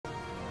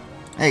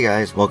Hey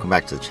guys, welcome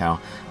back to the channel.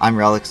 I'm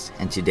Relics,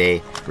 and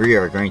today we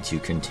are going to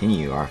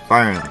continue our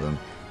Fire Emblem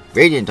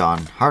Radiant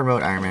Dawn hard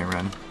mode Ironman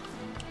run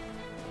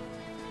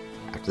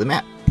after the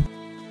map.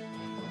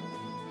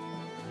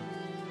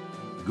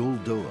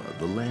 Goldoa,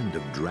 the land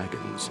of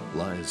dragons,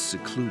 lies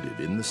secluded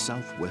in the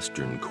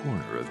southwestern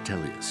corner of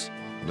Tellius.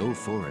 No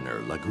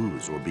foreigner,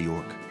 Laguz or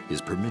Bjork,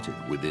 is permitted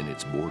within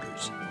its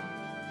borders.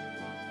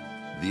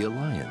 The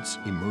Alliance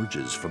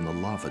emerges from the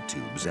lava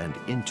tubes and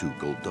into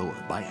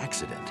Goldoa by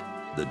accident.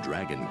 The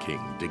Dragon King,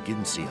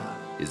 Deginsia,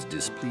 is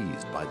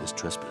displeased by this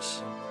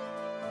trespass.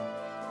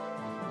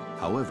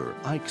 However,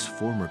 Ike's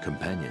former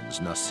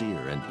companions,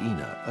 Nasir and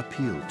Ina,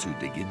 appeal to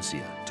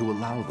Deginsia to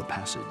allow the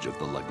passage of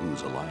the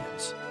Laguz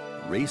Alliance.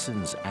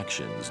 Raisin's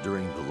actions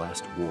during the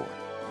last war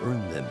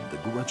earn them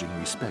the grudging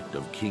respect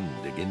of King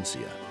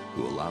Deginsia,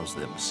 who allows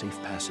them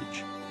safe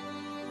passage.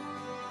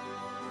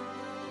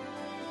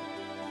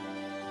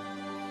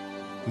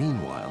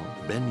 Meanwhile,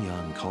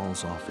 Benyan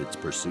calls off its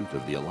pursuit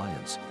of the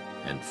Alliance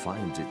and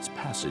finds its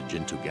passage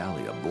into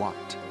Gallia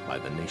blocked by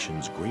the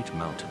nation's great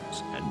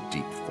mountains and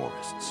deep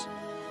forests.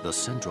 The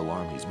Central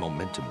Army's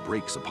momentum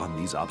breaks upon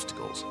these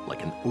obstacles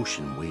like an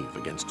ocean wave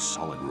against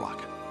solid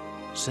rock.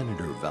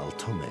 Senator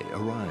Valtome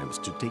arrives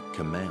to take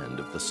command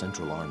of the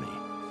Central Army.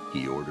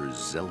 He orders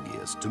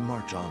Zelgius to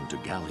march on to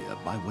Gallia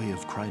by way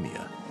of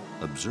Crimea.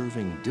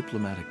 Observing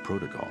diplomatic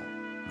protocol,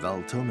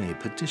 Valtome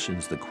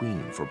petitions the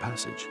Queen for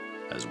passage,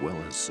 as well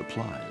as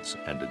supplies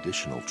and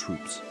additional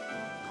troops.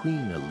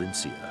 Queen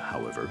Alincia,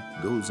 however,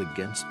 goes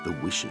against the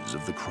wishes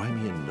of the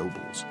Crimean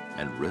nobles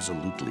and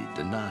resolutely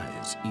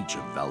denies each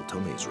of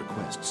Valtome's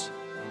requests.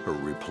 Her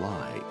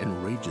reply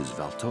enrages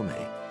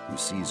Valtome, who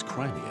sees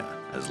Crimea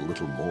as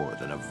little more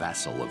than a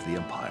vassal of the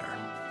Empire.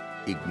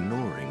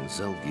 Ignoring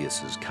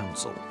Zelgius's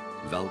counsel,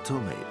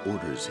 Valtome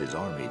orders his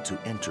army to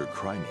enter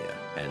Crimea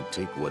and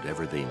take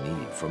whatever they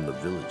need from the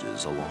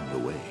villages along the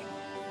way.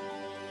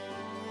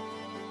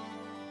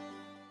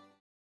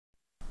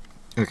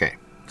 Okay,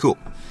 cool.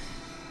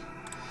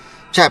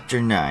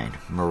 Chapter 9,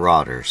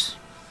 Marauders.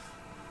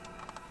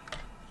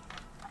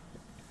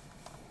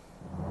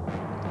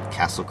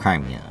 Castle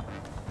Crimea.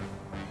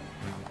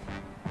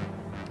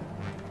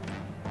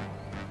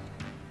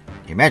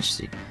 Your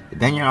Majesty, the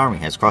Benyan army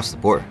has crossed the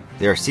border.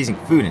 They are seizing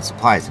food and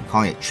supplies and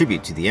calling it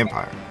tribute to the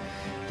Empire.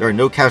 There are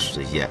no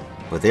casualties yet,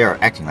 but they are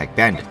acting like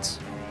bandits.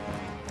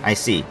 I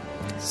see.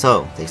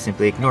 So, they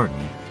simply ignored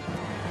me.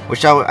 What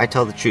shall I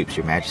tell the troops,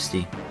 Your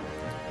Majesty?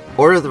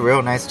 Order the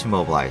Royal Knights to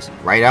mobilize,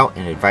 ride out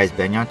and advise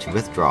Benyan to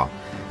withdraw.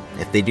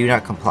 If they do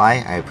not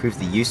comply, I approve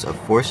the use of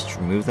force to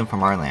remove them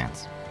from our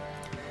lands.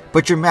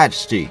 But Your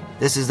Majesty,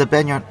 this is the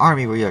Benyan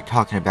army we are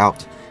talking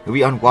about. It would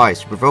be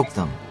unwise to provoke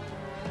them.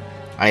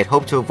 I had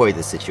hoped to avoid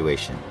this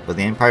situation, but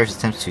the Empire's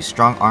attempts to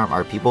strong-arm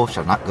our people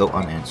shall not go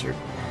unanswered.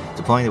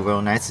 Deploying the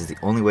Royal Knights is the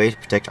only way to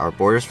protect our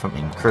borders from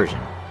incursion.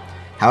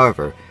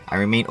 However, I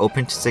remain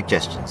open to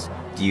suggestions.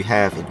 Do you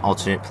have an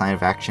alternate plan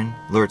of action,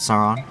 Lord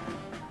Sauron?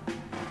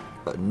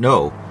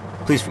 No.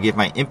 Please forgive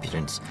my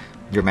impudence.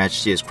 Your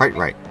Majesty is quite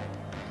right.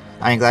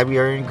 I am glad we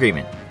are in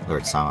agreement,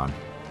 Lord Sauron.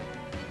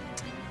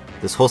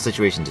 This whole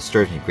situation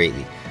disturbs me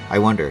greatly. I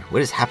wonder,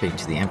 what is happening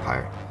to the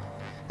Empire?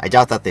 I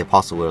doubt that the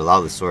Apostle would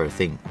allow this sort of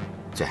thing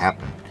to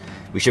happen.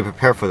 We should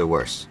prepare for the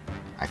worst.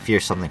 I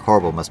fear something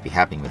horrible must be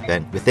happening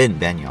within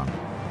Benyan.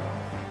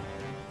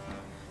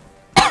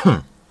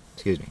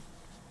 Excuse me.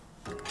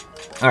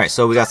 Alright,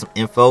 so we got some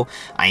info.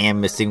 I am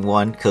missing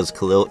one because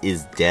Khalil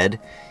is dead,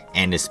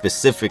 and it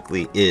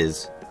specifically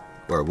is,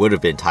 or would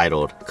have been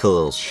titled,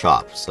 Khalil's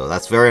Shop. So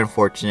that's very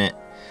unfortunate,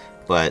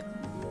 but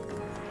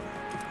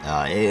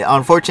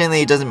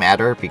unfortunately it doesn't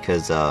matter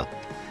because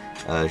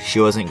she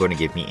wasn't going to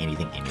give me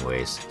anything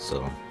anyways.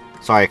 So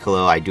sorry,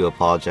 Khalil, I do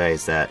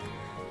apologize that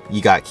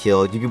you got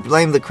killed. You can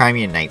blame the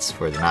Crimean Knights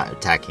for not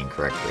attacking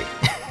correctly.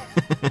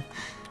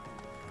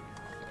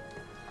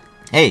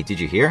 Hey, did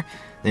you hear?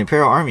 The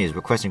Imperial Army is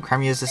requesting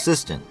Crimea's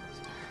assistance.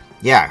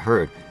 Yeah, I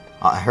heard.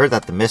 I heard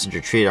that the messenger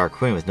treated our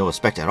queen with no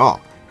respect at all.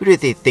 Who do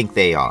they think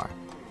they are?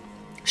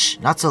 Shh,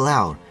 not so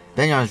loud.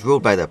 Benyan is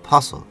ruled by the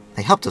Apostle.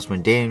 They helped us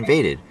when they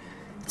invaded.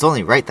 It's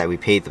only right that we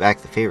paid back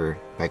the favor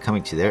by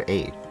coming to their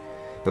aid.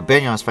 But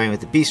Benyan is fighting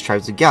with the Beast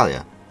Tribes of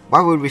Gallia.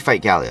 Why would we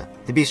fight Gallia?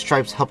 The Beast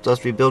Tribes helped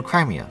us rebuild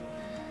Crimea.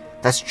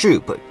 That's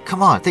true, but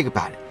come on, think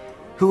about it.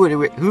 Who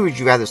would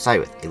you rather side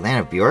with? A land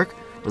of Bjork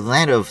or the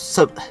land of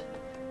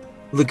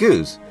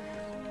Laguz?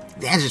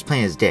 The answer's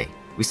plain as day.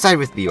 We side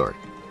with Bjork.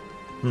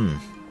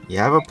 You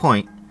have a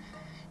point.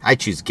 I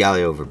choose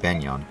Gallia over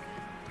Benyan.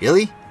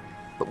 Really?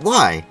 But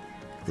why?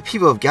 The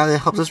people of Gallia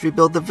helped us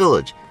rebuild the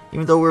village,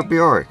 even though we're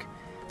Bjork.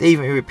 They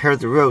even repaired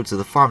the road to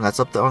the farm that's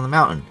up on the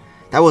mountain.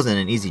 That wasn't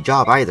an easy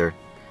job either.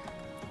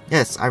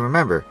 Yes, I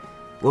remember.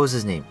 What was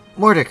his name?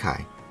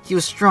 Mordecai. He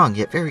was strong,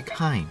 yet very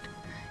kind.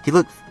 He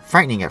looked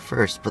frightening at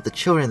first, but the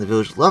children in the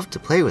village loved to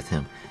play with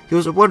him. He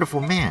was a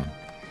wonderful man.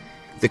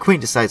 If the Queen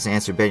decides to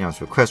answer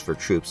Benyan's request for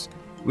troops,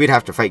 we'd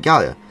have to fight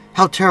Gallia.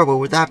 How terrible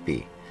would that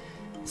be?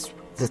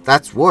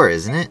 That's war,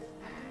 isn't it?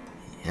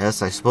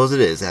 Yes, I suppose it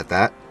is at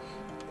that.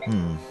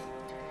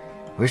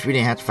 Wish we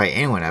didn't have to fight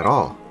anyone at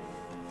all.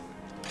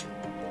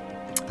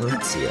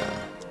 Valencia.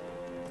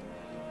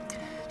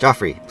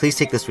 Joffrey, please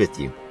take this with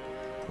you.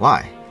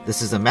 Why?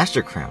 This is a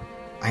master crown.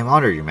 I am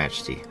honored, Your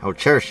Majesty. I will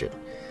cherish it.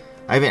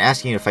 I have been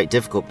asking you to fight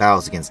difficult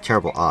battles against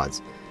terrible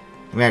odds.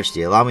 Your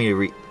Majesty, allow me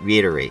to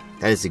reiterate.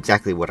 That is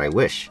exactly what I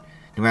wish.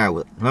 No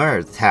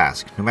matter the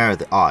task, no matter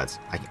the odds,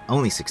 I can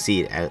only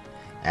succeed at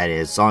it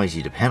as long as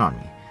you depend on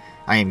me.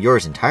 I am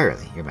yours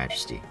entirely, Your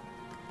Majesty.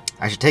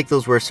 I should take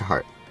those words to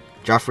heart.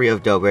 Joffrey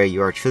of Delray,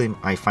 you are truly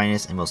my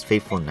finest and most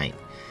faithful knight.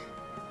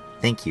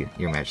 Thank you,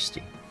 Your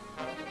Majesty.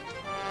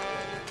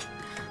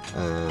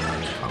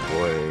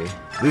 Boy.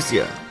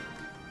 Lucia.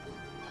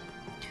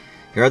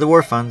 Here are the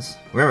war funds.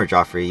 Remember,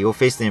 Joffrey, you will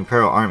face the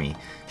Imperial Army.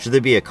 Should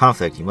there be a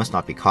conflict, you must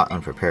not be caught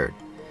unprepared.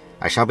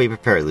 I shall be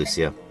prepared,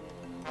 Lucia.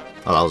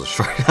 Oh, that was a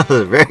short, that was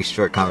a very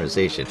short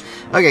conversation.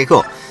 Okay,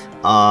 cool.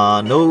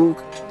 No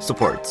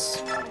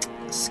supports.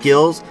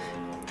 Skills.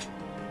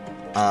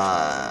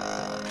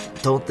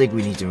 Don't think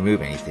we need to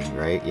remove anything,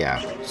 right?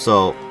 Yeah.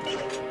 So,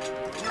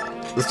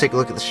 let's take a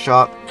look at the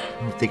shop.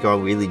 I don't think I'll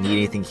really need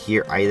anything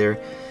here either.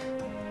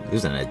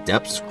 There's an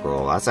Adept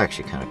Scroll. That's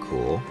actually kind of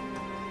cool.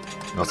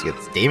 You also get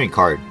this Damon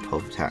card.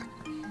 12 attack.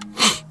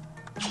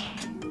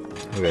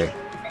 Okay.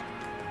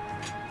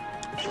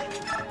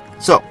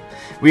 So,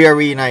 we are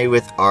reunited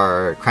with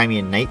our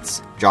Crimean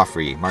Knights.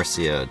 Joffrey,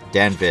 Marcia,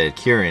 Danvid,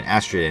 Kieran,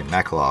 Astrid, and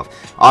Makalov.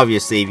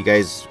 Obviously, if you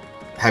guys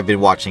have been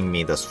watching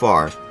me thus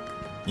far,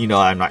 you know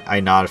I'm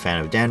not a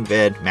fan of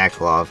Danvid,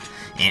 Makalov,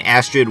 and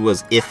Astrid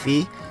was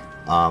iffy.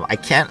 I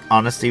can't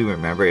honestly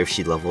remember if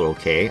she leveled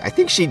okay. I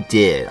think she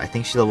did. I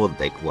think she leveled,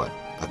 like, what,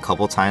 a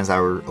couple times that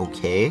were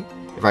okay,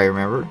 if I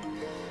remember.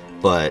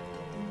 But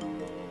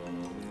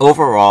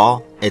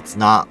overall, it's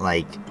not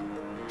like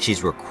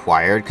she's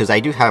required, because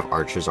I do have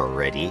archers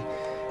already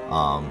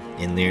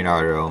in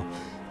Leonardo,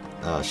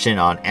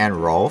 Shinon, and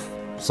Rolf.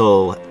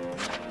 So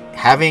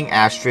having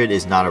Astrid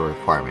is not a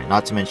requirement.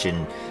 Not to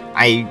mention,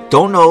 I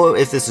don't know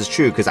if this is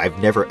true, because I've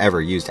never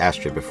ever used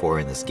Astrid before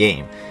in this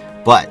game,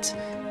 but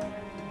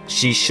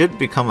she should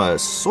become a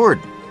sword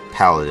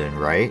paladin,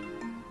 right?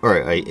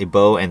 Or a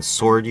bow and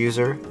sword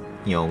user,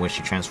 you know, when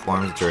she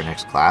transforms to her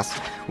next class,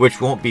 which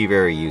won't be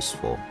very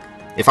useful.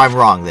 If I'm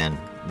wrong, then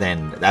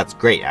that's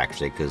great,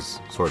 actually, because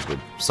swords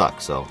would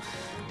suck. So,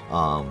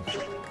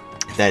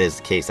 if that is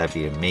the case, that'd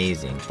be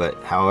amazing.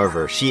 But,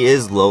 however, she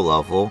is low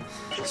level,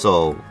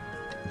 so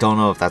don't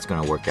know if that's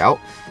going to work out.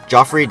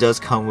 Joffrey does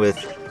come with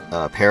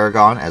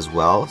Paragon as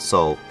well,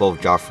 so both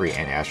Joffrey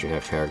and Astrid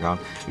have Paragon.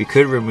 We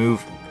could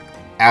remove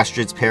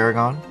Astrid's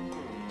Paragon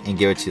and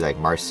give it to, like,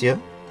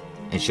 Marcia,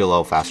 and she'll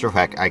level faster. In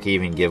fact, I could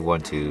even give one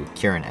to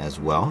Kieran as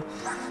well.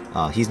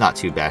 He's not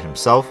too bad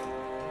himself.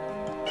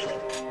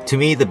 To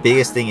me, the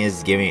biggest thing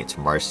is giving it to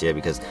Marcia,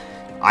 because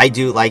I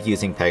do like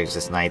using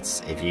Pegasus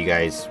Knights. If you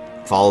guys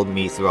followed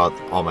me throughout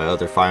all my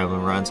other Fire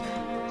Emblem runs,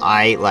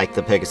 I like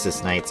the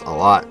Pegasus Knights a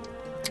lot.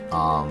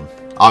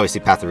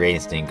 Obviously, Path of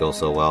Radiance didn't go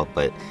so well,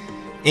 but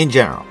in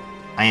general,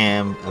 I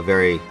am a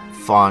very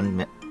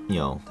fond, you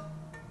know,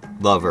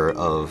 lover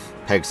of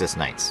Pegasus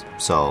Knights.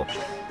 So,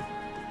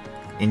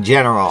 in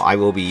general, I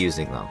will be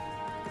using them.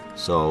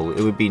 So,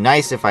 it would be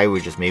nice if I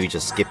would maybe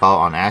just skip out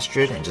on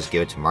Astrid and just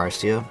give it to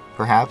Marcia,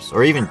 perhaps.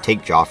 Or even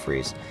take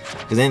Joffrey's.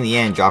 Because in the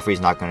end,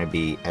 Joffrey's not going to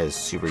be as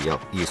super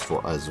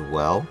useful as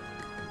well.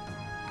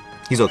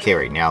 He's okay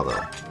right now,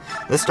 though.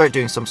 Let's start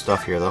doing some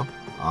stuff here, though.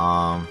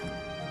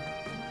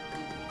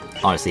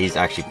 Honestly, he's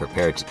actually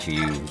prepared to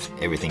use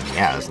everything he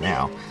has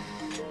now.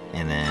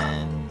 And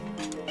then,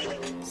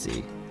 let's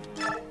see.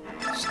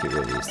 Just get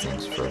rid of these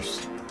things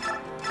first.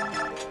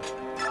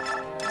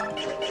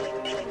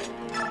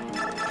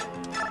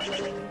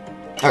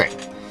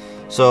 Alright,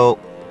 so,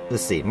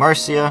 let's see.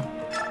 Marcia,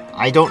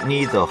 I don't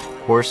need the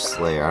Horse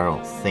Slayer, I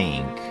don't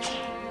think.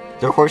 Are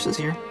there horses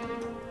here?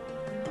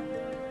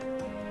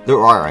 There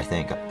are, I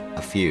think,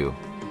 a few.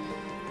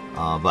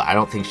 But I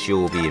don't think she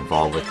will be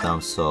involved with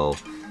them, so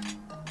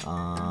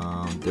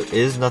there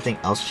is nothing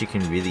else she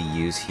can really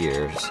use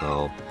here,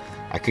 so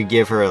I could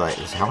give her, like,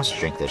 how much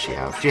strength does she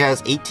have? She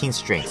has 18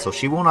 strength, so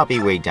she will not be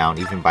weighed down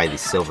even by the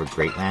Silver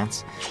Great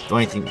Lance. The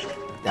only thing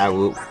that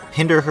will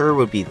hinder her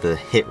would be the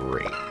hit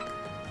rate.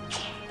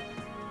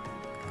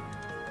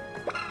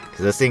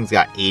 Because this thing's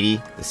got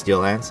 80, the Steel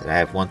Lance, and I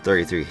have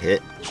 133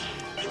 hit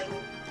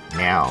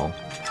now.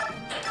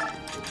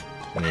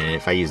 And then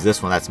if I use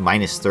this one, that's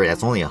minus 30.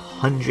 That's only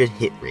 100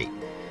 hit rate,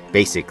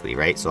 basically,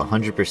 right? So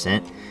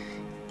 100%.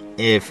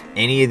 If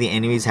any of the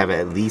enemies have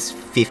at least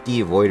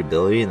 50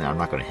 avoidability, then I'm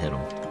not going to hit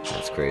them.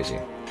 That's crazy.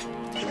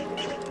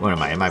 What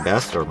am I? Am I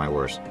best or am I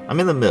worst? I'm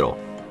in the middle.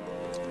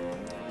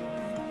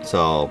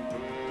 So,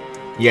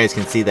 you guys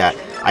can see that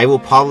I will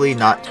probably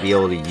not be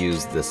able to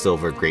use the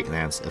Silver Great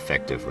Lance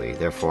effectively.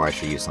 Therefore, I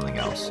should use something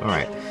else.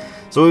 Alright.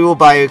 So we will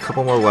buy a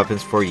couple more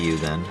weapons for you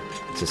then,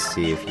 to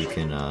see if you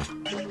can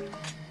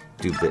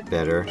do a bit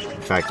better.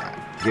 In fact,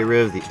 get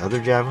rid of the other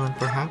javelin,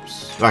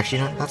 perhaps? Oh, actually,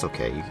 no, that's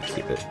okay. You can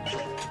keep it.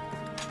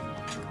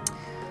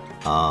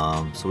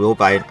 So we'll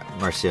buy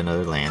Marcia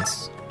another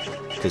lance,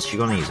 because she's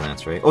gonna use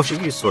lance, right? Oh, she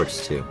can use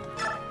swords too.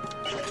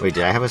 Wait,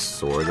 did I have a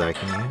sword that I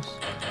can use?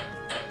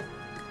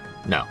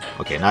 No.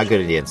 Okay, not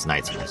good against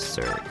knights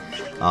necessarily.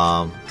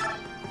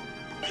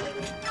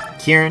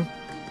 Kieran,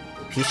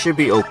 he should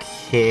be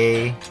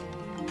okay.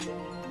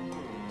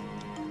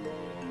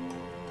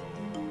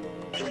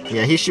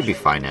 Yeah, he should be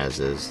fine as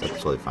is. That's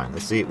totally fine.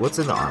 Let's see what's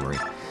in the armory.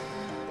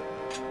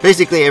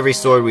 Basically, every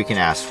sword we can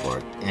ask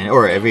for,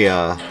 or every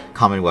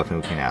common weapon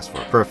we can ask for.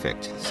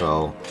 Perfect.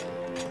 So,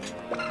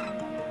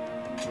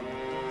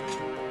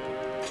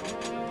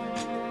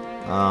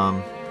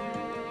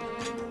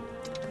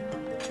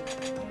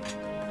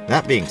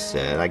 that being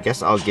said, I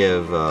guess I'll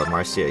give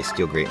Marcia a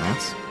steel great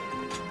lance.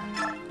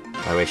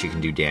 That way she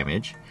can do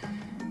damage.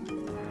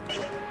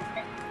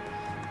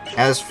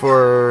 As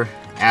for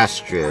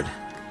Astrid,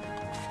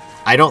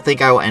 I don't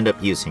think I will end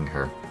up using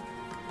her.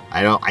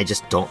 I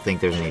just don't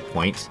think there's any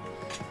point.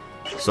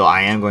 So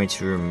I am going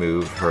to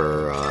remove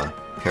her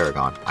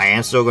Paragon. I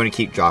am still going to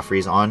keep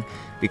Joffrey's on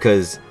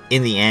because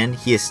in the end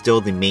he is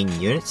still the main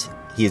unit.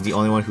 He is the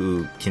only one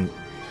who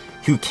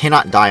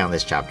cannot die on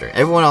this chapter.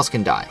 Everyone else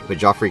can die, but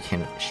Joffrey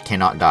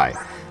cannot die.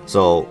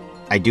 So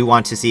I do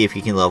want to see if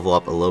he can level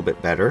up a little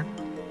bit better.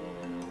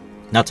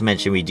 Not to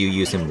mention we do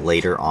use him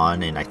later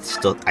on, and I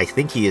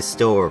think he is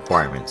still a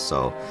requirement.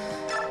 So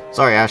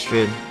sorry,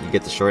 Astrid, you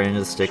get the short end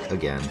of the stick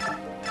again.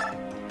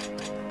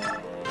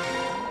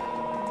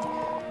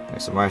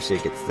 Alright, so Marcia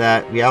gets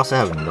that. We also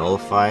have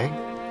Nullify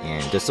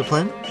and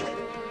Discipline.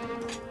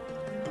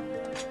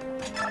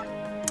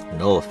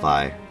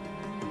 Nullify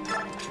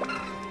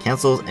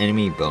cancels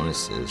enemy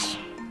bonuses.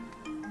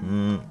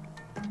 I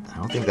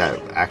don't think that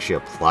actually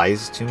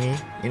applies to me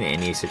in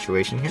any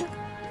situation here.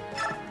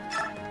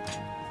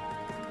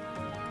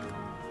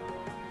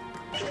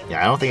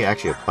 Yeah, I don't think it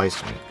actually applies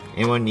to me.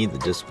 Anyone need the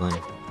Discipline?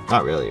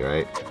 Not really,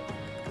 right?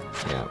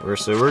 Yeah,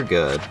 we're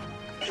good.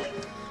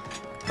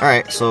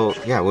 Alright, so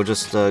yeah, we'll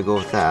just go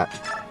with that.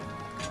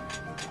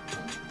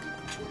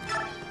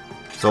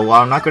 So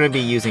while I'm not going to be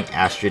using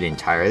Astrid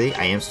entirely,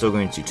 I am still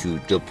going to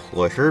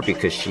deploy her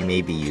because she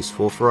may be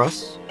useful for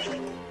us.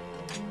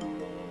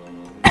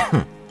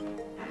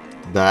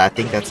 But I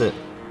think that's it.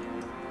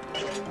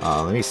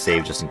 Let me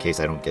save just in case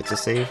I don't get to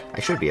save. I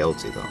should be able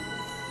to though.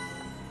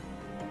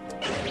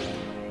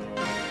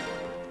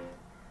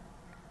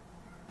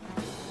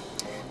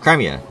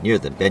 Crimea, near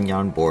the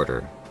Benyon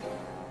border.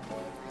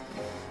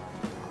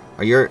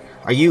 Are you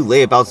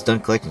layabouts done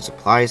collecting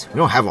supplies? We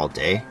don't have all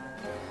day.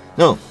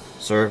 No,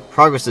 sir.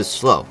 Progress is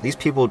slow. These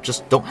people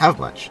just don't have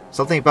much.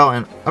 Something about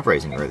an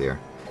uprising earlier.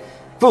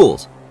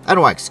 Fools! I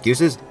don't want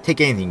excuses.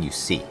 Take anything you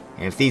see.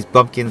 And if these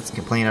bumpkins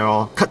complain at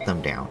all, cut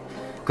them down.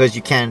 Because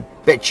you can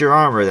bet your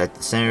armor that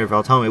the Senator of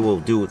Altome will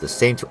do the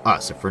same to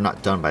us if we're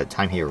not done by the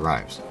time he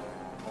arrives.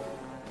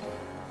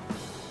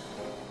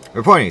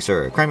 Reporting,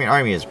 sir. A Crimean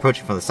army is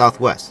approaching from the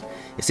southwest.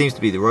 It seems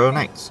to be the Royal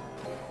Knights.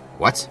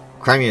 What?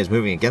 Crimea is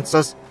moving against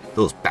us?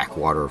 Those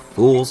backwater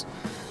fools.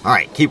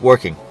 Alright, keep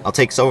working. I'll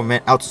take several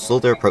men out to slow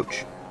their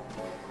approach.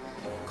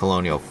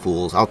 Colonial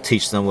fools. I'll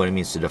teach them what it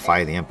means to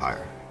defy the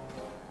Empire.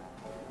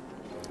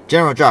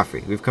 General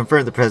Joffrey, we've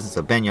confirmed the presence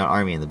of Benyon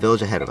army in the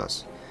village ahead of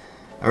us.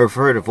 I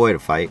prefer to avoid a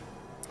fight,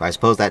 but I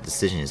suppose that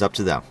decision is up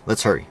to them.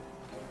 Let's hurry.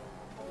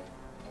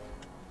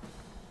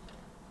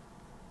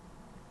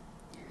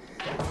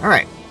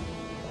 Alright.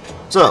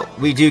 So,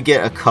 we do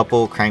get a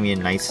couple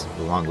Crimean Knights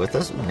along with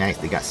us. Ooh, nice,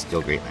 they got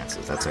steel great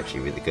lances. That's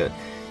actually really good.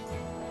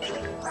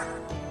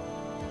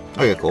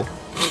 Okay, cool.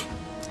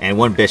 And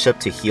one bishop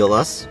to heal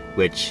us,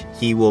 which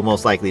he will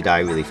most likely die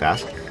really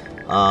fast.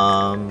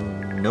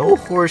 No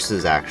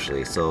horses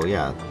actually, so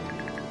yeah.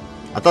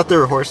 I thought there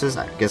were horses,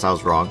 I guess I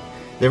was wrong.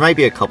 There might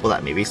be a couple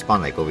that maybe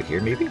spawn like over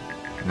here, maybe?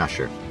 I'm not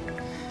sure.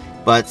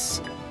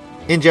 But,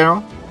 in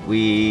general,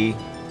 we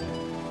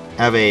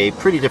have a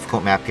pretty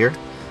difficult map here.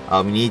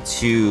 We need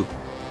to...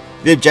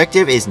 The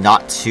objective is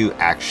not to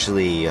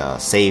actually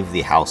save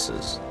the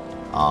houses.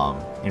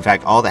 In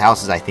fact, all the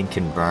houses I think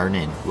can burn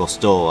and we'll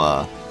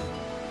still,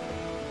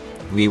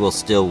 we will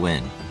still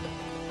win.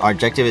 Our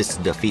objective is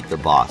to defeat the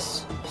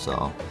boss,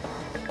 so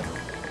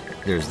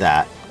there's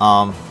that.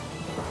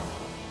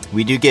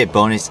 We do get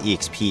bonus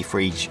EXP for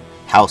each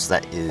house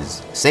that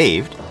is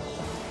saved,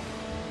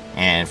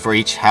 and for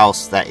each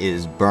house that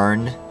is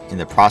burned in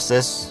the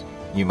process,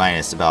 you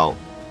minus about,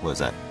 what is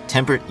that?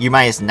 You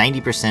minus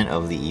 90%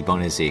 of the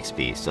bonus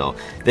EXP. So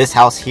this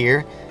house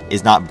here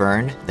is not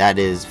burned. That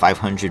is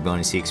 500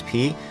 bonus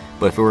EXP.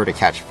 But if it were to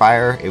catch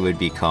fire, it would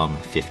become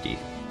 50.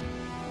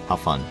 How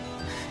fun.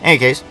 In any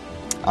case,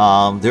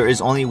 there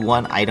is only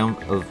one item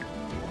of,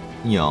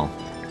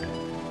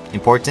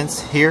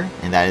 importance here,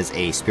 and that is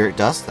a spirit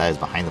dust that is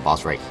behind the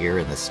boss right here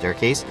in the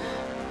staircase.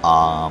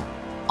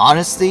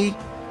 Honestly,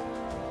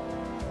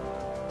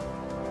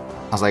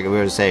 I was like, we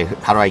were to say,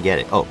 how do I get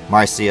it? Oh,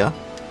 Marcia,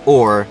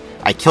 or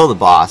I kill the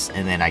boss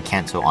and then I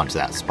cancel onto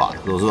that spot.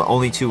 Those are the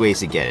only two ways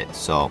to get it,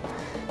 so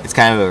it's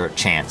kind of a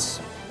chance.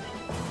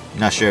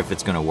 Not sure if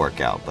it's going to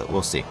work out, but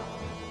we'll see.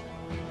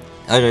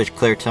 The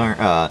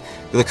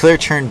clear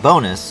turn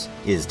bonus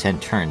is 10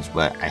 turns,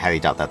 but I highly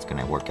doubt that's going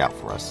to work out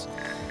for us.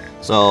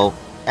 So,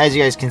 as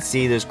you guys can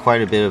see, there's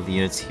quite a bit of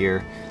units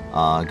here.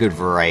 Good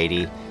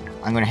variety.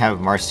 I'm going to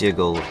have Marcia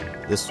go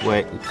this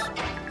way. Oops.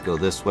 Go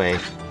this way.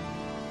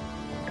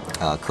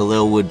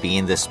 Khalil would be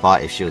in this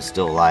spot if she was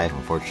still alive.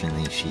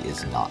 Unfortunately, she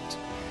is not.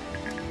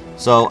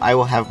 So I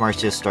will have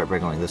Marcia start by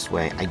going this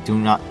way. I do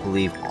not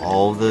believe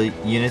all the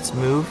units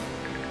move,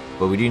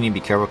 but we do need to be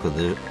careful because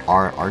there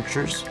are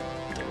archers.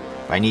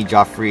 But I need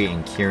Joffrey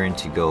and Kieran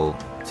to go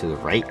to the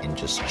right and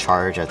just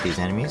charge at these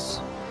enemies,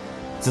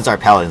 since our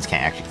paladins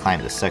can't actually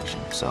climb this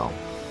section. So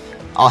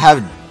I'll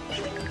have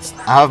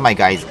my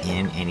guys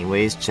in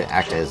anyways to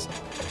act as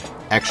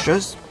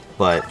extras,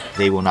 but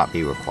they will not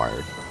be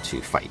required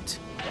to fight.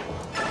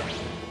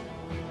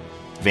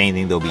 If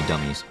anything, they'll be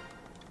dummies.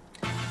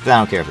 But I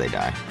don't care if they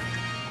die.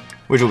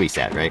 Which will be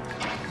sad, right?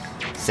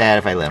 Sad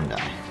if I let them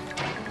die.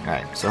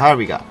 Alright, so how do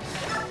we got?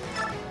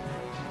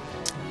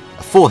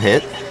 A full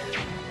hit.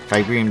 If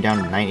I bring him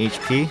down to 9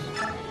 HP,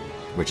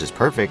 which is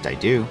perfect, I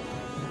do.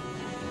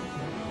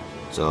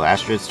 So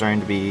Astrid's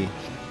starting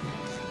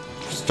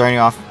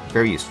off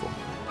very useful.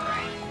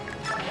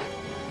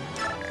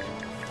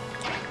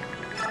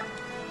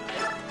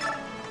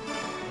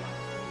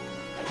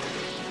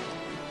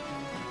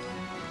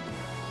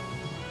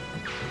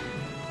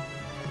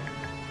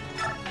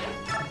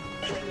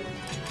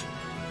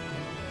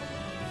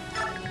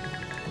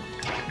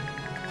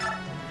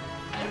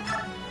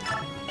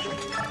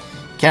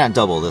 Cannot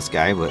double this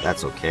guy, but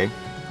that's okay.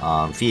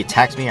 If he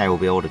attacks me, I will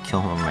be able to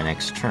kill him on my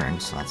next turn,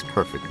 so that's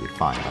perfectly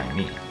fine by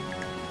me.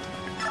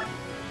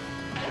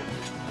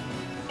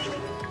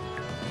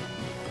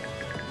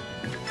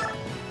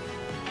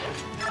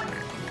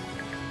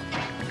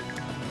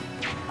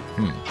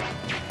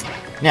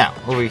 Now,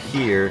 over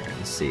here,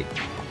 let's see.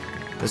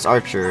 This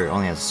archer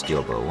only has a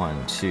steel bow.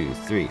 1, 2,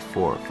 3,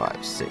 4,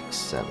 5, 6,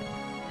 7.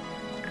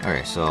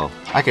 Okay, so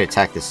I could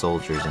attack the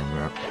soldiers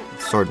and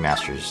sword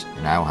masters,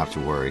 and I don't have to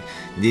worry.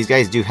 These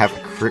guys do have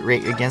a crit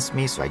rate against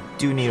me, so I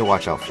do need to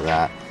watch out for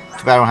that.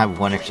 Too bad I don't have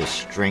 1 extra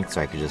strength,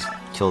 so I could just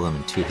kill them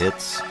in 2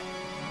 hits.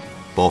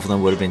 Both of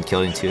them would have been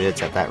killed in 2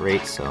 hits at that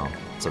rate, so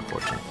it's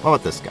unfortunate. What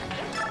about this guy?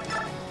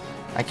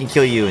 I can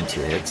kill you in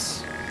 2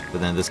 hits, but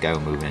then this guy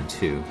will move in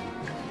 2.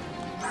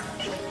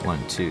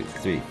 1, 2,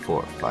 3,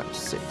 4, 5,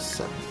 6,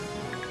 7.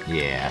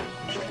 Yeah.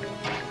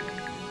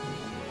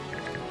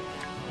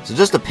 So it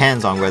just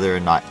depends on whether or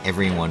not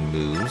everyone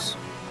moves.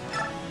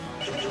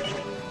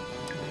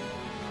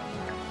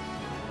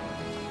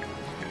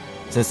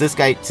 Since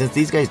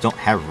these guys don't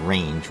have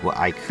range, what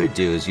I could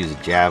do is use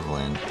a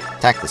javelin,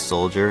 attack the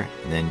soldier,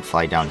 and then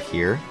fly down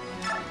here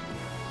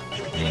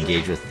and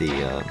engage with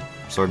the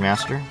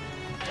swordmaster.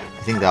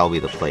 I think that will be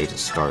the play to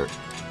start.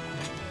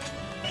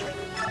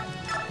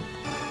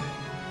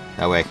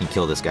 That way I can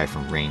kill this guy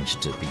from range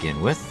to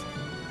begin with.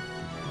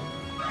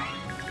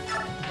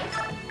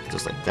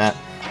 Just like that.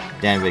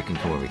 Danvik can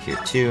come over here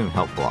too and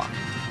help block.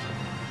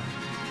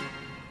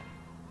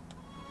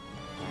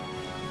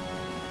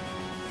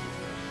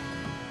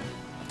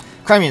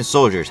 Crimean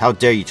soldiers, how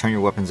dare you turn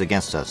your weapons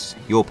against us?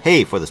 You will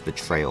pay for this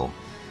betrayal.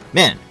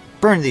 Men,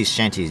 burn these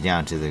shanties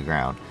down to the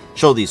ground.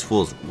 Show these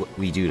fools what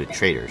we do to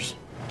traitors.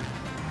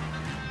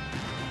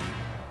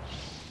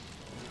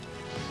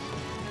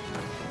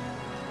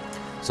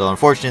 So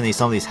unfortunately,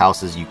 some of these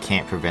houses, you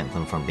can't prevent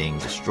them from being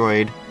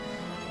destroyed,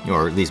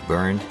 or at least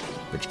burned,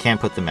 but you can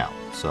put them out.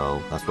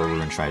 So that's what we're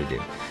going to try to do.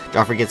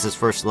 Joffrey gets his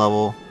first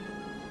level.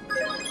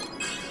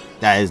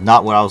 That is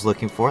not what I was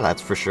looking for,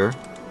 that's for sure.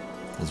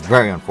 It's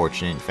very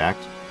unfortunate, in fact.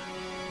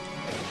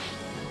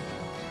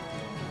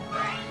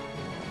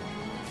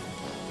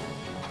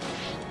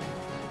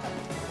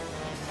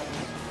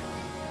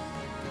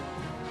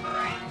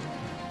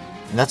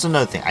 And that's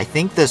another thing. I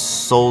think the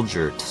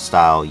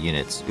soldier-style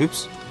units...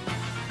 Oops.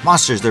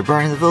 Monsters, they're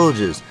burning the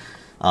villages.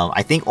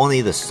 I think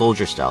only the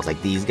soldier styles, like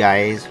these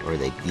guys, or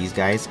like these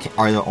guys,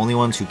 are the only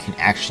ones who can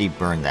actually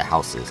burn the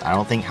houses. I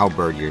don't think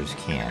halberdiers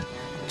can.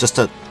 Just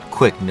a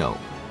quick note.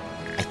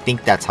 I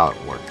think that's how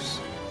it works.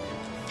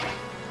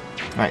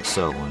 Alright,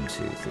 so 1, 2,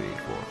 3,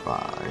 4,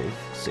 5,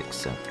 6,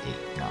 7,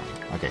 8, 9.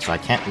 Okay, so I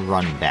can't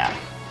run back.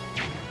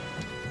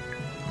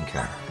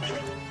 Okay.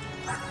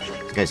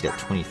 This guy's got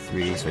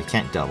 23, so he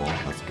can't double.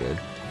 That's good.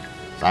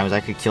 So I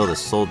could kill this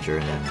soldier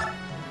and then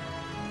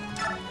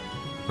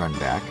run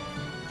back.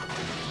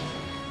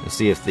 We'll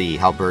see if the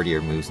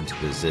halberdier moves into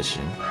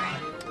position.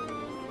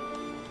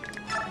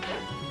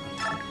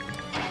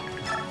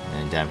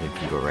 And David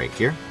can go right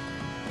here.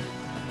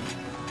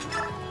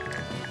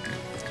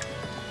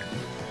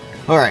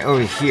 Alright,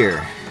 over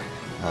here.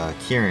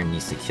 Kieran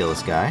needs to kill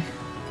this guy.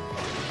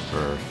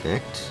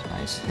 Perfect.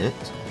 Nice hit.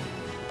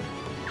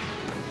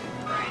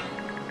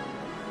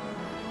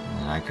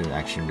 And I could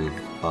actually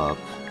move up.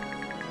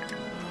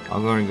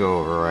 I'm going to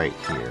go right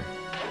here.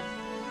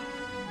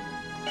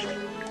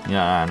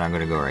 Yeah, I'm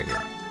going to go right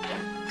here.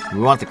 We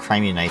want the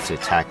Crimean Knights to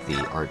attack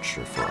the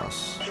archer for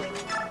us.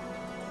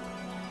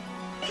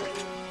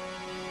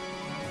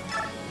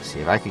 See,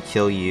 if I could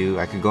kill you,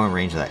 I could go in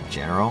range of that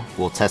general.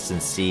 We'll test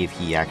and see if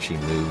he actually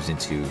moves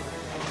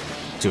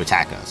to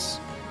attack us.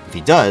 If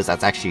he does,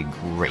 that's actually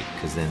great,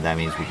 because then that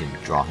means we can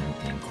draw him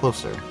in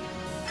closer.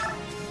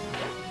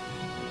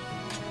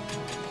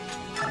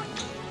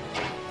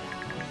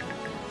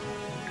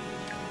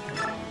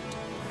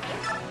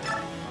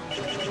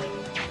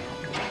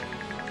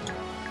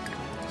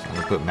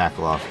 put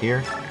Makalov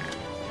here.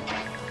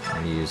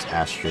 And use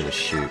Astra to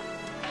shoot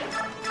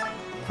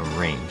from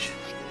range.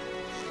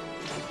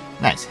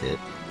 Nice hit.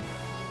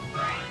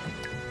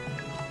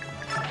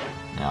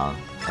 Now,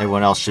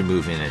 everyone else should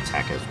move in and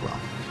attack as well.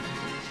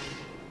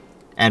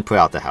 And put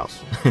out the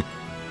house.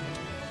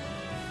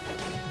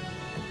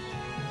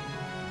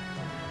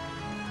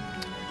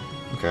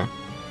 Okay.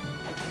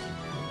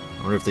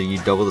 I wonder if you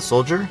double the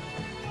soldier?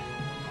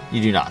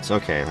 You do not.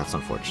 Okay, that's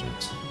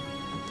unfortunate.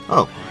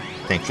 Oh,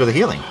 thanks for the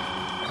healing.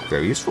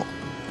 Very useful.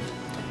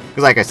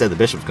 Because like I said, the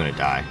bishop's going to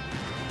die.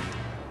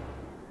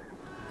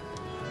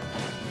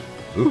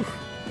 Oof.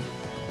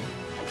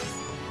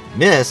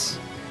 Miss?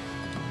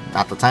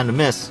 Not the time to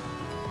miss.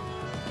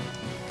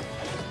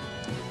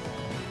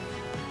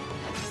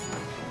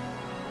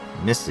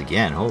 Missed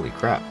again. Holy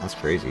crap, that's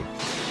crazy.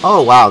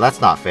 Oh wow,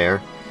 that's not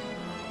fair.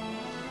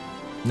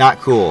 Not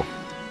cool.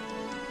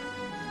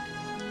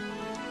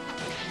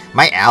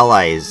 My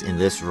allies in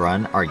this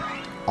run are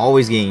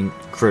always getting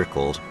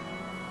criticaled.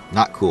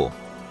 Not cool.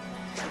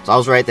 So I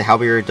was right, the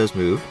Halberd does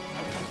move.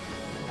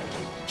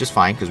 Just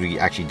fine, because we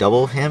actually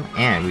double him,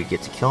 and we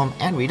get to kill him,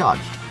 and we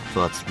dodged.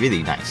 So that's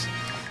really nice.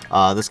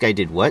 This guy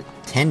did what?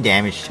 10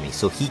 damage to me.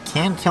 So he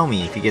can kill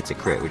me if he gets a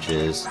crit, which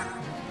is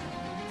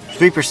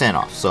 3%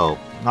 off. So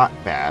not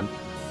bad.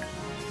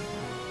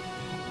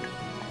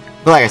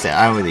 But like I said,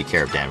 I don't really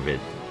care if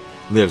David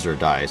lives or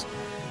dies.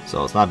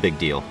 So it's not a big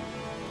deal.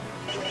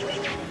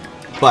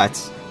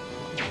 But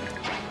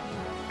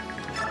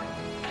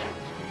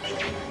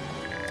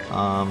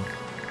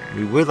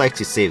we would like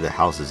to save the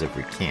houses if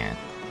we can.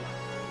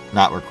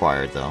 Not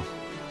required though.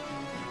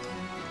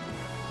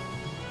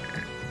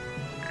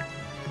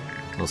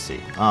 We'll see.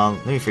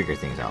 Let me figure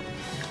things out.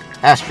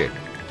 Astrid,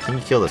 can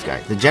you kill this guy?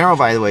 The general,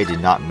 by the way,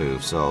 did not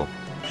move, so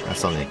that's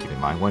something to keep in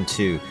mind. 1,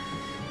 2,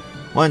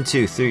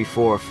 3,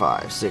 4,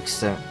 5, 6,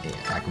 7,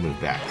 8. I can move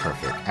back.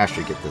 Perfect.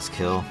 Astrid, get this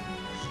kill.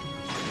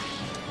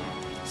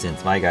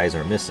 Since my guys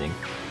are missing.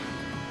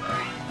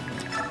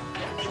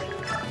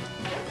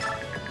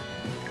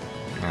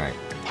 Alright.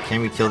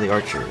 Can we kill the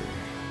archer?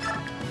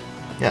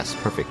 Yes,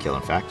 perfect kill,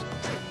 in fact.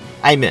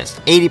 I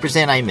missed.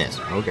 80% I missed.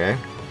 Okay.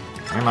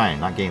 Never mind,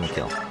 not getting the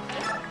kill.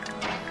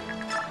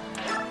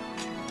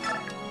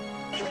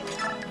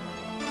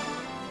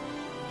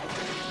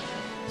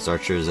 This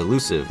archer is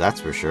elusive,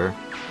 that's for sure.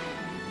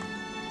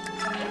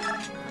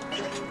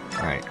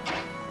 Alright.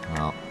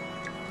 Well,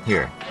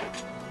 here.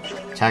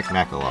 Attack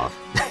Makalov.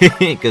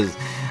 Because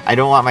I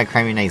don't want my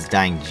Crimean Knights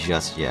dying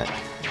just yet.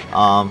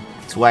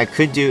 So what I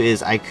could do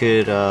is I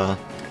could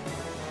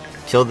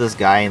kill this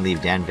guy and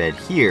leave Danved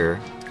here.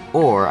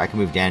 Or I can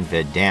move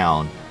Danved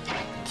down,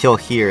 kill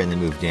here, and then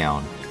move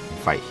down and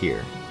fight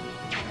here.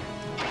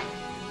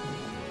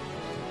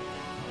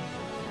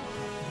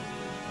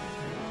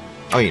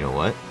 Oh, you know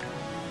what?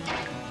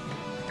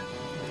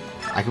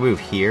 I can move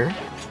here.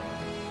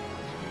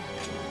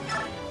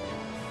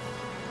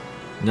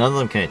 None of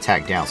them can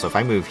attack down, so if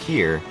I move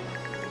here,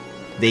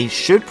 they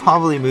should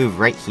probably move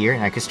right here,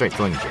 and I could start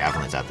throwing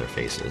javelins at their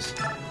faces.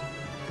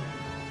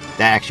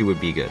 That actually would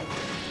be good.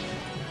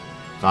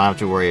 So I don't have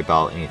to worry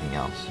about anything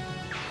else.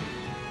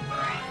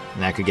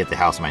 And I could get the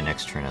house my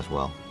next turn as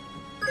well.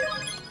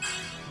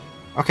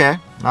 Okay,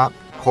 not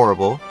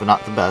horrible, but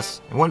not the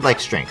best. I would like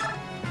strength.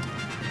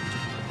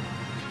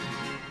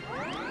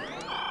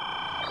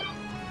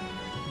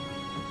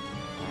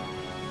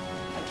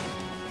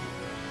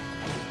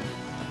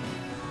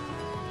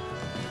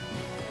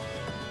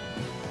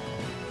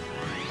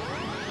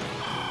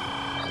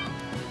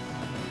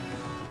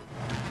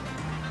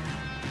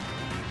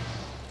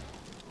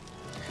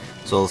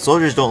 So the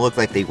soldiers don't look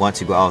like they want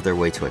to go out of their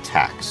way to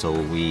attack. So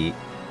we...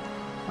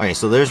 Okay,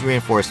 so there's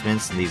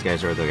reinforcements, and these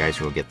guys are the guys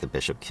who will get the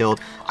bishop killed.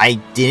 I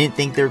didn't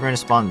think they were going to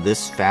spawn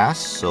this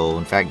fast, so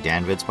in fact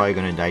Danvid's probably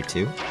going to die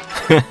too.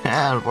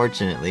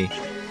 Unfortunately.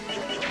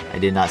 I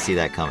did not see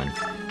that coming.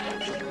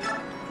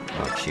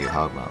 Oh shoot,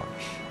 how much?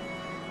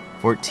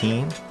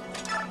 14? So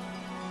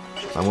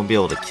I won't be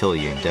able to kill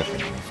you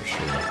indefinitely for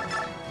sure.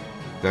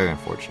 Very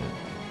unfortunate.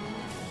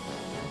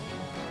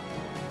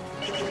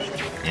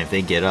 And if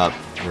they get up,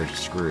 we're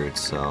screwed,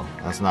 so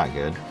that's not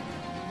good.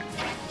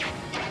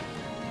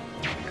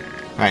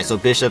 Alright, so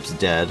Bishop's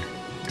dead.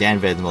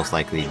 Danvid's most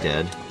likely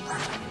dead.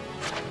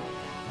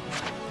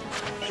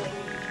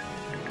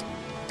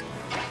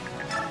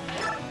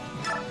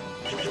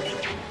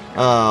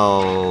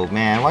 Oh,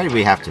 man, why did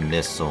we have to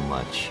miss so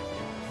much?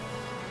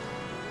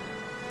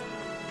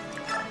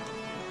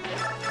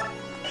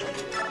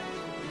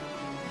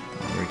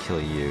 I'm gonna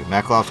kill you.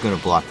 Makalov's gonna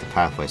block the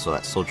pathway so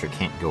that soldier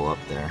can't go up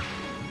there.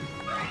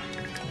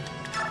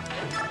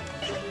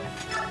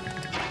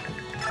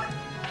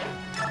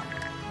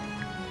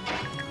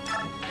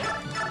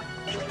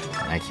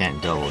 I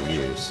can't double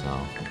you,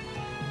 so...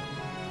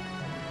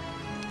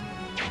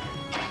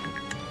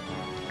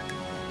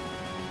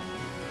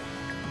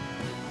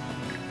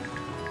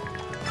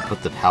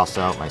 Put the house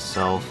out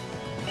myself.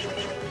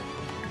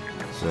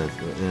 So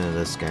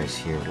this guy's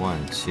here.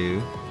 1,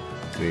 2,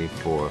 3,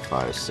 4,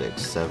 5,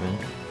 6, 7.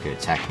 Could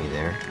attack me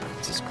there.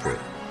 It's just crit.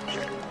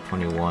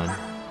 21.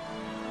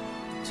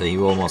 So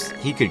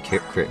he could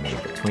crit me,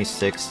 but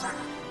 26,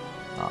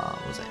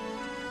 what was that?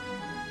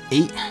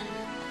 8?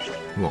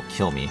 He won't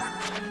kill me.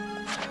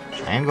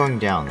 I am going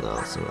down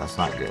though, so that's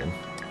not good.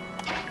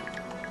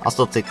 I'll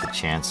still take the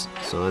chance,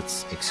 so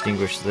let's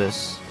extinguish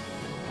this.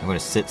 I'm going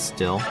to sit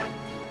still.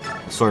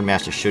 The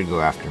Swordmaster should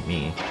go after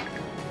me.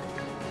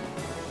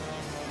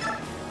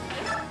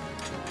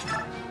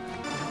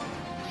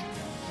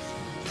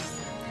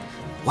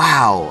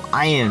 Wow,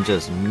 I am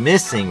just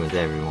missing with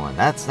everyone.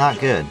 That's not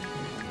good.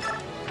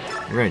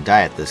 We're going to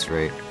die at this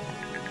rate.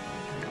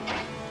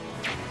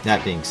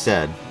 That being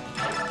said,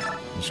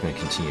 I'm just going to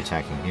continue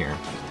attacking here.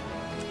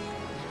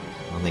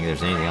 I don't think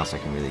there's anything else I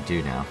can really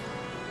do now.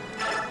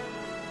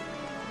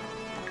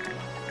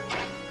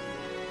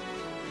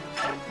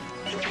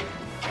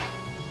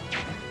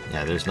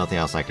 Yeah, there's nothing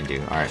else I can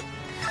do. Alright.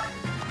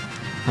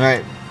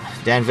 Alright.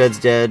 Danved's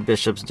dead,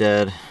 Bishop's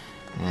dead,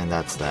 and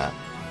that's that.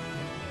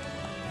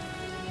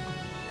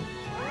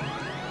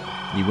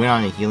 You went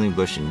on a healing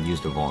bush and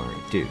used a vulnerate.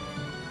 Dude.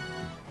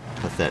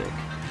 Pathetic.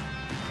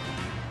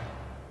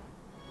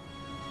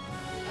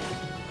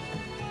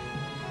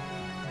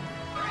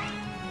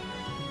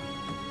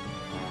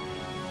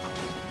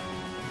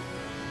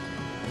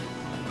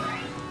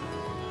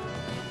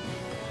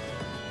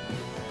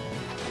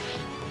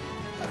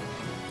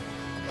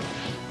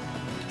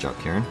 Good job,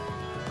 Karen.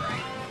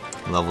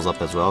 Levels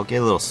up as well.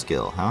 Get a little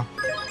skill, huh?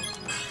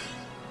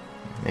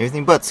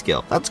 Everything but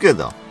skill. That's good,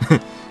 though.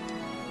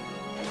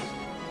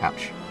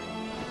 Ouch.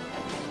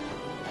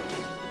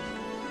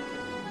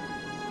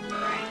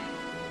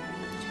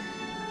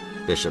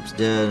 Bishop's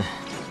dead.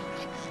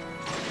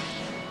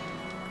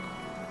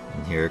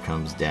 And here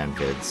comes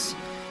Danvid's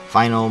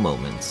final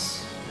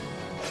moments.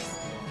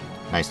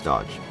 Nice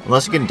dodge.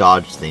 Unless you can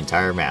dodge the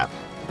entire map.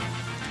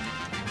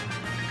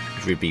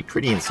 Which would be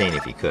pretty insane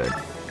if you could.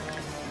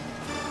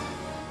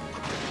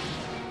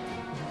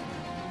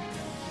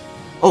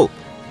 Oh!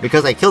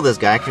 Because I killed this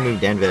guy, I can move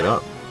Danvid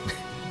up.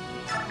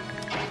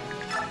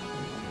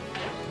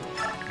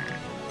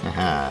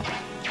 Haha.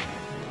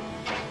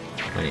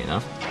 Funny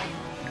enough.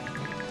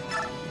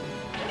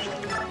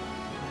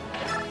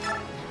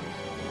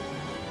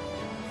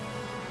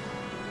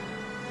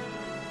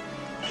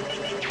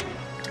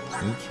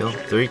 He killed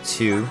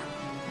 32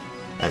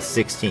 at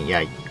 16.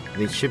 Yeah,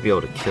 they should be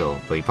able to kill,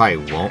 but he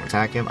probably won't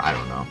attack him. I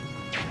don't know.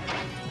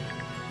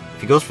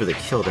 If he goes for the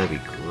kill, that'd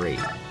be great.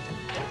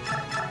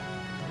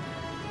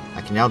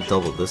 I can now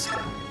double this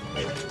guy.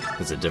 Wait,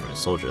 it's a different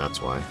soldier,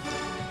 that's why.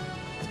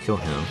 Let's kill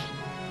him.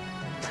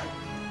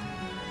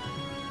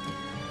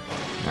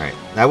 Alright,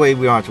 that way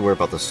we don't have to worry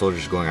about the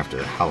soldiers going after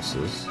the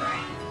houses.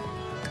 I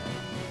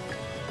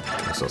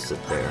guess I'll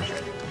sit there.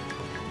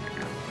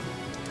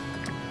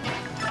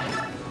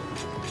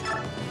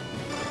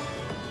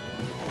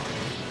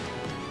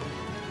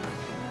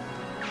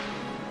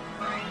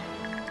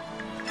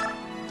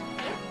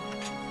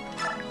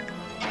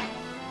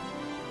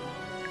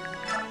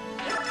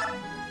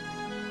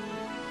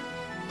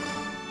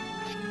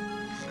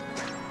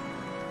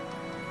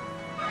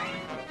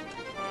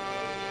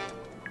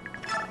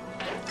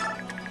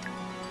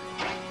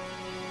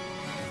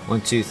 One,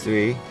 two,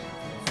 three,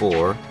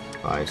 4,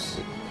 5,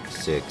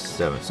 6,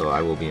 7. So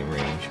I will be in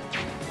range.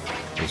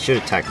 He should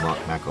attack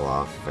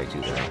Makalov if I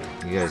do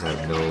that. You guys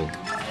have no...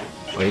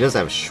 Well, he does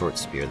have a short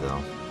spear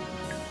though.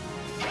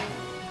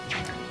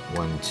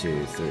 1,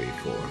 2, 3,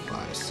 4,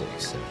 5,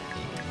 6, 7,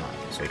 8, 9.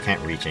 So I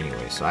can't reach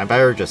anyway. So I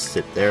better just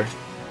sit there.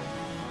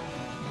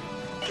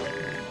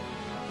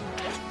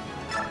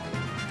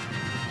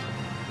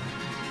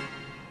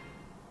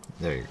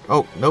 There you go.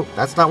 Oh, nope,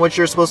 that's not what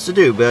you're supposed to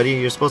do, buddy.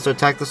 You're supposed to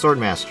attack the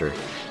Swordmaster.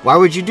 Why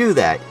would you do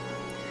that?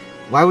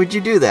 Why would you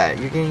do that?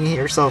 You're getting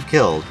yourself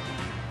killed.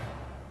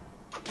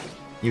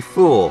 You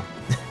fool.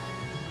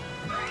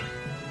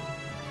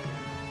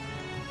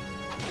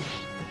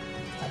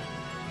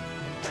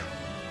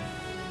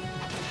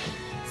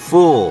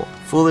 Fool.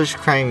 Foolish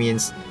Crimean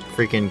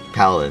freaking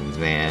paladins,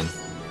 man.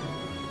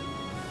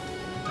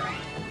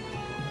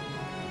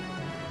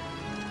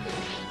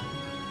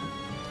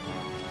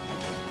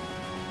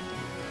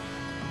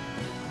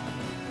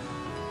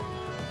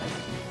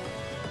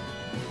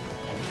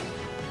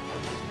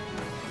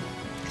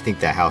 I think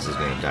that house is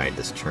going to die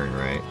this turn,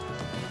 right?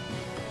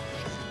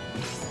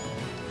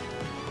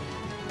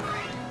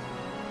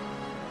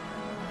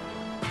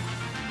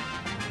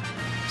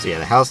 So yeah,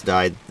 the house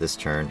died this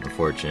turn,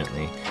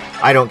 unfortunately.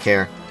 I don't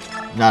care.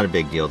 Not a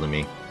big deal to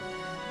me.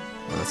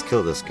 Well, let's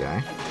kill this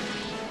guy.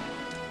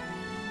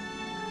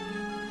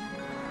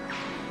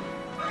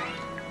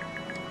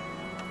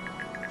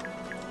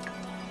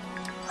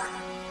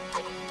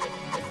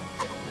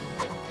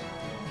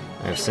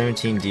 I have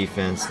 17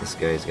 defense. This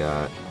guy's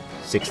got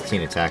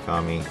 16 attack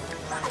on me.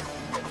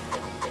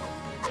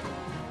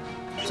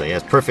 So he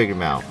has perfect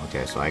amount.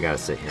 Okay, so I gotta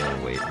sit here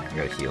and wait. I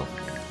gotta heal.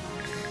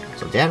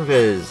 So Danvid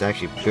is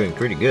actually doing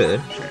pretty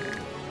good.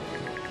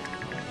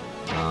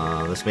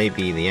 This may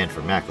be the end for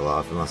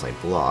Makalov unless I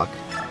block.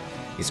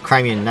 These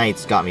Crimean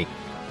Knights got me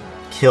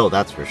killed,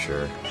 that's for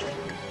sure.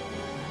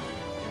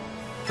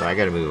 So I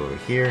gotta move over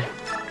here.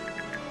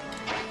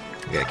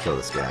 We gotta kill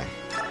this guy.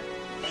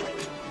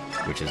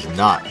 Which is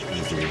not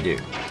easy to do.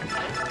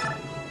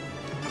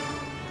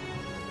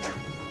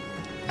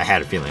 I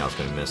had a feeling I was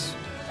gonna miss.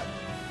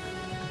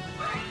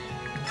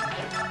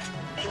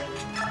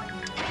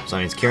 So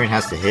that means Kieran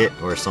has to hit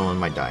or someone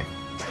might die.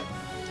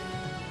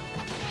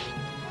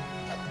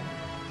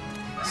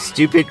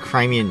 Stupid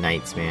Crimean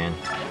Knights, man.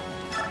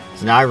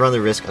 So now I run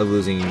the risk of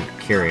losing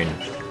Kieran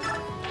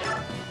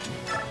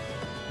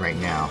right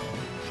now.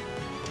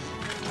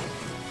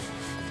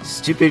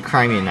 Stupid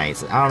Crimean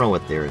Knights. I don't know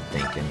what they were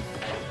thinking.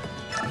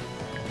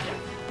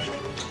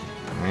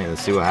 Alright,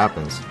 let's see what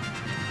happens.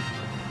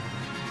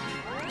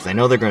 Because I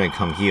know they're going to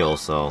come heal,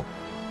 so...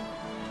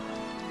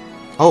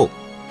 Oh!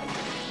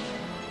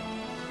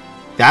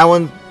 That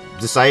one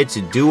decided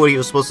to do what he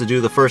was supposed to do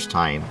the first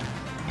time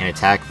and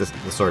attack the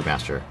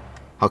Swordmaster.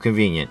 How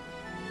convenient.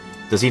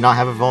 Does he not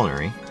have a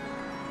vulnerary?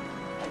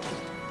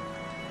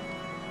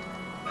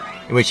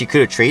 In which he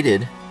could have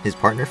traded his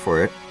partner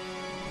for it.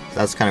 So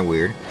that's kind of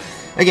weird.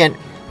 Again,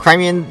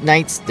 Crimean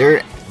Knights,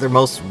 they're the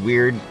most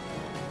weird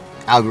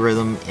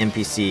algorithm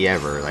NPC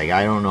ever. Like,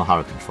 I don't know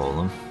how to control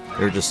them.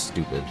 They're just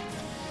stupid.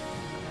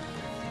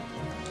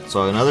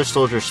 So another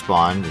soldier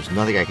spawned. There's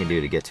nothing I can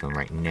do to get to him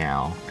right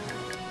now.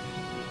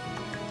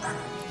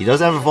 He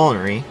does have a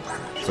vulnerary,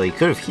 so he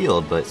could have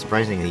healed, but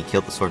surprisingly he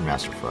killed the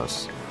Swordmaster for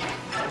us.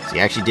 So he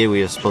actually did what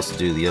he was supposed to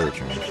do the other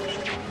turn.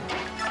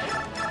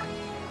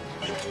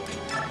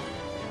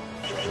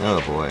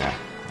 Oh boy,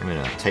 I'm in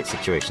a tight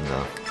situation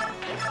though.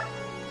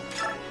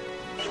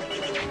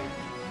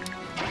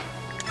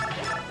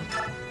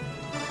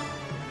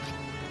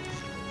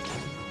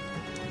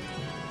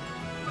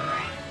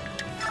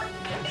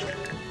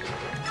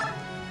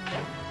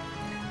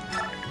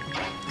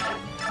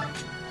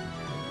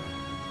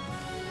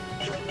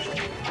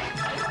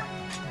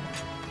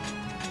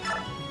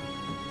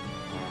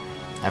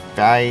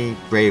 If I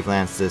Brave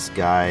Lance this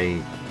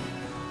guy,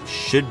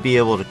 should be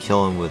able to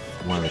kill him with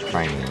one of the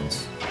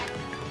Crimeans.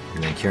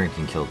 And then Kieran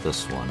can kill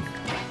this one.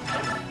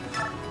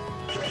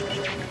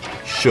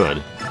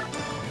 Should.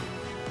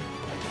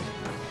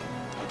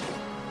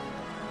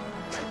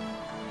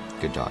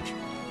 Good dodge.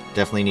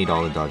 Definitely need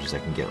all the dodges I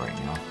can get right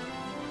now.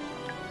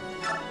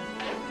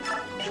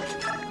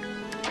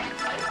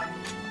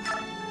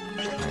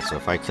 Alright, so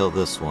if I kill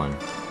this one,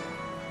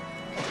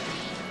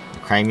 the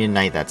Crimean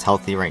Knight that's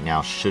healthy right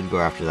now should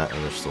go after that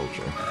other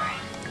soldier.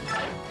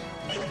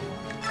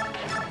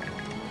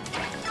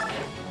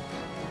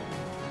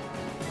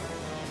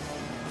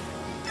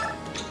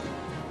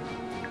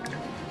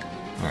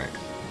 Alright.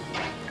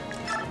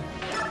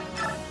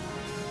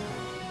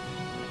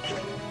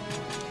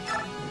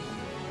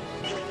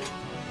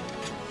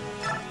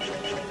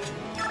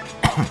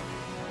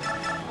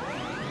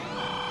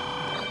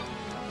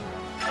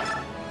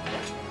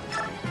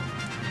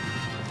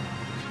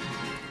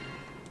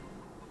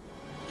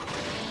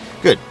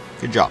 Good.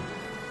 Good job.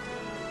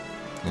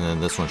 And then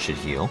this one should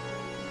heal.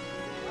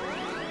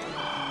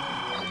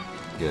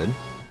 Good.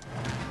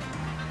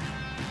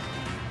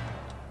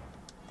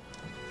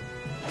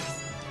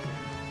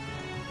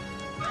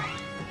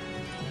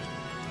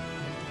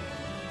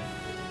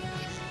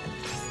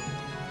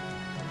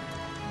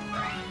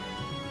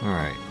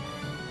 Alright.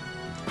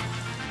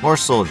 More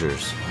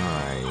soldiers.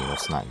 Alright,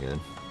 that's not good.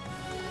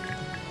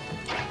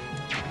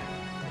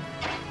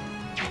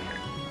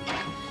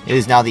 It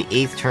is now the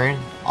 8th turn.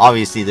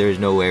 Obviously, there's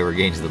no way we're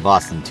getting to the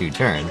boss in 2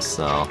 turns,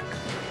 so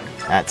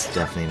that's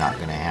definitely not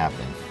going to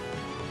happen.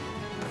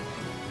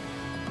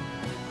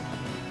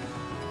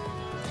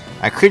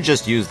 I could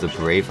just use the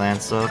Brave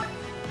Lance up,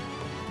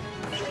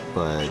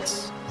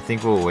 but I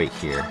think we'll wait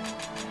here.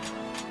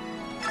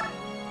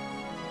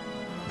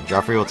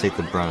 Joffrey will take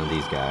the brunt of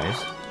these guys.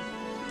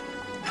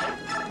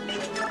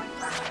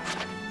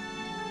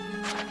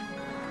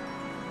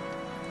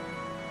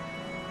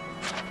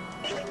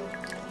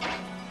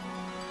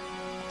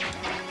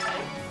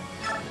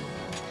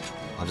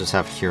 I'll just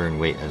have Kieran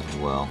wait as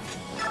well.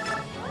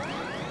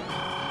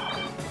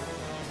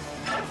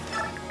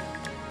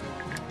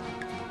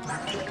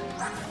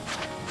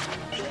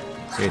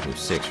 So you do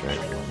 6, right?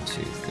 1,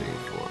 2, 3,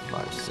 4,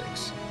 5, 6.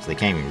 So they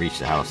can't even reach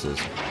the houses.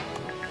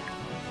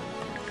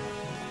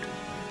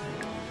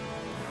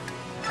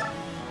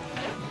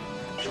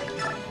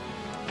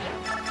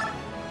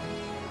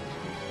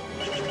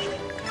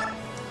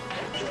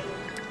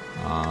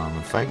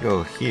 If I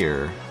go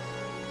here,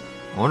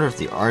 I wonder if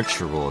the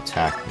archer will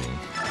attack me.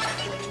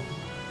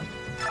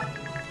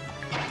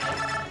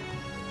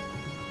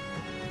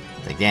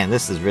 Again,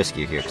 this is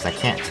risky here because I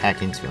can't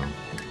attack into him.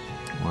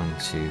 1,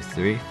 2,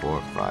 3,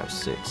 4, 5,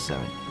 6,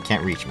 7.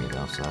 Can't reach me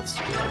though, so that's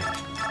good.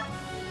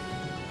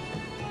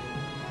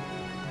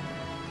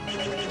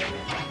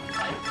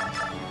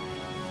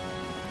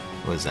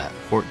 What is that?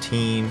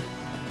 14.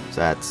 So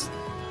that's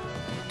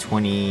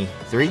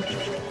 23.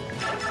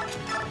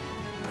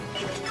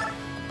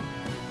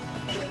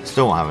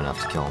 Still won't have enough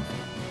to kill him.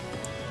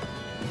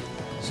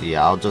 So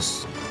yeah, I'll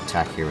just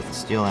attack here with the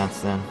Steel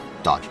Lance then.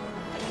 Dodge.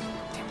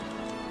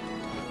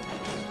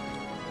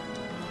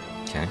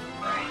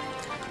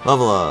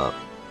 Level up.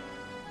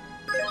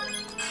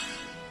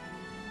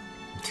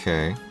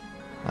 Okay.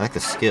 I like the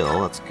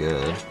skill, that's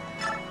good.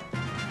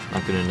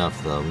 Not good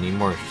enough though, we need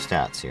more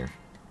stats here.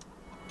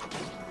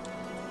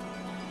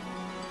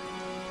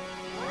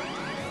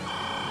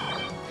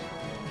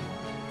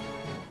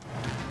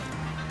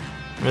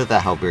 I wonder if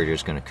that halberdier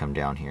is going to come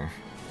down here.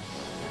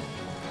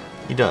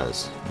 He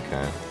does.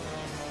 Okay.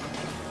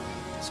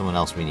 Someone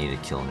else we need to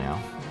kill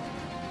now.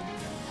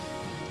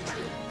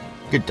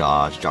 Good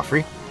dodge,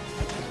 Joffrey.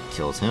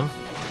 Kills him.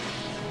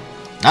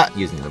 Not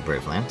using the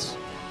Brave Lance.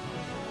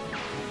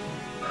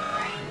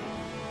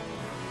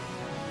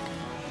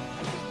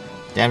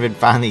 David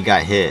finally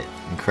got hit.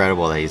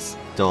 Incredible that he's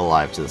still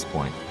alive to this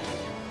point.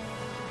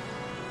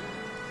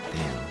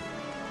 Damn.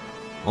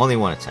 Only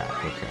one attack.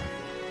 Okay.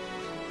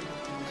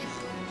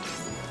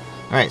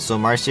 Alright, so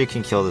Marcia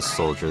can kill this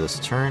soldier this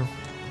turn.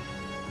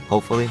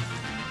 Hopefully.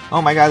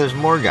 Oh my god, there's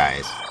more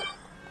guys.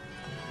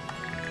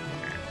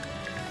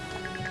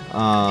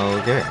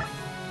 Okay.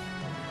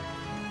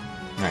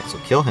 Alright, so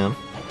kill him.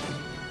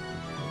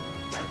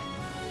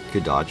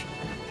 Good dodge.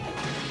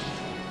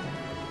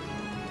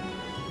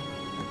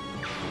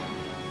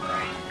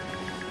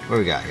 What do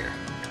we got here?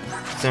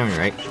 7,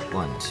 right?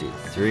 1, 2,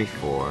 3,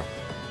 4,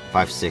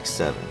 5, 6,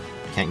 7.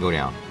 Can't go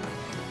down.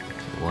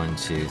 1,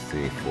 2,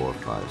 3, 4,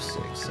 5,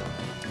 6, 7.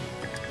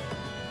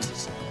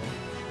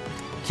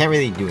 Can't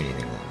really do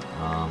anything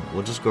then.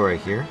 We'll just go right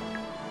here,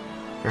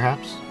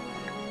 perhaps.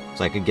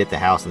 So I could get the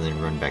house and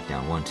then run back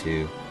down. 1,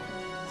 2,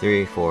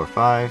 3, 4,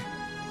 5.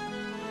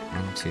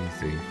 1, 2,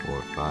 3,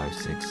 4, 5,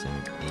 6,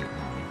 7, 8, 9.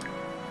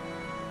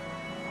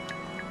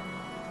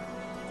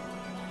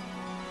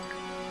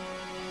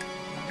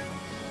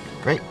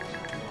 Right.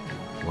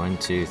 1,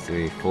 2,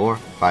 3, 4,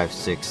 5,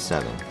 6,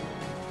 7.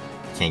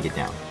 Can't get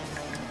down.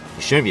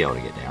 You shouldn't be able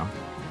to get down.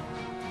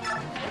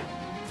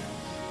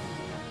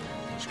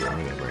 Just go right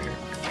here.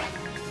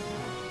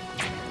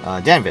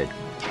 David,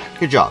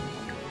 good job.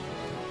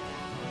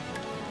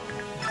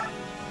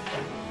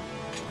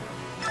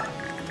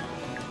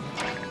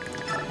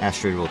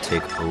 Astrid will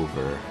take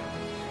over.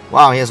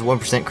 Wow, he has a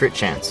 1% crit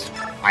chance.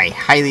 I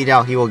highly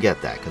doubt he will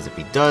get that, because if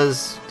he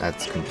does,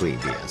 that's complete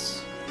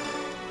BS.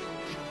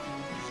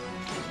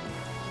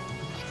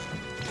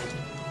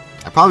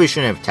 I probably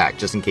shouldn't have attacked,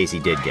 just in case he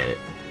did get it.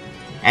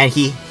 And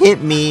he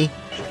hit me,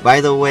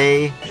 by the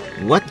way.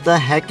 What the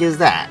heck is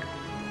that?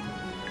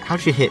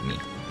 How'd you hit me?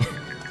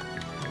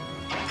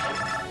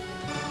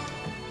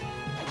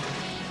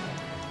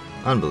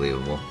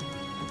 'Unbelievable.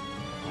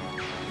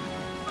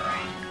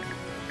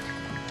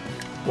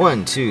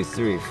 1, 2,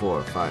 3,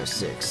 4, 5,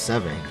 6,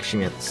 7. Shoot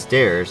me at the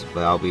stairs,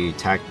 but I'll be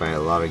attacked by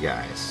a lot of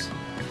guys.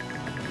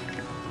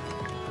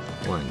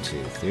 1,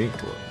 2, 3,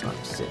 4,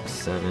 5, 6,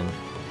 7.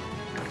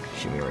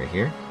 Shoot me right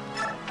here.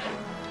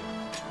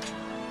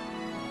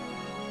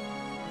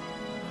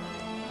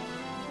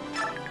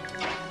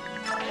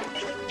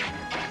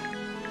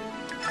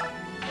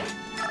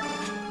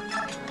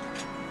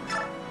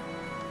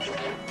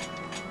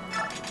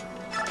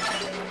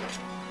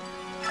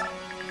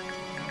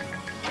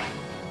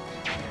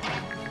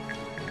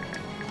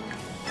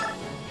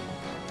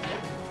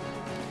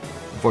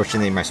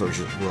 Unfortunately, my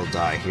soldiers will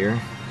die here.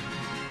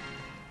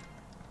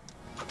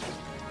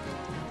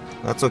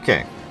 That's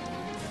okay.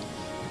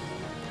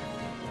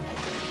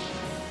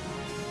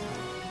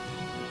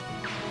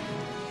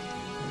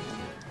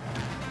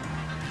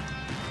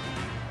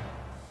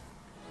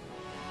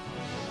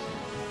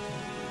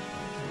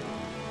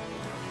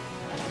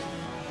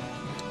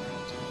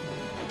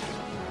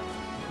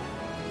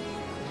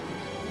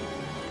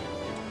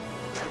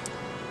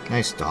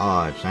 Nice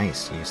dodge.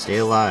 Nice. You stay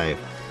alive.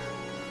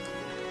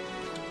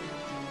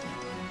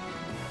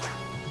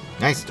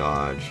 Nice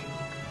dodge.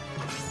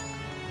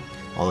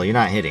 Although you're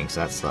not hitting,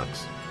 so that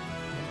sucks.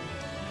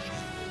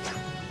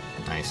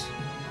 Nice.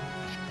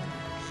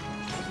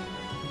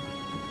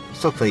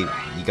 Still play.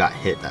 You got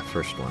hit that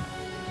first one.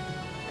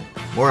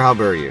 More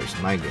halberdiers.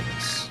 My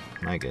goodness.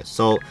 My goodness.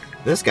 So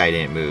this guy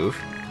didn't move.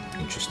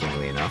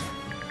 Interestingly enough.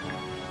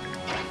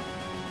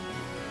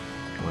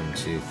 1,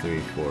 2, 3,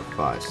 4,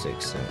 5,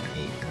 6, 7, 8,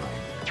 9.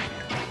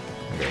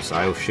 Okay, so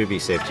I should be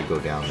safe to go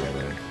down there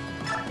then.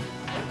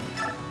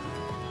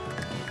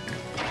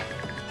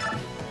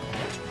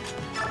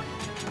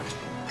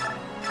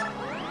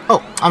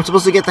 Oh, I'm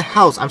supposed to get the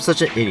house. I'm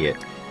such an idiot.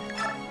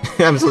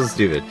 I'm so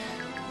stupid.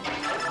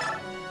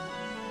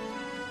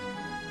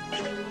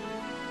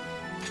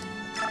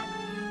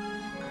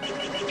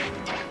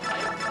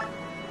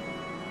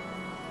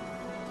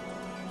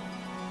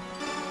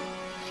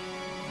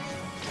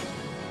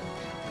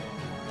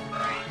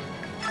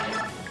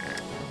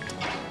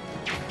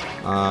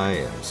 I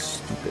am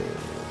stupid.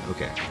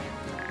 Okay.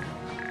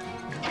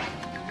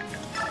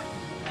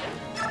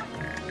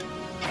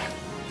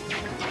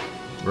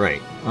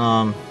 Right.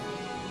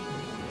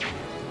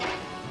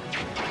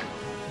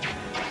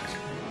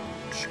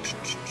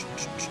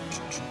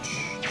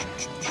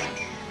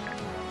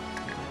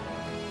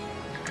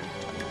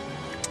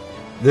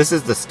 This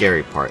is the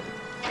scary part.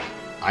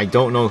 I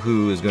don't know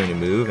who is going to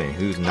move and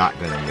who's not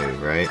going to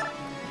move, right?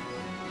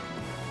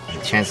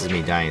 the chances of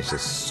me dying is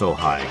just so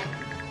high.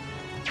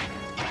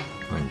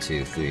 1,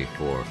 2, 3,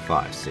 4,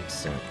 5, 6,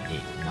 7, 8,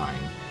 9.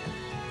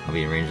 I'll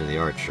be in range of the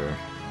archer,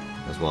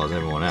 as well as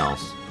everyone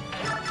else.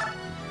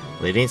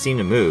 They didn't seem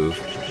to move.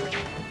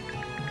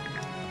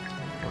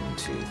 1,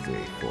 2, 3,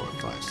 4,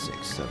 5,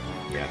 6, 7.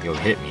 Yeah, he'll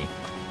hit me.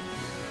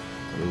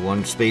 Only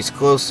one space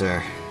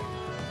closer.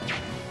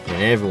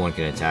 And everyone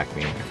can attack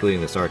me,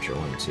 including this archer.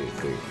 1, 2,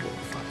 3, 4,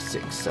 5,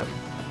 6, 7.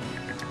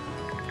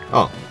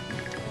 Oh.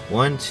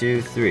 1,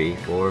 2, 3,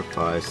 4,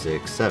 5,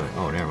 6, 7.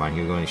 Oh, never mind.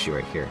 He was going to shoot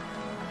right here.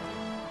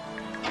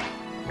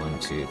 1,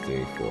 2,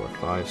 3, 4,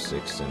 5,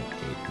 6, 7,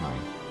 8,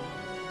 9.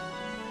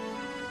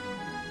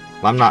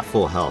 Well, I'm not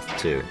full health,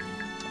 too.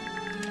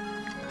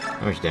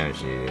 How much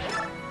damage do you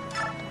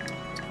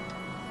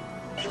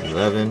do?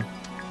 11.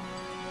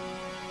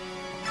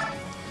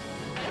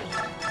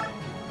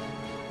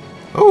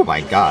 Oh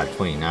my god,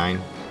 29.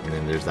 And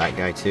then there's that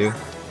guy, too.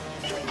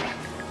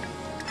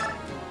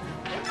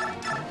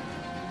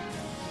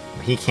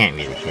 He can't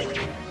really hit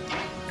me.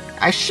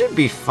 I should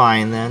be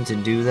fine then to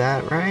do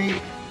that,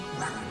 right?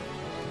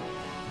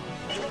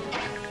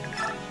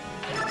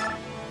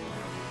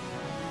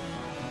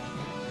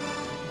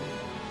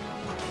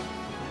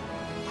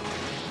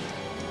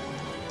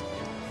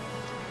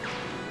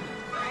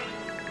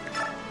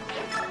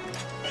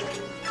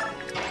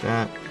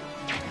 That.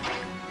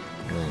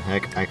 And then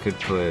heck, I could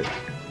put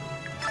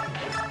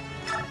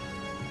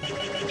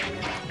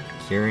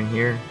here in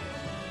here.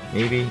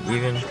 Maybe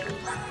even.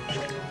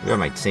 We got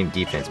my same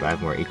defense, but I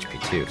have more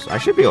HP too, so I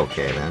should be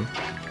okay then,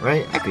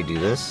 right? I could do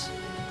this.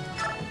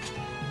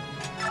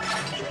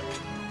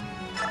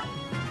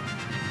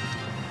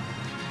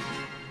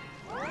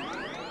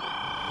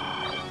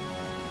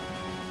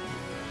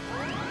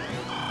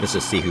 Let's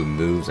just see who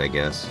moves, I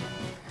guess.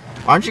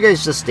 Why don't you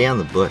guys just stay on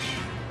the bush?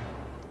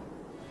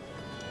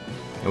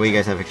 That way you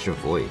guys have extra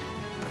void.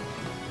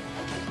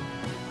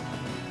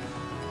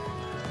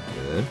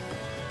 Good.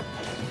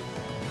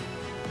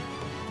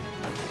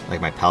 Like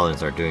my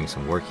paladins are doing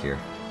some work here.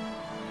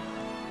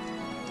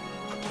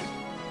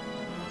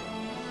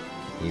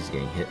 He's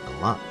getting hit a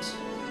lot.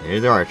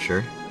 There's the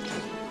archer.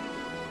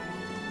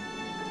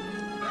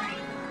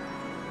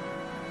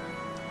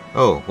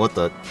 Oh, what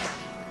the?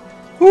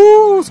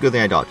 Woo! It's a good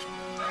thing I dodged.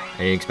 I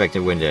didn't expect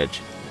a wind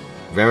edge.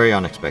 Very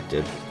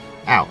unexpected.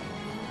 Ow.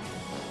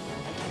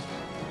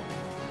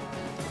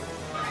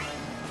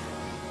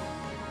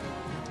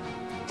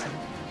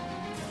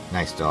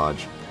 Nice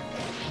dodge.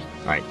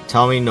 Alright,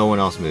 tell me no one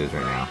else moves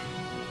right now.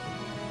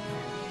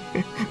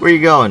 Where are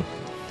you going?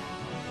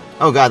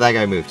 Oh god, that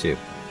guy moved too.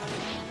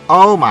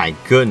 Oh my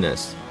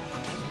goodness.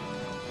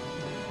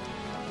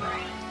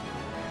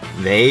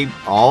 They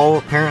all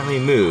apparently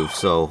move,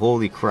 so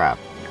holy crap.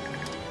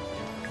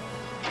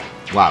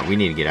 Wow, we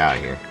need to get out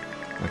of here.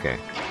 Okay.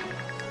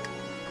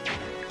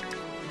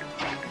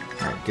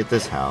 Alright, get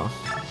this house.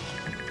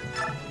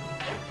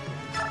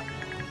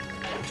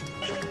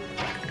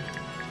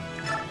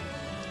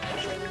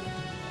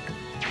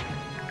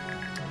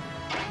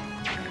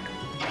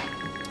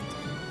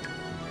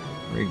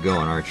 Where you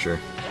going, archer?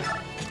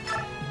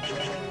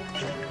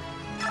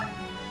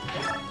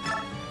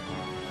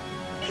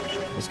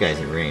 This guy's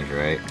in range,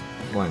 right?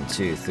 1,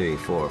 2, 3,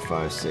 4,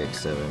 5, 6,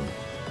 7,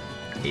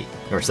 8.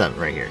 Or 7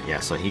 right here. Yeah,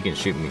 so he can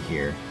shoot me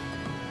here.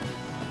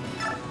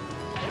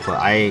 But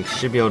I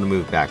should be able to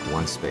move back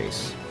one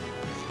space.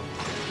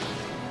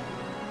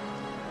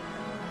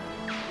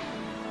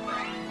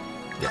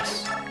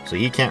 Yes. So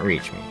he can't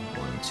reach me.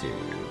 1, 2,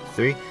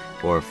 3,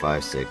 4,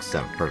 5, 6,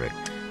 7. Perfect.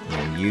 And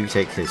then you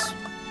take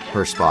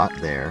her spot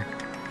there.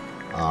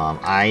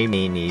 I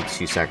may need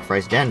to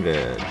sacrifice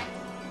Danvid.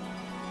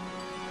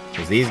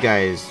 Because these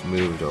guys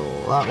moved a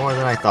lot more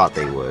than I thought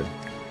they would.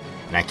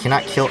 And I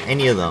cannot kill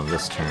any of them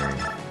this turn.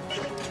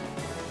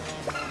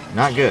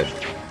 Not good.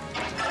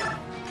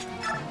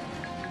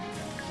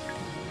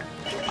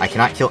 I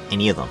cannot kill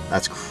any of them.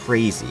 That's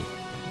crazy.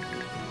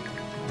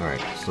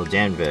 Alright, so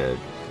Danvid,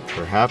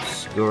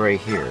 perhaps go right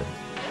here.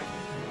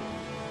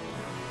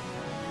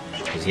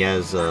 Because he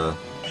has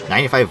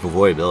 95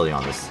 avoidability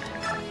on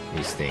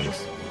these things.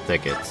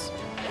 Thickets.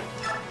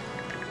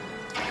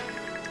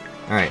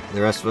 Alright,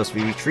 the rest of us,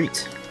 we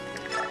retreat.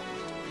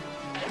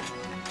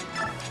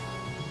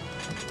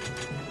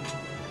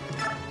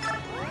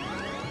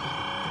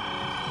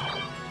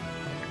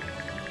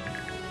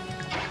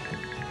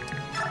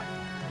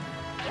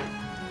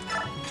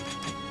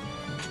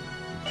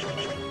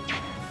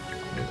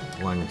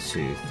 One,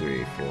 2,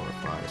 3, 4,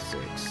 5,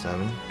 6,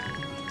 7.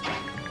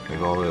 We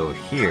go all the way over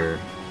here.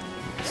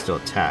 We can still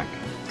attack.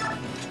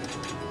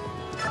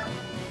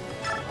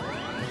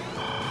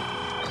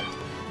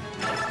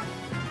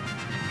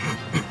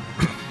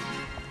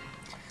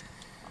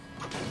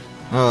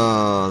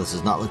 Oh, this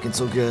is not looking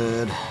so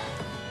good.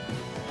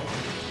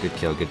 Good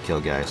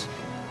kill, guys.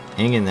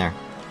 Hang in there.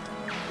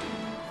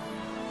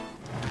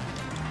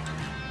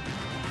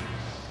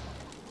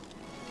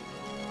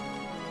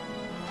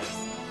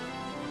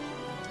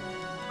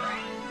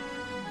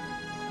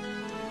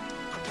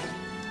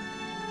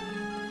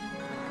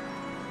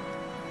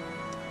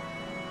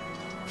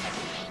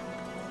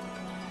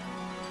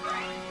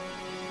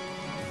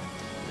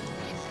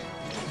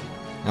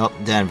 Nope,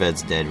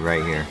 Danved's dead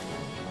right here.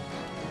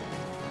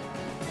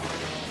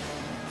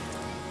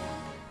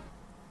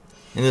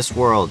 In this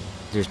world,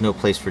 there's no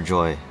place for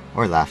joy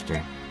or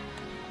laughter.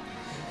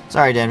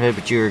 Sorry, Danved,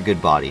 but you're a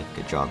good body.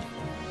 Good job.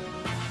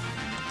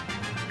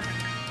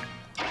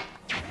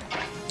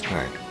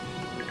 Alright.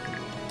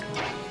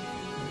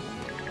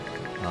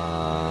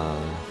 I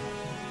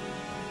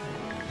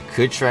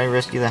could try and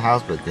rescue the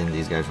house, but then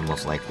these guys will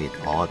most likely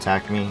all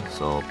attack me,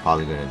 so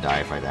probably going to die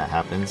if that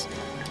happens.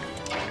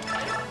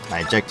 My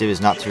objective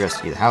is not to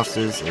rescue the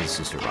houses, it is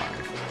to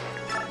survive.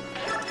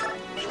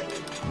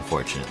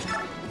 Unfortunately.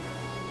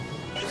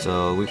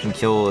 So we can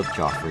kill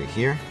Joffrey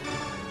here.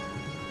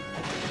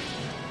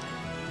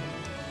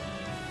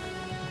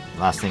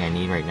 Last thing I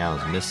need right now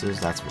is misses,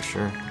 that's for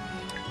sure.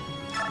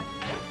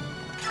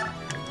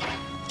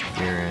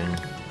 Kieran.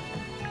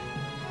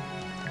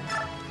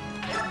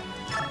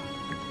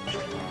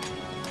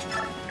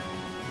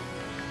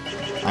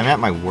 I'm at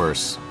my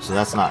worst, so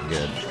that's not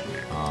good.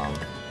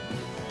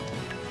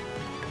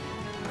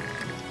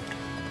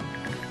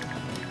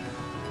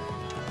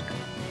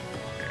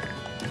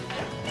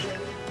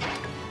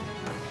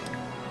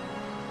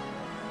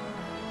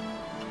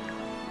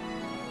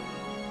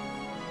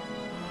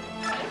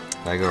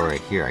 If I go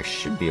right here, I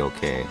should be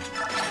okay.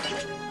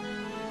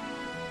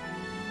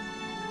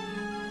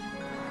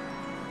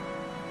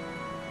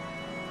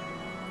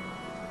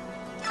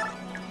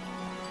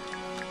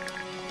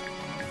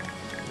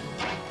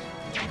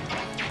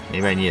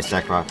 Maybe I need to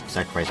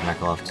sacrifice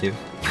Makalov too.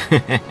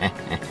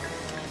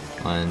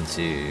 1,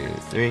 2,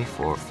 3,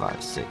 4,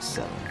 5, 6,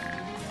 7.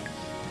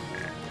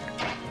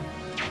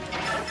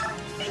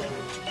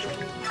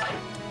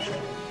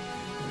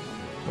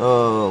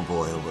 Oh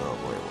boy, oh boy, oh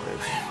boy, what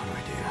do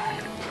I do?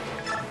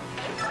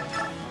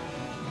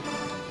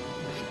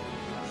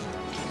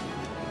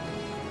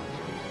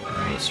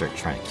 I need to start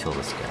trying to kill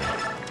this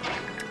guy.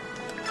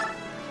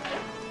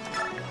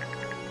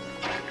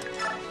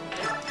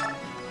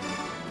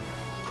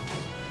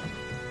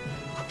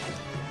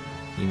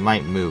 He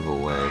might move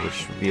away,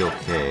 which would be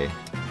okay.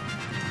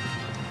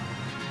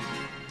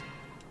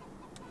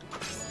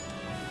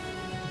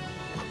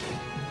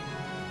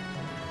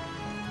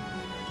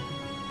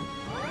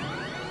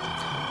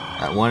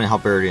 That one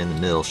helper area in the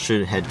middle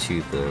should head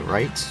to the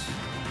right.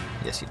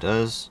 Yes, he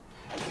does.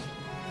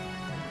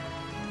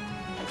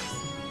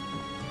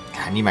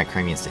 God, I need my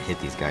Crimeans to hit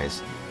these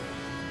guys.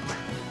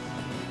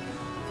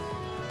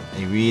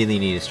 I really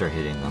need to start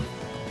hitting them.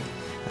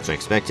 That's what I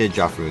expected.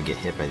 Joffrey would get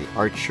hit by the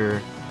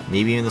archer.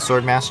 Maybe even the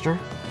Swordmaster?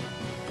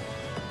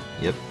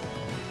 Yep.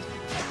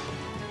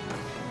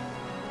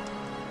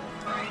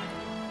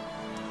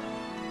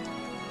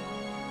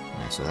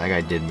 Alright, so that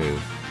guy did move.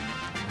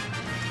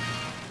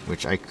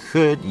 Which I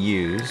could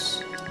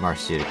use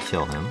Marcia to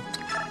kill him.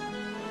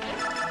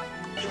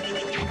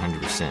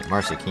 100%.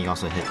 Marcia, can you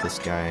also hit this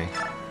guy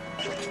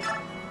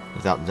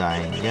without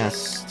dying?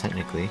 Yes,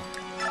 technically.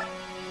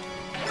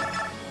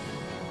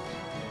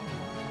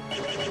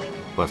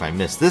 But if I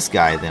miss this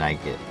guy, then I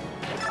get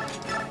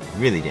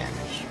really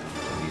damaged.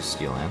 So use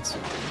Steel Lance.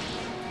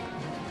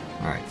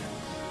 Alright.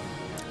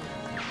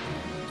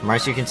 So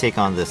Marcia can take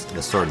on the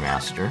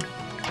Swordmaster.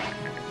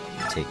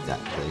 Take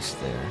that place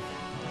there.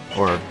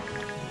 Or,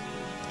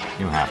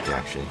 you don't have to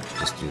actually.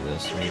 Just do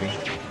this, maybe.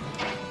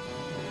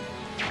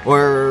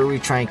 Or we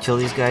try and kill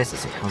these guys.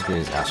 Let's see, how good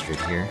is Astrid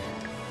here?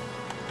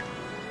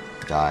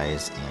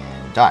 Dies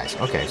and dies.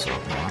 Okay, so,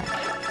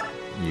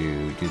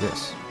 you do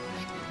this.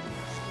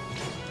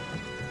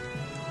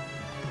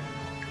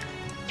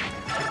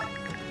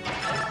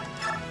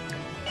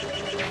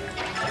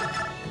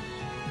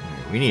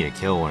 We need to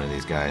kill one of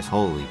these guys.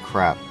 Holy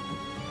crap.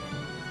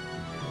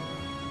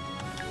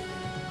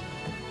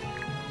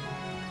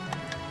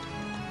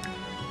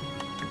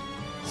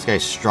 This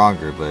guy's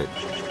stronger, but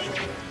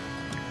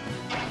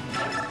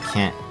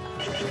can't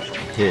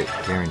hit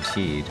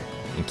guaranteed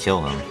and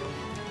kill him.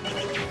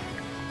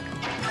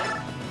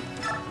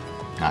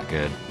 Not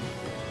good.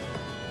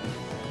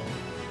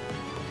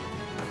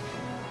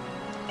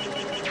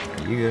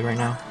 Are you good right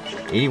now?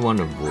 81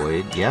 to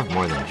Void. You have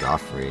more than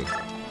Joffrey.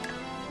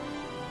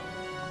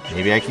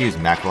 Maybe I could use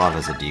Makalov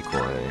as a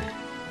decoy.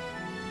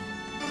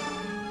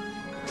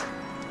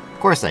 Of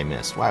course I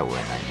missed. Why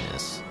wouldn't I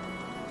miss?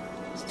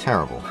 It's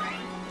terrible.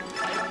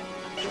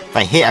 If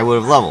I hit, I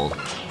would have leveled.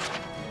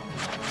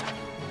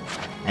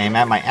 I am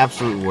at my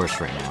absolute worst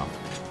right now.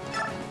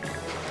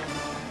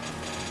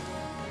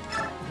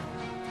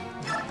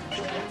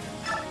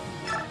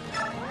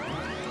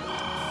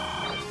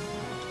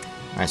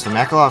 Alright, so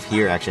Makalov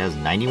here actually has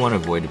 91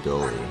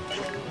 avoidability.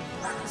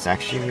 It's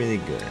actually really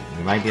good.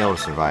 We might be able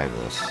to survive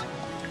this.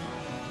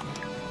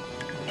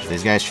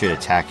 These guys should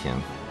attack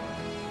him.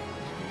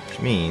 Which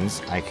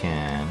means I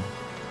can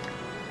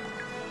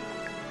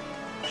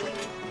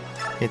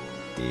hit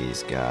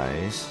these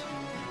guys.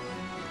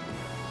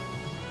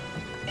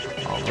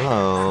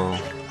 Although,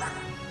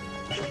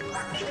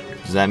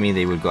 does that mean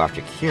they would go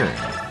after Kieran?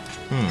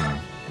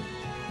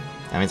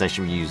 That means I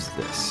should use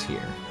this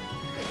here.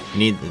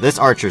 This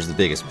archer is the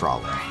biggest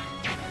problem.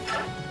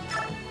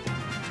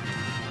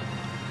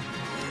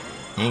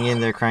 Hang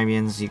in there,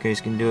 Crimeans. You guys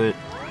can do it.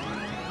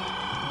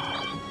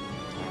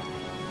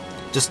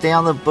 Just stay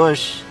on the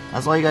bush.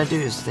 That's all you gotta do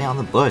is stay on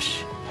the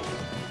bush.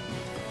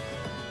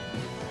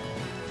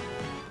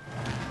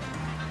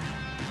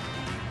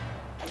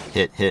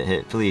 Hit, hit,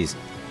 hit, please.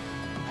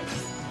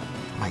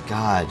 Oh my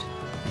god.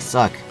 They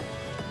suck.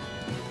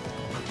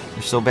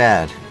 They're so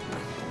bad.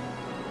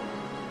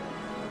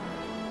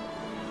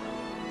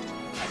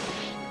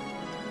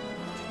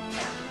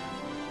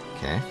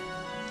 Okay.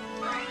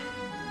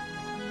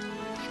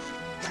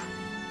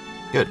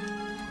 Good.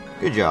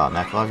 Good job,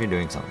 Maklov. You're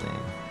doing something.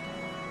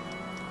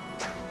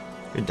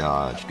 Good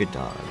dodge. Good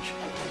dodge.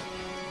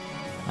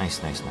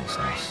 Nice, nice, nice,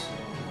 nice.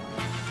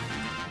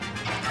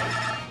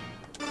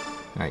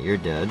 Alright, you're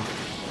dead.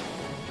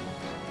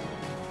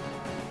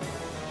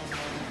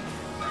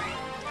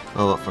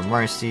 Level up for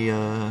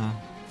Marcia.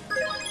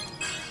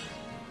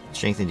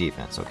 Strength and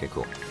defense. Okay,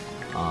 cool.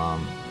 I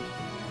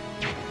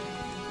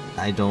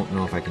don't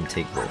know if I can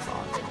take both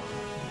on.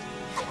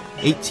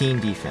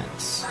 18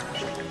 defense.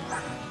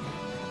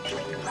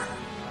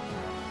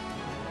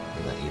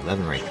 That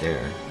 11 right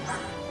there.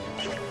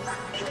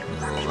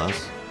 And a little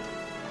less.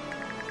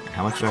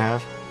 How much do I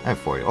have? I have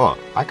 40. Oh,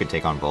 I could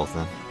take on both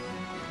then.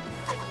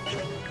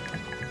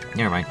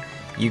 Never mind.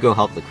 You go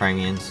help the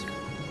Crimeans.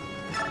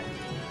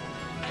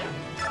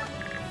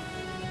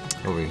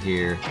 Over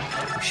here.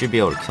 We should be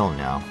able to kill him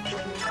now.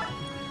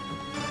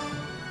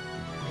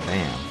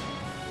 Bam.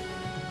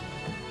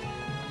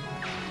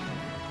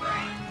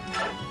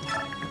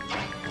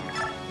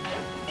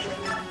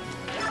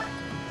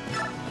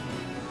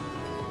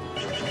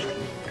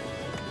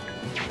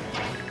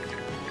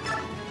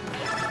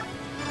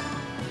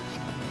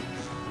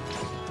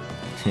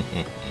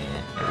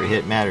 Every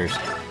hit matters.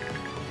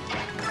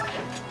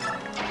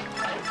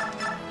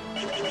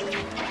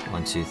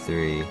 1, 2,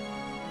 3,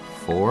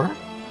 4,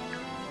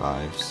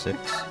 5,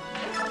 6.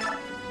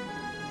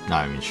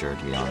 Not even sure,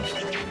 to be honest.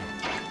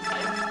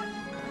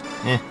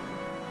 Eh.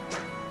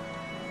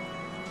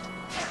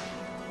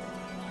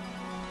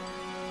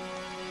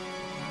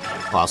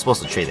 Well, I was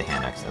supposed to trade the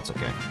hand axe. That's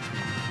okay.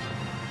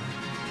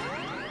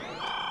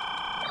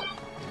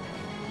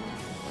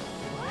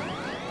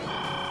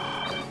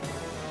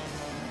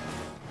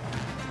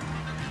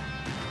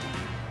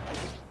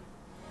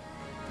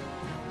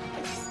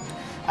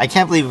 I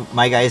can't believe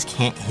my guys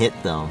can't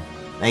hit them.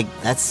 Like,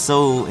 that's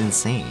so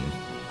insane.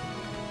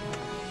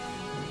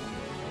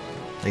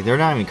 Like, they're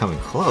not even coming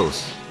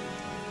close.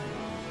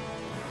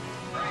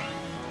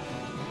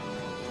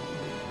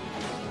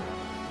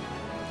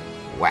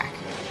 Whack.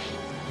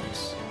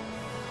 Nice.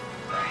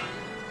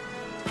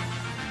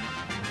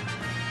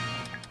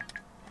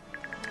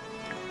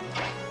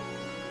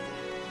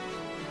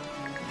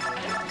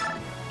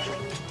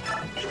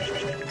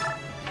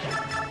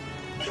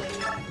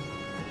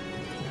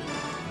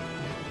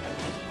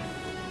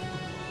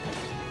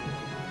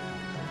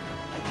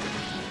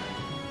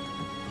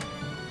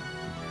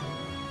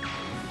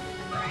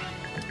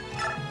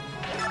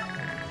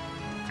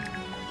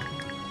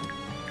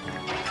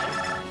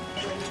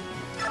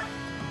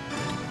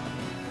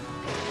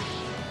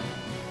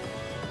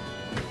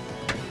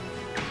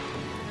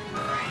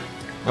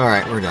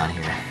 Alright, we're done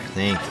here.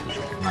 Thank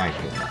you. My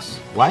goodness.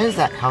 Why is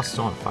that house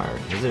still on fire?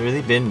 Has it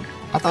really been...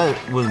 I thought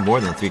it was more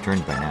than 3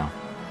 turns by now.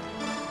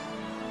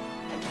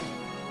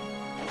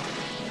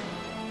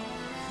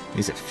 At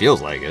least it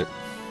feels like it.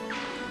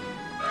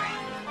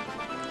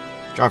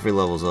 Trophy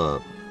levels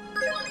up.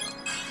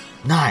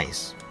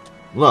 Nice!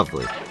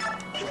 Lovely.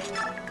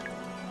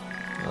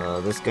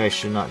 This guy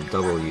should not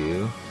double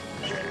you.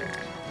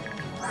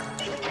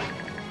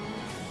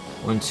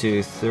 1,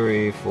 2,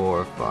 3,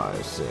 4,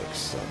 5, 6,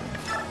 7.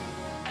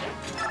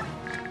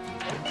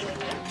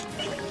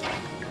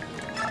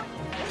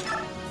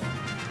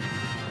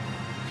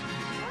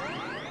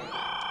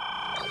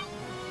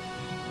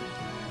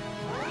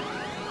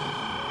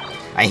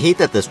 I hate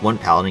that this one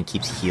paladin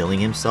keeps healing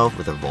himself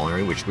with a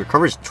vulnerary, which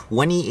recovers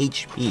 20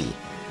 HP.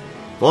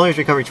 Vulneraries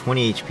recover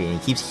 20 HP, and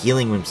he keeps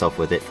healing himself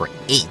with it for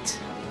 8.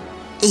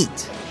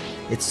 8!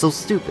 It's so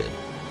stupid.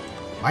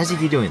 Why does he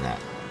keep doing that?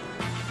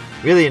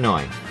 Really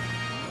annoying.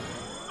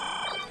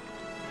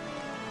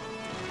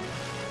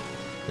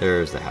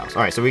 There's the house.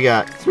 Alright, so we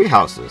got 3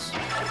 houses.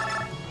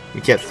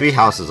 We kept 3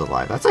 houses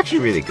alive. That's actually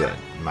really good,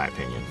 in my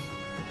opinion.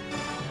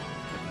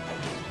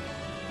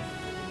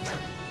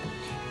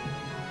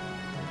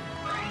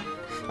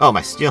 Oh,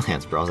 my steel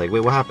hands, bro. I was like, wait,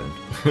 what happened?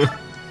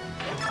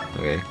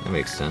 Okay, that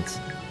makes sense.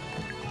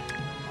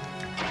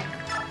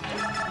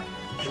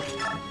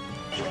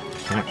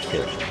 Cannot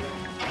kill.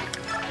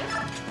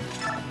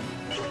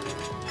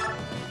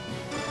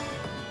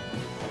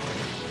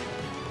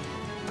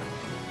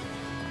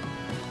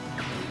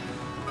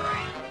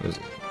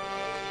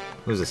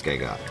 Who's this guy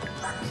got?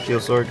 Steel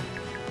sword?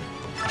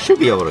 He should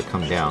be able to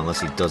come down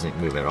unless he doesn't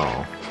move at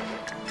all.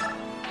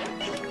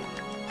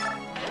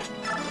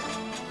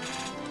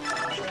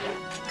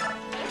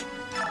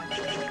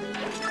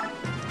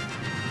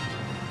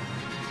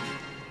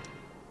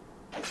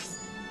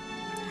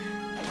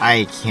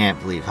 I can't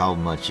believe how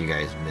much you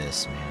guys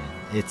miss, man.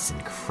 It's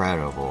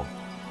incredible.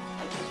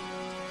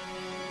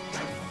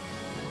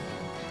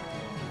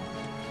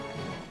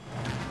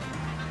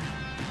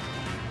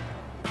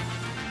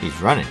 He's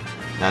running.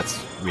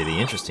 That's really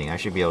interesting. I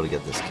should be able to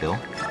get this kill.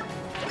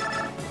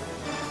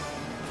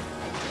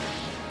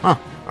 Huh.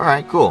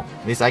 Alright, cool.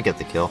 At least I get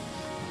the kill.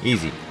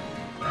 Easy.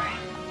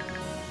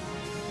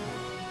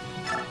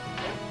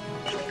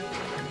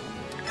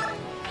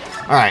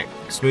 Alright,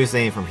 smooth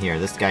sailing from here.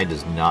 This guy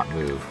does not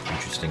move,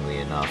 interestingly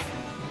enough.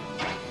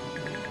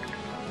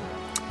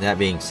 That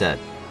being said,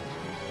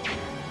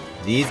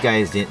 these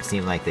guys didn't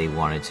seem like they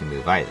wanted to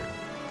move either.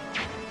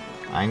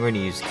 I'm going to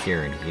use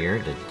Kieran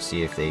here to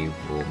see if they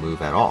will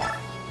move at all.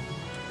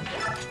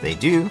 If they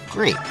do,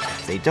 great.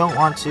 If they don't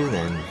want to,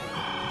 then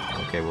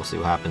okay, we'll see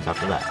what happens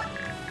after that.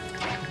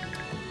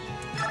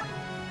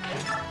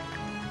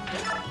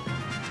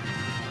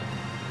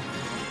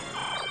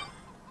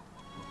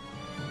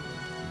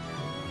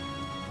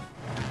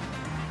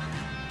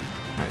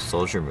 Alright,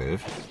 soldier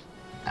moved.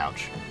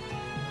 Ouch.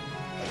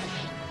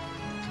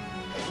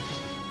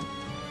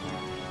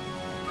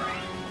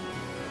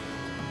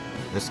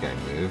 This guy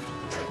moved.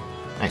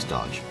 Nice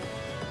dodge.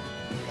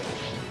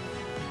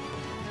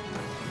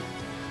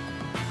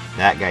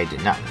 That guy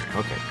did not move.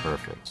 Okay,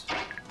 perfect.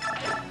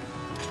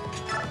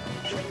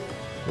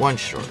 One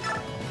short.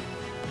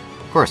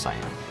 Of course I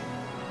am.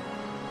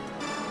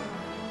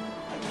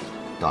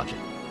 Dodge it.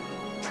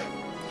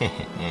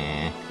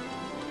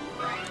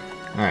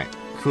 Alright,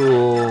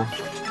 cool.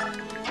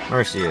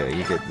 Marcia,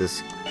 you get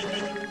this.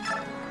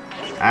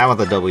 I want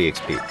the double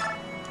EXP.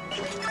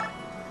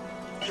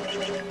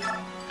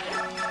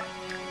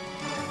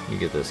 You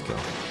get this kill.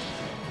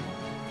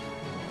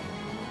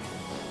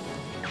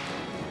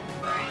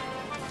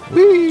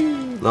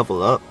 Whee!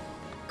 Level up.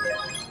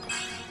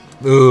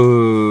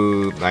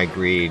 Ooh, my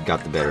greed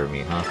got the better of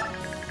me, huh?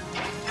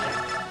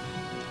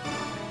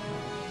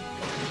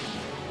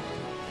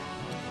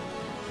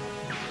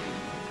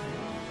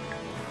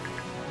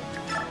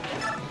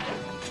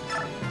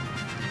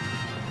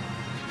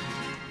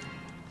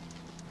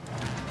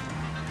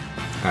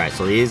 Alright,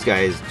 so these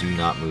guys do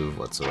not move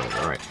whatsoever.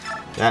 Alright,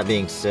 that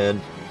being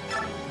said,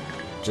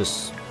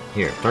 just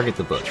here, target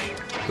the bush.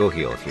 Go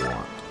heal if you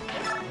want.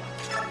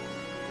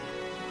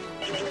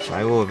 So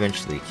I will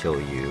eventually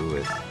kill you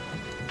with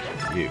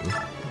you.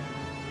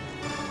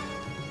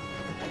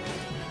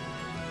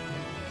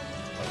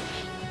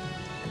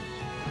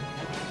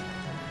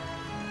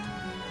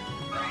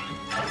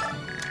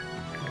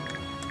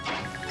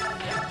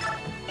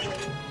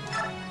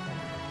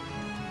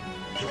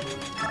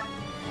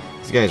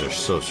 These guys are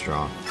so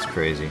strong. It's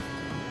crazy.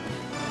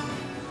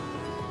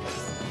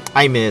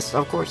 I missed.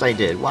 Of course I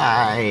did.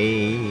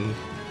 Why?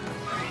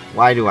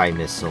 Why do I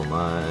miss so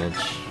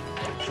much?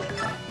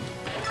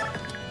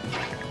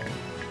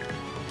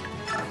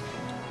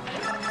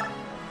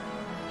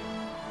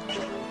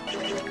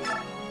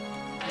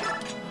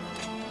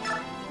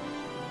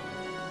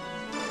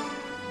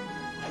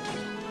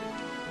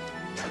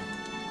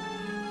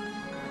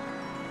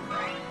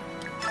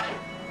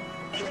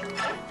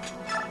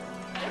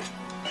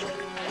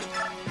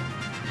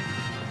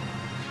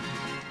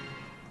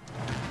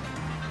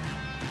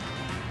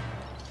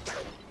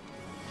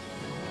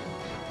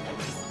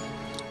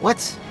 What?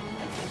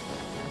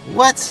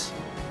 What?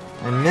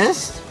 I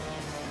missed?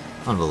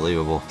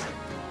 Unbelievable.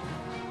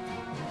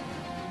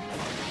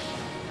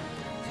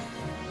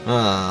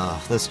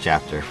 This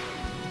chapter.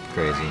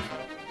 Crazy.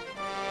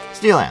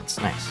 Steel Lance,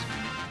 nice.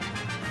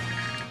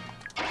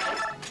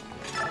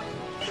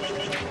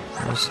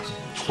 Just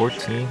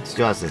 14?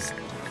 Still has this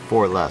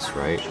 4 less,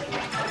 right? So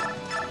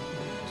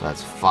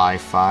that's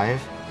 5-5.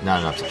 Not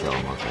enough to kill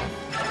him, okay.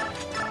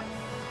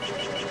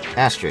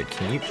 Astrid,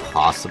 can you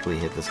possibly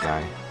hit this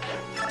guy?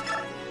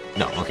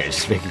 No, okay,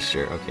 just making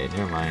sure. Okay,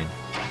 never mind.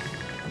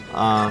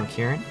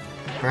 Kieran?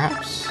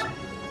 Perhaps?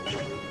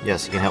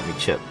 Yes, you can help me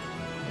chip.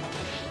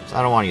 So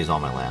I don't want to use all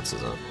my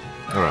lances up.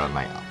 Or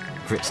my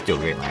Steel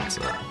Great Lance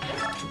up.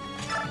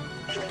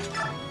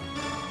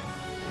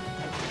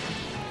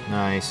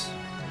 Nice.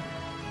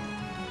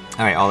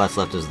 Alright, all that's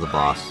left is the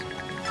boss.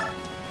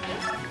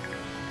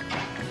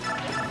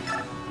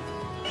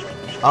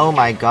 Oh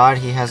my god,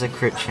 he has a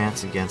crit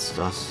chance against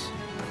us.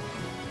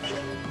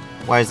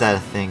 Why is that a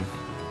thing?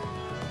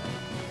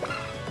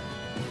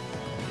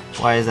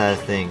 Why is that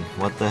a thing?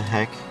 What the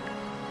heck?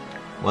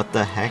 What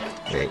the heck?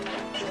 Wait,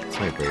 it's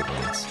my Brave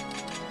Lance.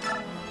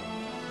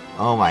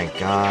 Oh my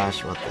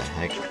gosh, what the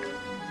heck?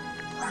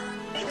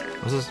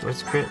 What's this?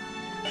 What's crit?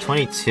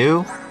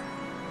 22?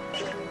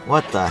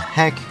 What the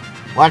heck?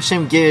 Watch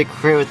him get a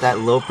crit with that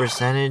low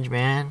percentage,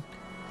 man.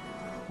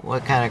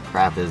 What kind of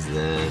crap is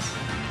this?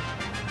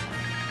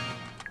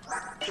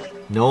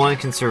 No one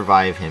can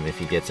survive him if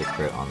he gets a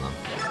crit on them.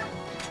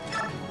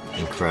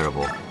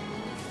 Incredible.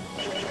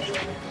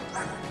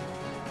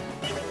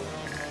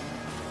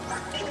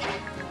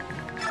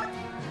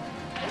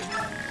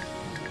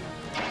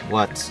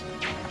 What?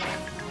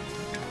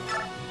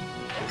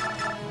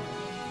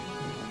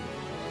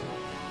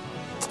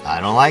 I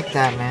don't like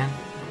that, man.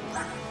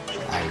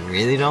 I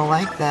really don't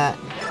like that.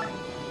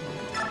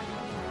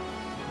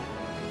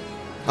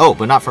 Oh,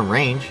 but not from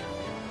range.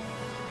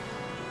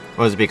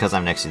 Or is it because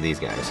I'm next to these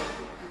guys?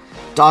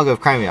 Dog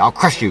of Crimea, I'll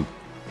crush you!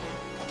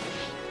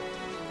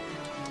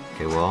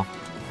 Okay, well,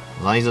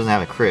 as long as he doesn't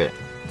have a crit,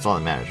 that's all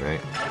that matters, right?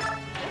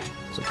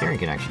 So Karen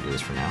can actually do this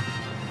for now.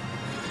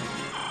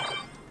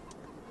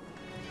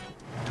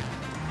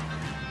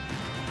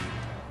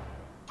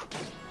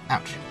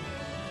 Ouch.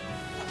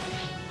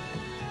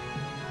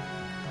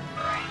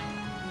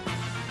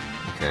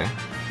 Okay.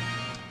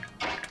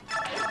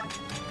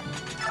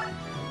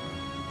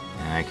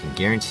 And I can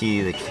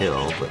guarantee the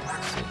kill, but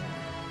let's see.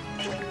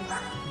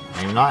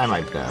 I'm not at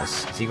my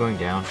best. Is he going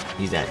down?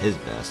 He's at his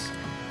best.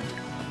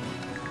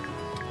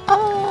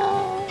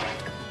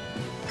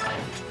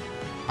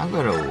 I'm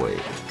gonna wait.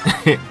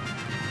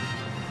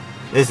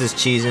 This is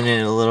cheesing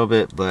it a little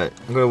bit, but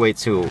I'm gonna wait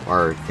till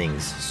our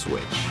things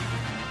switch.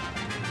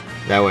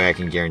 That way I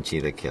can guarantee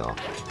the kill.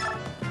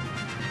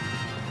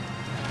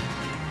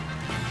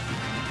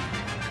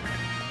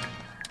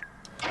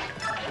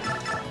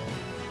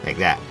 Like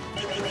that.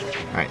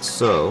 Alright,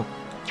 so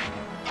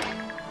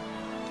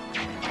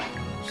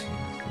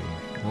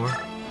 4,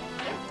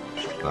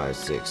 5,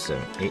 6,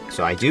 7, 8.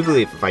 So I do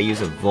believe if I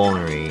use a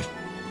vulnerary,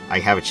 I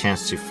have a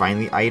chance to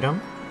find the item.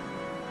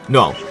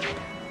 No.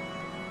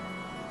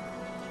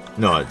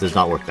 No, it does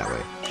not work that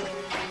way.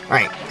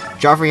 Alright,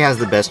 Joffrey has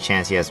the best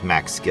chance. He has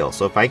max skill.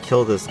 So if I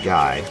kill this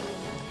guy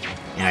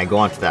and I go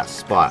onto that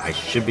spot, I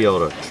should be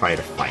able to try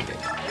to find it.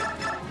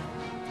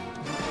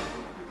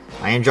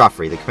 I am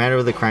Joffrey, the commander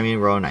of the Crimean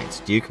Royal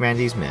Knights. Do you command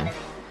these men?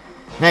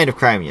 Knight of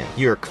Crimea,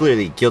 you are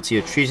clearly guilty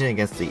of treason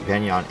against the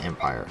Benyon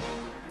Empire.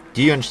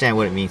 Do you understand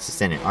what it means to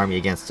send an army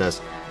against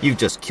us? You've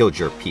just killed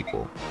your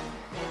people.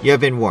 You have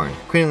been warned.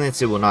 Queen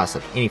Lancia will not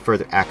accept any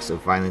further acts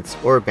of violence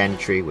or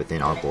banditry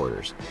within our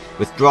borders.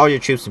 Withdraw your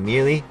troops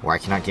immediately, or I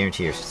cannot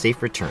guarantee your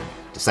safe return.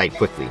 Decide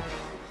quickly.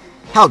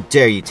 How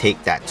dare you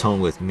take that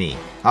tone with me?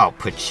 I'll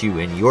put you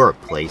in your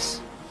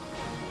place.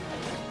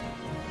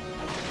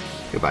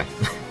 Goodbye.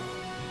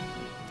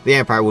 The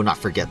Empire will not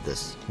forget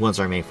this. Once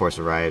our main force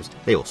arrives,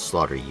 they will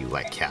slaughter you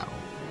like cattle.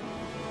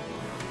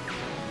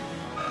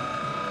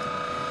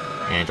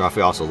 And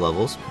Joffrey also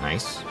levels.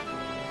 Nice.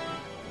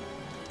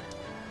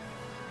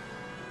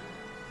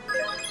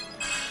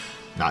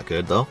 Not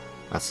good, though.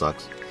 That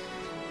sucks.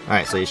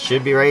 Alright, so you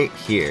should be right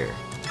here.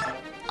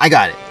 I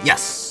got it!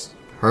 Yes!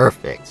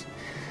 Perfect.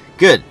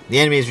 Good. The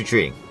enemy is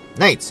retreating.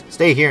 Knights,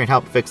 stay here and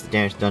help fix the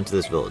damage done to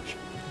this village.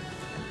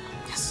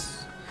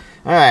 Yes.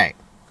 Alright.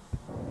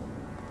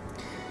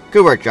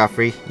 Good work,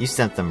 Joffrey. You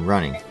sent them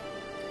running.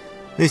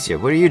 Lucia,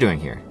 what are you doing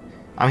here?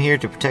 I'm here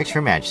to protect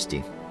Her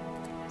Majesty.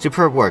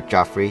 Superb work,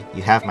 Joffrey.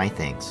 You have my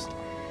thanks.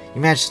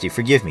 Your Majesty,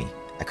 forgive me.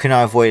 I could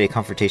not avoid a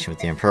confrontation with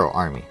the Imperial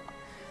Army.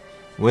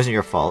 It wasn't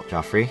your fault,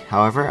 Joffrey.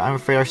 However, I'm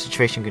afraid our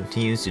situation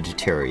continues to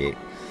deteriorate.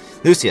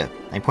 Lucia,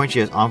 I appoint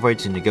you as envoy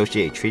to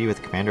negotiate a treaty with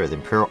the commander of the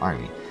Imperial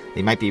Army.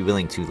 They might be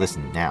willing to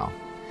listen now.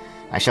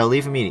 I shall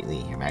leave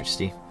immediately, Your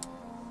Majesty.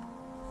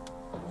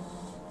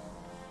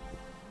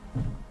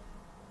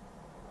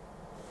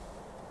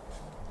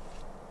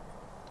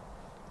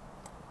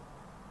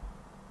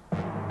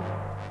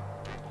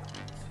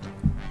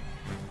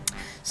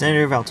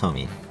 Senator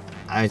Valtomi,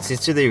 I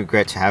sincerely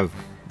regret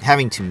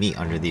having to meet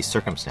under these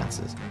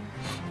circumstances.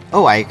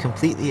 Oh, I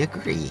completely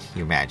agree,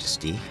 Your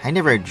Majesty. I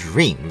never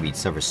dreamed we'd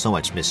suffer so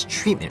much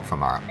mistreatment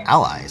from our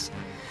allies.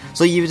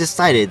 So you've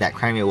decided that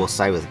Crimea will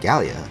side with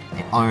Gallia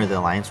and honor the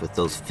alliance with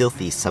those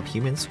filthy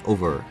subhumans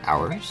over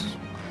ours?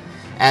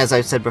 As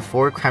I've said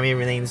before, Crimea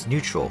remains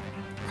neutral.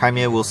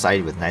 Crimea will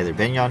side with neither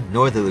Benyon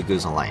nor the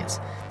Laguz alliance.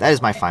 That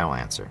is my final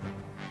answer.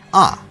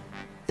 Ah,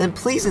 then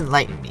please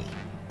enlighten me.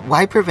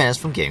 Why prevent us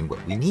from getting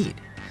what we need?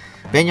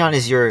 Benyon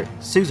is your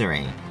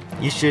suzerain.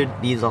 You should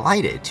be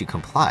delighted to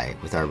comply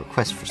with our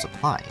request for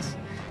supplies.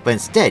 But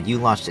instead, you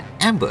launched an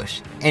ambush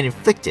and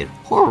inflicted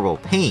horrible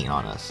pain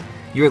on us,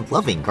 your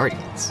loving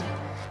guardians.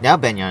 Now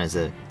Benyon is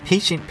a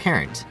patient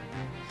parent.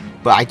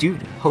 But I do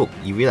hope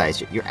you realize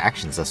that your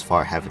actions thus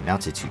far have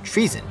amounted to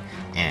treason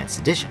and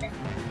sedition.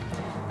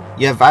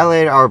 You have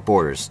violated our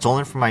borders,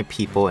 stolen from my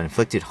people, and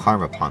inflicted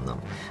harm upon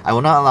them. I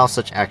will not allow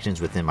such actions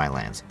within my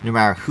lands, no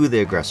matter who the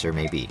aggressor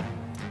may be.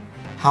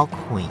 How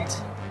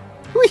quaint.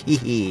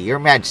 Whee! Your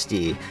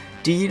Majesty,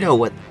 do you know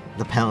what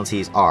the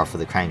penalties are for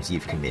the crimes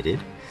you've committed?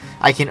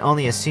 I can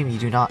only assume you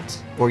do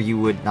not, or you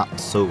would not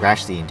so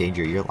rashly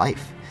endanger your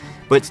life.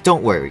 But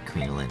don't worry,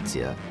 Queen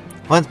Valencia.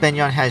 Once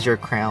Benyon has your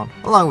crown,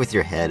 along with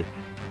your head,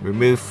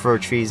 removed for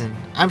treason,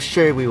 I'm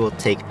sure we will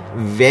take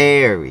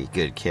very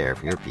good care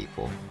of your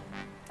people.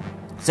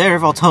 Senator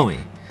Valtomi,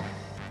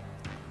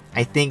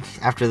 I think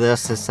after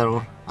this is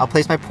settled, I'll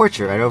place my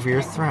portrait right over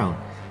your throne.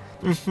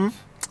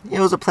 It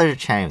was a pleasure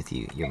chatting with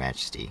you, Your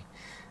Majesty.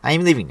 I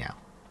am leaving now.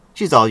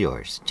 She's all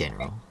yours,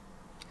 General.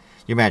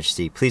 Your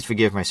Majesty, please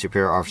forgive my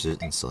superior officer's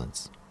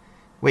insolence.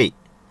 Wait,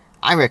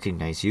 I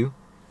recognize you.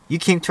 You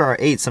came to our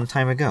aid some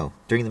time ago,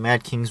 during the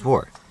Mad King's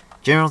War.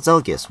 General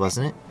Zelgis,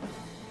 wasn't it?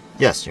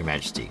 Yes, Your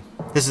Majesty.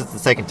 This is the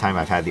second time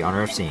I've had the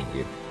honor of seeing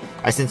you.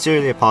 I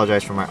sincerely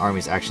apologize for my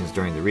army's actions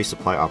during the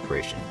resupply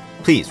operation.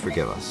 Please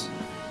forgive us.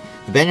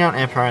 The Benyon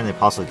Empire and the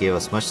Apostle gave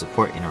us much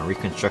support in our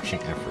reconstruction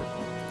effort.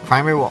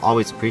 Crimea will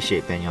always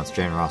appreciate Benyon's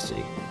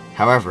generosity.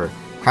 However,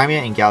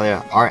 Crimea and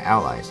Gallia are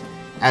allies.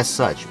 As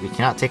such, we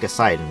cannot take a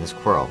side in this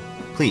quarrel.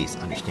 Please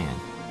understand.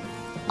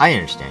 I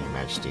understand, Your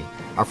Majesty.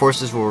 Our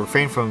forces will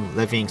refrain from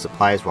levying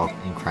supplies while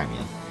in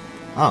Crimea.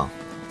 Oh,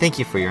 thank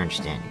you for your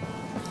understanding.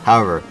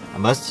 However, I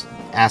must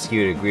ask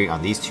you to agree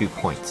on these 2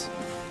 points.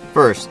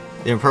 First,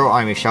 the Imperial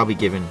Army shall be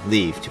given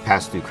leave to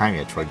pass through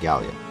Crimea toward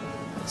Gallia.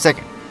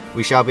 Second,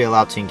 we shall be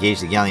allowed to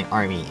engage the Gallian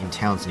army in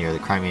towns near the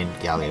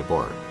Crimean-Gallia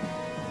border.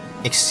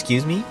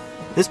 Excuse me?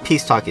 This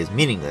peace talk is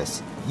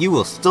meaningless. You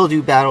will still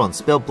do battle and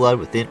spill blood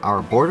within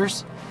our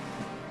borders?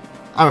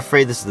 I'm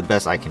afraid this is the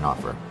best I can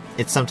offer.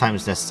 It's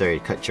sometimes necessary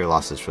to cut your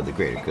losses for the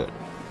greater good.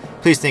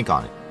 Please think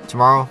on it.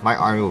 Tomorrow, my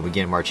army will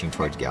begin marching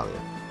towards Gallia.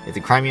 If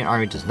the Crimean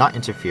army does not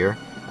interfere,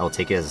 I will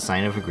take it as a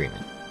sign of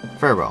agreement.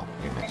 Farewell,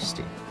 Your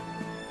Majesty.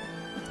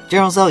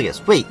 General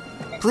Zelius, wait!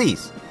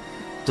 Please!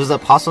 Does the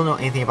Apostle know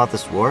anything about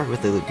this war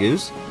with the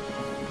Laguz?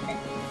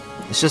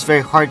 It's just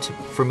very hard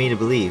for me to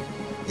believe.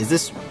 Is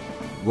this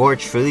war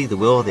truly the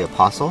will of the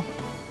Apostle?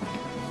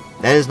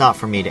 That is not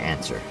for me to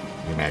answer,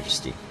 Your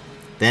Majesty.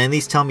 Then at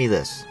least tell me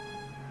this.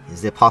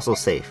 Is the Apostle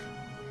safe?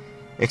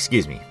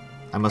 Excuse me.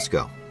 I must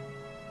go.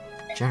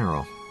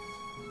 General.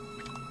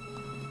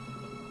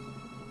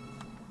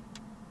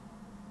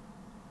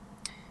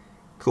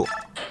 Cool.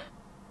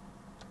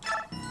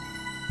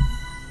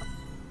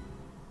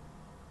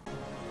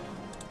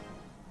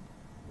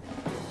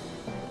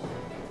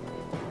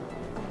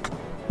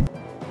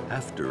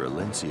 After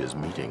Alencia's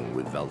meeting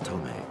with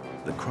Valtome,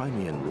 the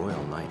Crimean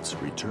Royal Knights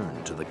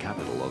returned to the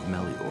capital of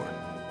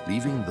Melior,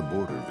 leaving the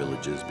border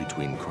villages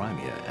between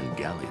Crimea and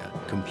Gallia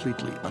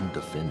completely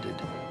undefended.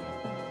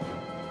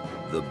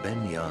 The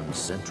Benyon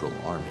Central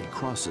Army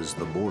crosses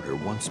the border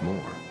once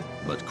more,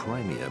 but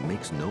Crimea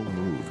makes no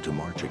move to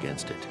march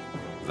against it.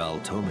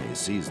 Valtome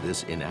sees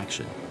this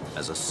inaction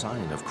as a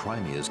sign of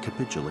Crimea's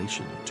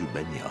capitulation to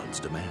Benyon's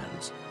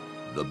demands.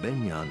 The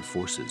Benyon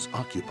forces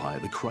occupy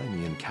the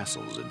Crimean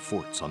castles and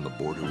forts on the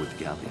border with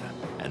Gallia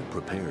and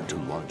prepare to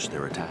launch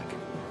their attack.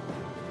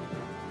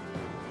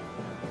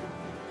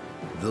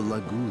 The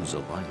Laguz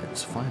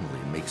alliance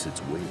finally makes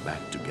its way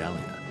back to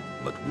Gallia,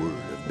 but word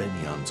of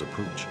Benyon's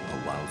approach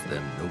allows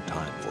them no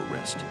time for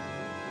rest.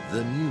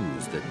 The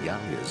news that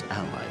Gallia's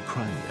ally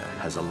Crimea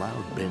has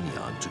allowed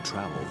Benyon to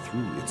travel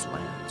through its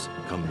lands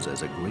comes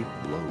as a great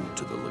blow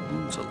to the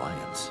Laguz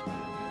alliance.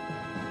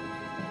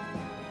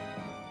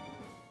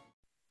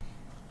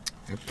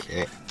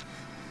 Okay.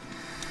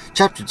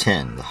 Chapter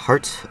 10, The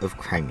Heart of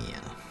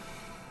Crimea.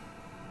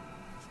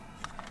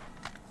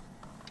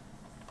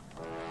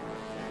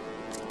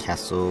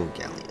 Castle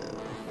Gallia.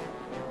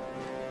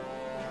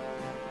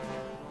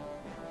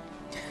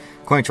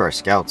 According to our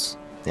scouts,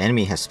 the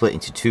enemy has split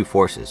into 2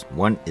 forces.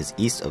 One is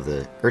east of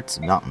the Erz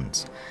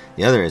Mountains.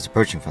 The other is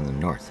approaching from the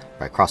north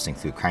by crossing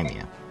through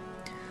Crimea.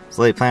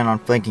 So they plan on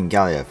flanking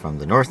Gallia from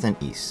the north and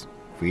east.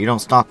 If you don't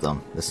stop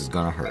them, this is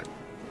gonna hurt.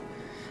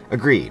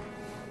 Agreed.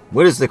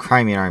 What is the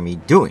Crimean army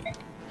doing?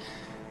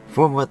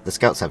 From what the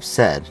scouts have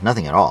said,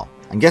 nothing at all.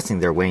 I'm guessing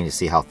they're waiting to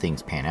see how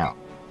things pan out.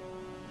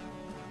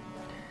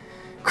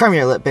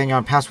 Crimea let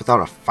Benyon pass without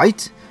a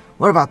fight?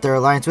 What about their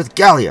alliance with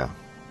Gallia?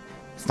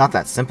 It's not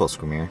that simple,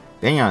 Skrimir.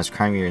 Benyon is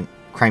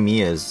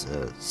Crimea's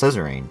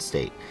suzerain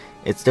state.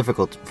 It's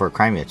difficult for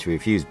Crimea to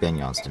refuse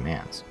Benyon's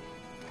demands.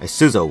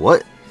 Isuzo,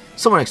 what?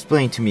 Someone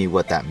explain to me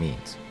what that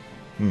means.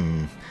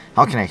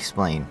 How can I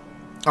explain?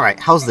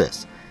 Alright, how's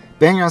this?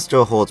 Benyon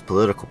still holds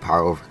political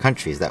power over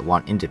countries that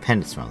want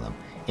independence from them.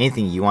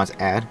 Anything you want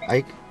to add,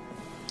 Ike?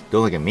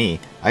 Don't look at me.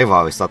 I've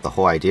always thought the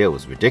whole idea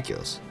was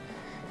ridiculous.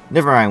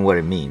 Never mind what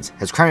it means.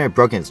 Has Crimea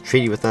broken its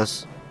treaty with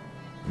us?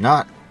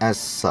 Not as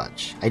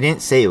such. I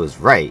didn't say it was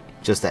right,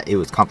 just that it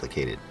was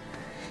complicated.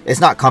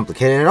 It's not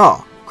complicated at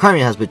all.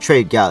 Crimea has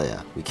betrayed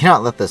Gallia. We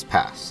cannot let this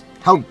pass.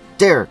 How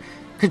dare!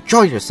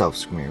 Control yourself,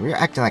 Skrimir. You're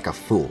acting like a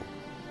fool.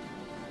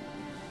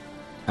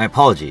 My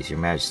apologies, Your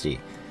Majesty.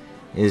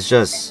 It is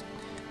just...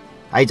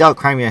 I doubt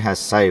Crimea has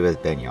sided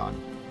with Benyon.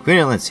 Queen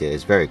Alencia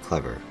is very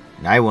clever,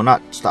 and I will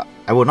not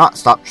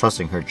stop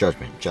trusting her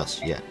judgment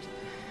just yet.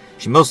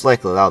 She most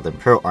likely allowed the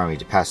Imperial army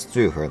to pass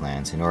through her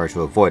lands in order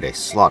to avoid a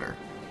slaughter.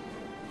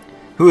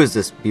 Who is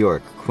this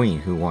Bjork queen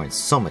who warrants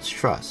so much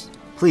trust?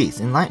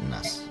 Please enlighten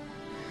us.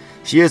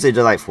 She is a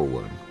delightful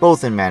woman,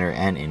 both in manner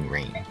and in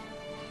reign.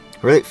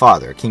 Her late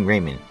father, King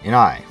Raymond, and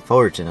I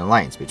forged an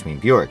alliance between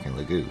Bjork and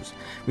Laguz.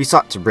 We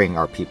sought to bring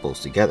our peoples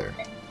together.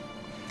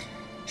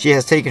 She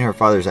has taken her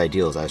father's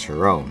ideals as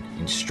her own,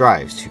 and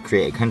strives to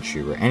create a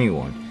country where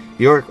anyone,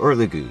 Bjork or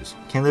Laguz,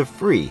 can live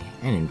free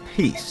and in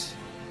peace.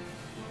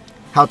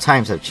 How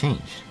times have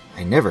changed.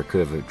 I never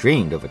could have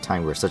dreamed of a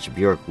time where such a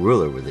Bjork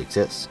ruler would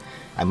exist.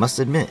 I must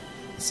admit,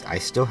 I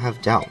still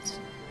have doubts.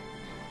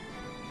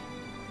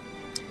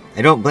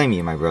 I don't blame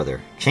you, my brother.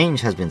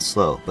 Change has been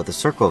slow, but the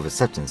circle of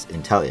acceptance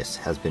in Tellius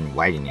has been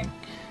widening.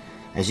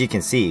 As you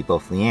can see,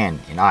 both Leanne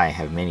and I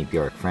have many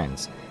Bjork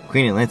friends.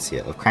 Queen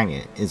Alencia of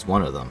Crimea is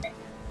one of them.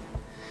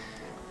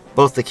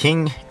 Both the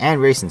king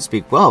and Racing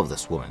speak well of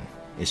this woman.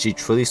 Is she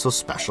truly so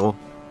special?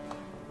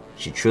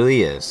 She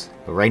truly is.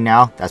 But right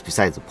now, that's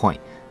besides the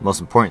point. The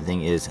most important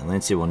thing is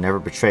Alencia will never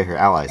betray her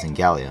allies in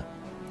Gallia.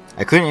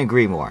 I couldn't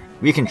agree more.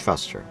 We can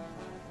trust her.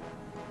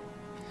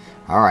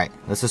 Alright,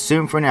 let's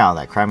assume for now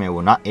that Crimea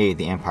will not aid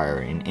the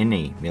Empire in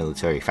any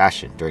military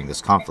fashion during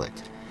this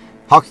conflict.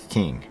 Hawk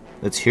King,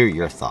 let's hear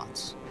your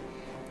thoughts.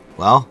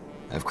 Well,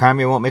 if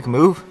Crimea won't make a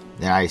move,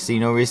 then I see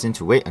no reason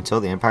to wait until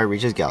the Empire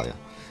reaches Gallia.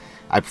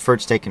 I prefer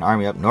to take an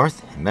army up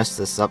north and mess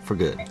this up for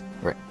good.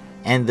 Or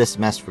end this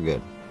mess for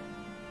good.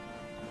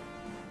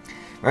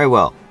 Very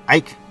well.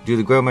 Ike, do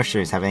the Grove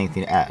mercenaries have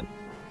anything to add?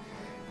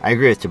 I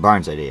agree with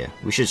Tabarn's idea.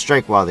 We should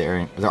strike while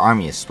their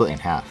army is split in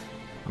half.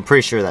 I'm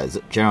pretty sure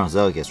that General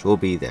Zeligus will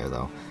be there,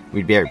 though.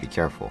 We'd better be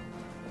careful.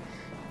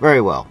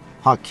 Very well.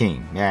 Hawk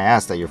King, may I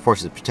ask that your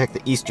forces protect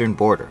the eastern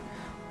border?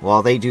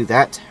 While they do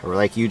that, I would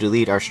like you to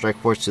lead our strike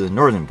force to the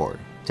northern border.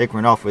 Take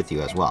Ranulf with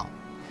you as well.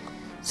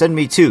 Send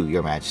me too,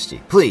 your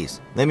majesty. Please,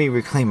 let me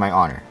reclaim my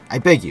honor. I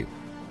beg you.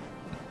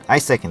 I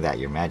second that,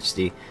 your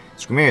majesty.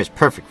 Skrimir is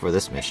perfect for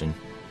this mission.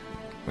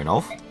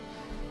 Ranulf?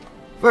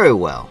 Very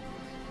well.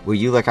 Will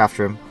you look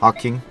after him, Hawk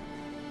King?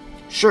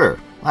 Sure,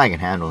 I can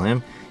handle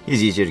him.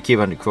 He's easier to keep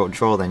under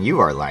control than you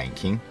are, Lion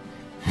King.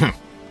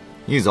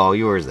 He's all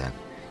yours then.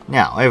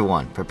 Now,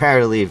 everyone, prepare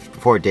to leave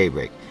before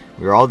daybreak.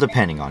 We are all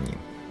depending on you.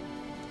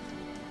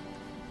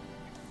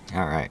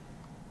 Alright.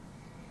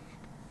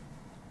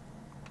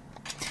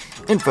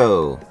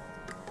 Info!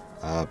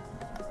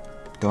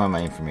 Don't have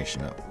my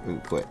information up. Ooh,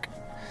 quick.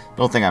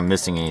 Don't think I'm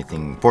missing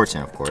anything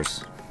important, of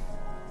course.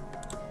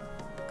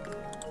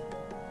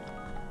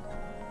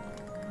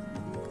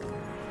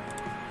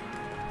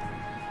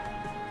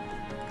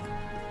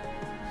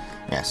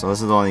 Yeah, so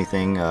this is the only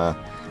thing.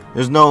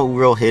 There's no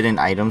real hidden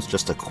items,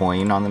 just a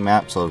coin on the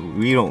map, so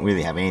we don't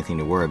really have anything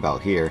to worry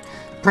about here.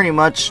 Pretty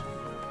much,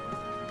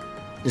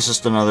 it's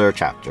just another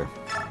chapter.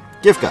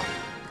 Gifka!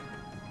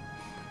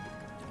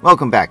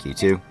 Welcome back, you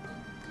two.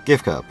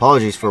 Gifka,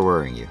 apologies for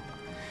worrying you.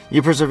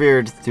 You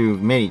persevered through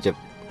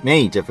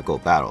many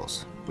difficult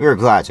battles. We are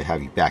glad to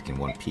have you back in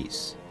one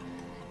piece.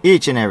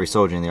 Each and every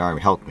soldier in the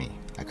army helped me.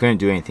 I couldn't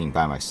do anything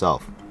by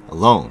myself.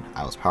 Alone,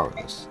 I was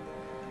powerless.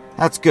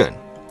 That's good.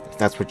 If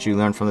that's what you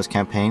learned from this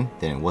campaign,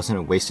 then it wasn't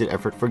a wasted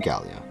effort for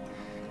Gallia.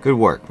 Good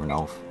work,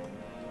 Ranulf.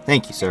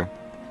 Thank you, sir.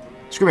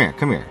 Skrimir,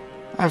 come here.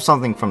 I have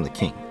something from the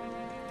king.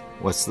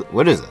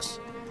 What is this?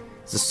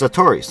 It's a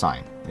Satori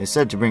sign. It is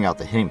said to bring out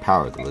the hidden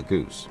power of the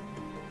Lagoose.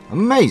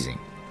 Amazing!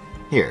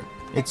 Here,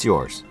 it's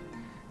yours.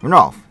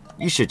 Ranulf,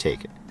 you should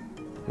take it.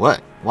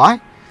 What? Why?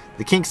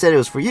 The king said it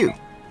was for you.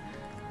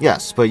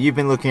 Yes, but you've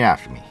been looking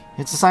after me.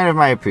 It's a sign of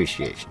my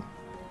appreciation.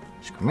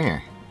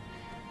 Skrimir.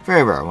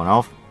 Very well,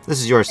 Ranulf.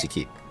 This is yours to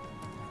keep.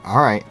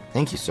 Alright,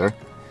 thank you, sir.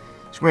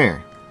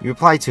 Skrimir, you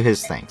replied to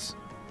his thanks.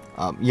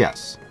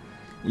 Yes.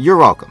 You're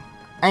welcome.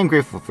 I am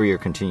grateful for your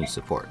continued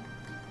support.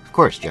 Of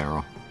course,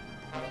 General.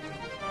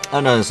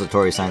 Another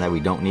Satori sign that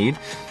we don't need.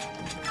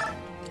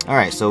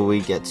 Alright, so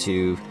we get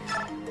to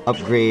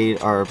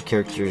upgrade our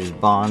character's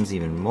bonds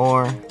even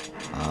more,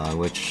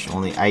 which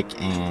only Ike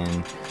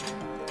and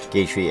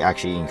Gatry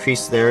actually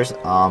increase theirs,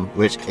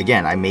 which,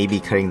 again, I may be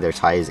cutting their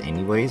ties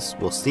anyways.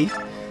 We'll see.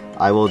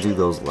 I will do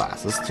those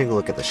last. Let's take a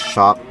look at the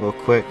shop real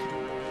quick.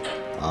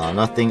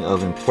 Nothing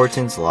of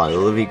importance. A lot of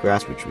Olivia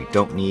grass, which we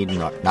don't need,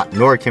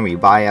 nor can we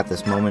buy at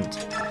this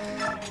moment.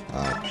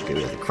 Get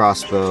rid of the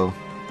crossbow.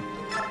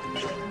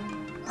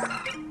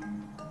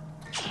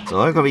 So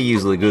I'm going to be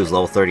using Lagoos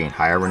level 30 and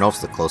higher. Ranulf's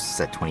the closest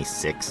at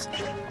 26.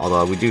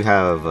 Although we do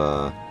have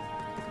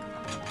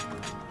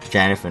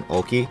Janif and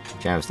Ulki.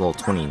 Janif's level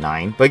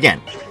 29. But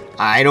again,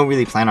 I don't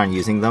really plan on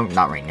using them.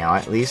 Not right now,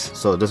 at least.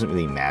 So it doesn't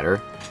really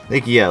matter. They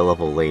can get a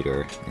level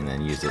later and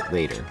then use it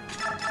later.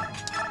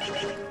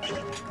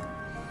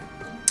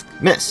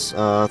 Miss,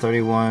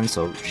 31,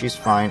 so she's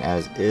fine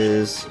as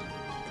is.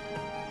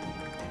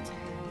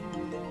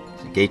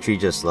 So Gatry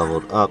just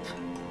leveled up.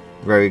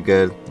 Very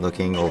good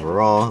looking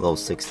overall, level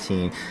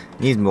 16.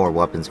 Needs more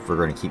weapons if we're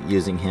going to keep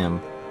using him.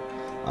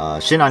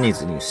 Shinon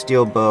needs a new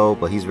steel bow,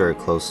 but he's very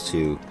close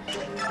to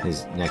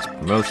his next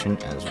promotion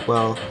as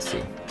well. Let's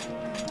see.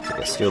 Take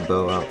a steel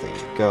bow out, there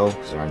you go.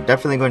 So I'm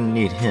definitely going to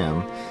need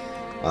him.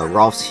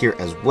 Rolf's here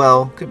as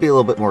well. Could be a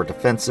little bit more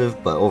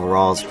defensive, but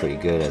overall it's pretty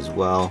good as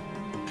well.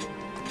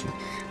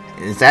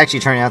 It's actually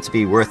turning out to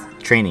be worth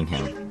training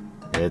him.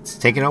 It's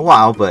taken a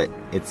while, but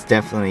it's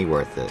definitely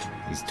worth it.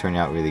 He's turning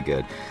out really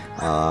good.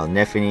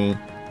 Nefini,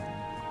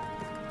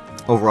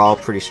 overall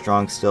pretty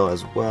strong still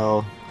as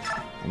well.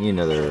 I need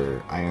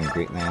another Iron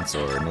Great Lance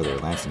or another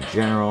Lance in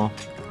general.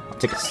 I'll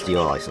take a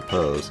steel, I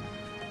suppose.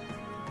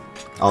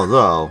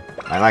 Although,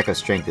 my lack of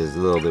strength is a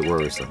little bit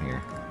worrisome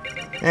here.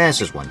 It's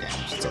just 1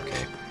 damage, it's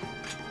okay.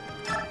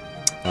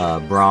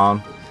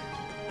 Braum,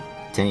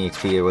 10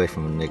 XP away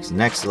from the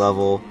next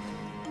level.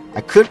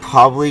 I could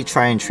probably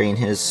try and train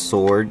his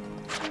sword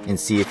and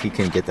see if he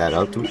can get that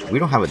up. We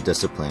don't have a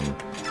discipline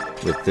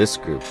with this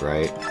group,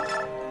 right?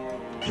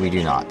 We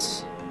do not.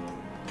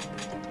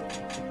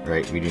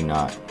 Right, we do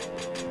not.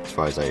 As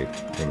far as I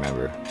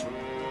remember.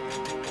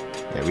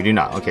 Yeah, we do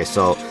not. Okay,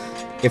 so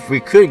If we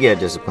could get a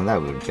discipline,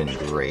 that would have been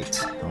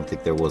great. I don't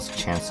think there was a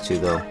chance to,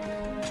 though.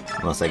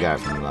 Unless I got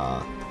it from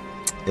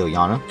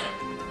Ilyana.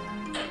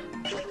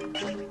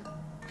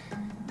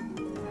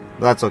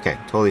 But that's okay.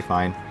 Totally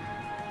fine.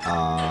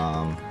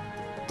 The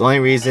only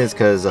reason is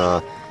because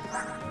I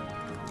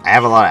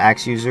have a lot of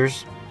axe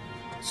users.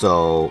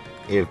 So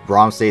if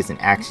Braum stays an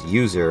axe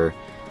user,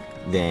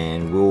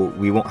 then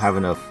we won't have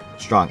enough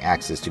strong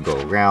axes to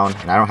go around.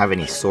 And I don't have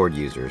any sword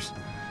users.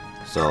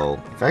 So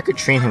if I could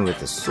train him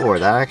with a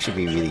sword, that'd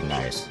actually be really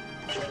nice.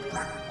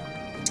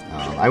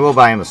 I will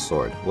buy him a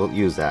sword. We'll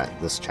use that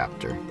this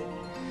chapter.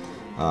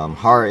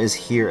 Har is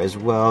here as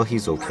well.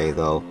 He's okay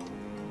though.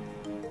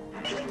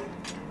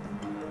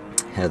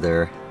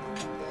 Heather,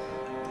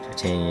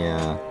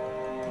 Titania,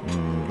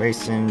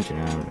 Racing.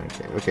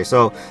 Okay,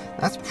 so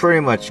that's pretty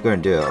much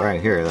going to do it. Right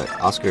here,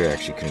 like, Oscar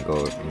actually can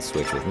go and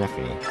switch with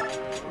Nephany.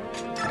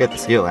 Get the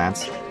Steel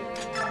Lance.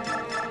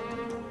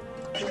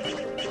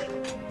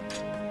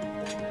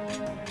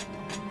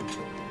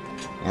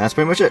 And that's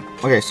pretty much it.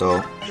 Okay,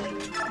 so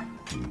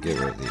get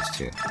rid of these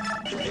two.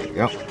 There you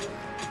go.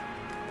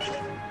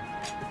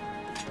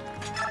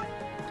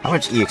 How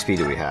much EXP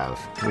do we have?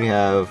 We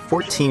have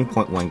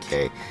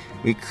 14.1k.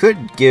 We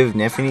could give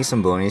Nephany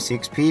some bonus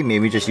EXP.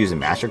 Maybe just use a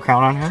Master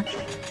Crown on her.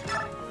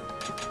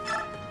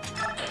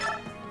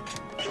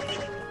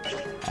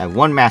 I have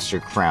one Master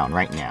Crown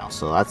right now,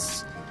 so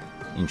that's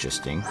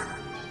interesting.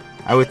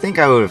 I would think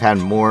I would have had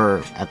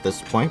more at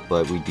this point,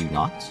 but we do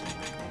not.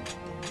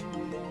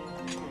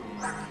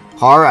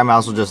 Har, I might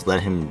as well just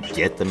let him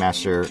get the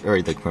master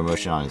or the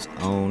promotion on his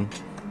own.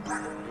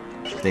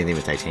 Same thing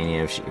with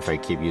Titania if I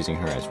keep using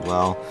her as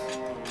well.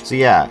 So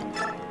yeah,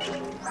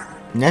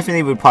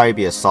 Nephany would probably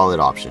be a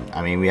solid option.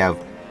 I mean, we have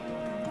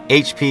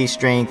HP,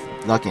 strength,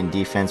 luck, and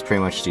defense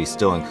pretty much to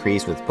still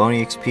increase with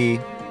Bony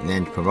XP, and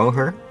then promote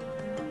her.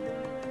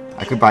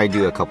 I could probably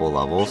do a couple of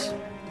levels.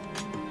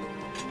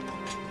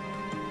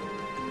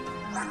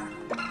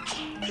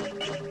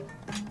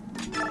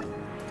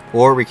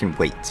 Or we can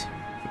wait.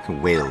 We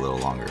can wait a little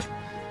longer.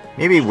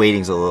 Maybe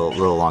waiting's a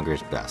little longer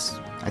is best.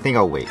 I think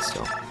I'll wait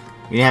still.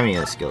 We didn't have any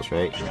other skills,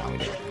 right? No, we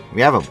didn't.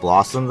 We have a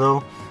Blossom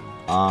though.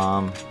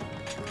 I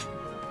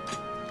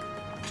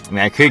mean,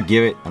 I could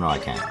give it. Oh no, I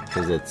can't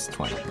because it's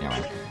 20. Never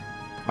mind.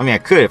 I mean, I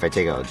could if I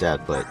take out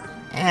Adept, but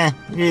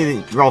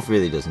really, Rolf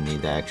really doesn't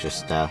need that extra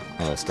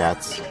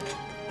stats.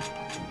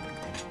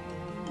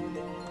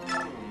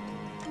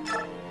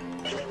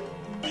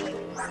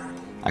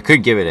 I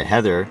could give it to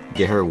Heather,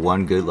 get her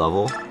one good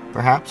level,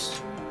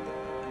 perhaps.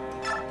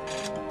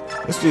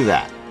 Let's do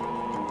that.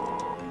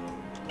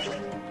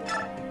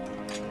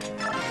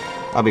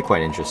 That'll be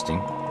quite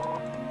interesting.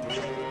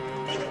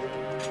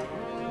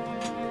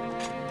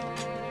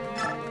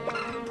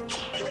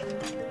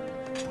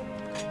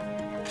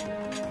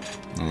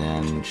 And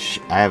then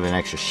I have an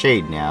extra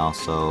shade now,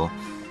 so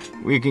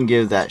we can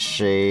give that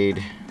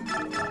shade.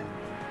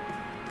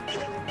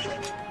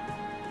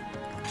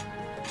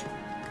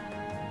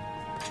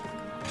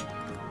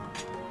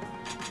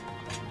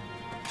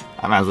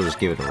 I might as well just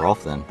give it to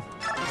Rolf then.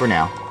 For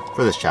now.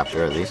 For this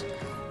chapter, at least.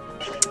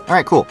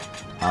 Alright, cool.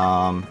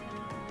 I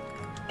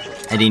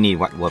didn't need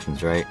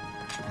weapons, right?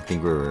 I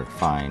think we were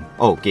fine.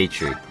 Oh, Gate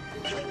Tree.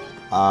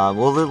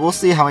 We'll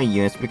see how many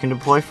units we can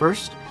deploy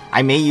first.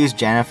 I may use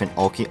Janeth and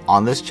Ulki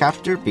on this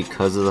chapter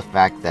because of the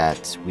fact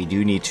that we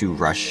do need to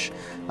rush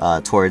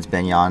towards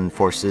Benyon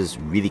forces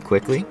really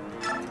quickly.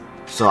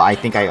 So I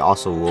think I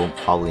also will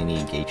probably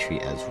need Gate Tree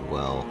as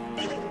well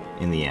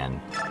in the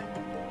end.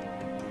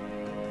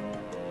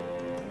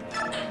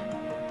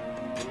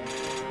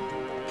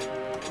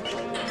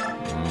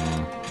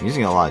 I'm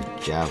using a lot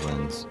of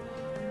javelins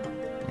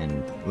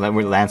and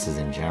lances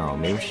in general.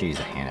 Maybe we should use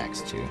a hand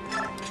axe too.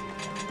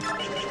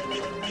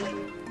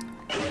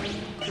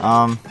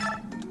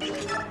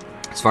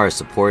 As far as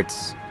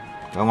supports,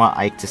 do I want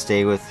Ike to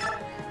stay with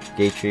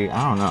Gate Tree?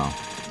 I don't know,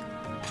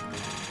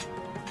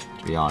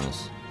 to be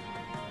honest.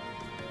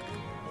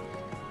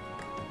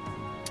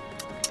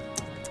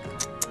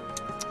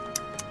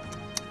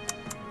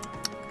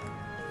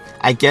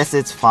 I guess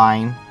it's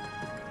fine.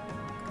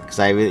 Because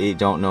I really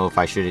don't know if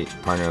I should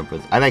partner up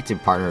with... I like to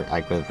partner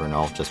Ike with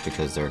Vernal just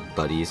because they're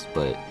buddies,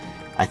 but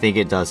I think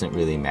it doesn't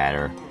really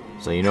matter.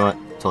 So you know what?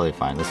 Totally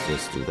fine. Let's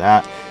just do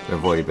that. Their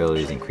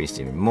avoidability is increased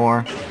even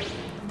more.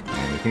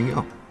 And we can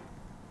go.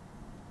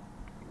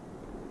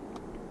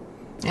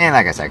 And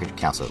like I said, I could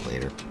cancel it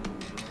later.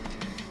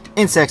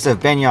 Insects of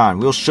Benyon,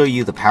 we'll show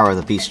you the power of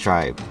the Beast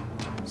Tribe.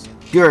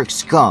 Buric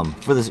scum,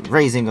 for the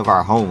raising of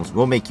our homes,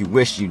 we'll make you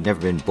wish you'd never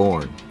been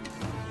born.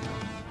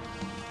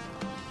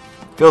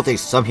 Filthy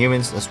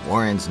subhumans, this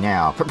war ends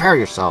now. Prepare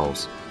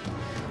yourselves.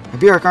 The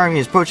Buric army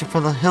is approaching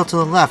from the hill to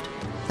the left.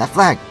 That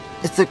flag,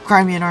 it's the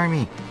Crimean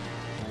army.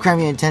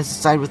 Crimea intends to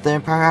side with the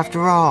Empire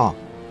after all.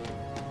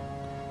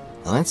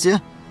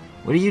 Valencia,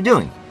 what are you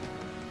doing?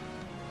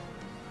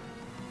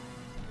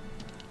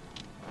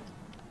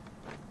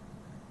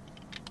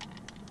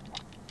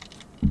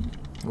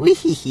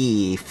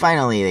 Wee-hee-hee,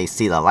 finally they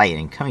see the light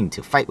and coming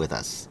to fight with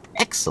us.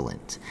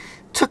 Excellent.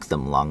 took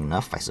them long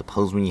enough. I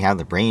suppose when you have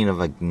the brain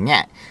of a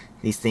gnat,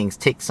 these things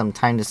take some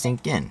time to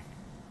sink in.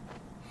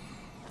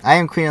 I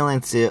am Queen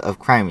Alencia of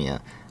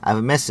Crimea. I have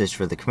a message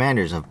for the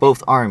commanders of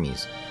both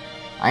armies.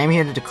 I am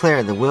here to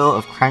declare the will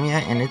of Crimea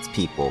and its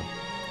people.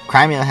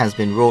 Crimea has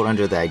been ruled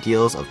under the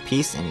ideals of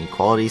peace and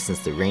equality since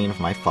the reign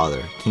of my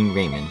father, King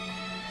Raymond.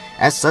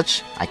 As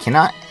such, I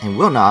cannot and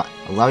will not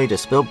allow you to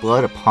spill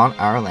blood upon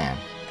our land.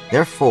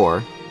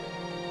 Therefore,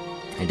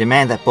 I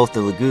demand that both the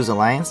Laguz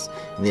Alliance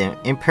and the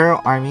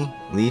Imperial Army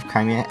leave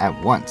Crimea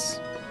at once.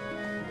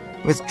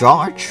 Withdraw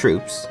our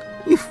troops?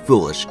 You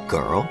foolish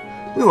girl.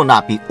 We will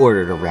not be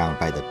ordered around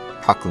by the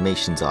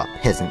proclamations of a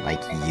peasant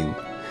like you.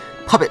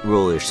 Puppet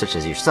rulers such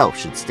as yourself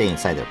should stay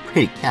inside their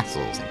pretty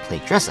castles and play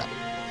dress-up.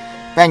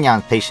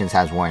 Banyan's patience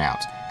has worn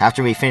out.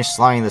 After we finish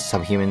slaughtering the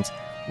subhumans,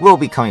 we'll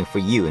be coming for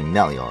you in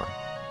Melior.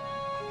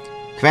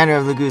 Commander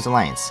of Laguz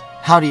Alliance,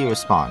 how do you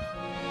respond?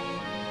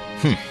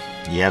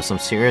 You have some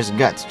serious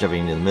guts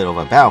jumping into the middle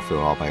of a battlefield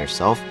all by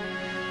yourself,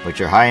 but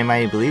your high and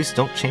mighty beliefs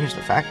don't change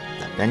the fact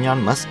that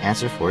Banyan must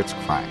answer for its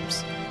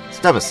crimes.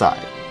 Step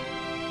aside.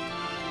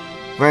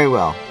 Very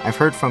well, I've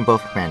heard from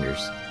both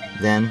commanders.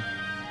 Then,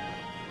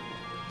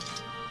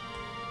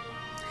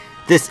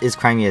 this is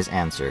Crimea's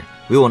answer.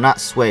 We will not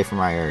sway from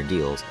our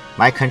ideals.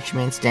 My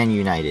countrymen stand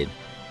united.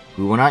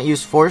 We will not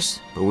use force,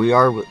 but we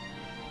are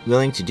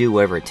willing to do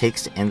whatever it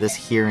takes to end this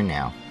here and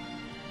now.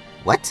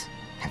 What?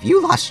 Have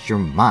you lost your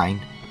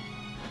mind?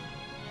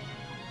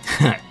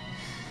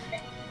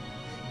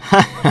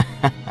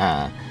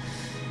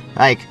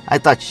 Like, I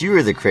thought you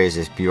were the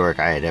craziest Bjork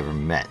I had ever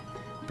met.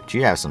 But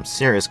you have some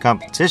serious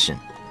competition.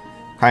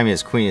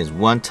 Crimea's queen is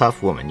one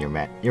tough woman, Your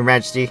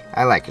Majesty.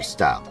 I like your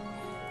style.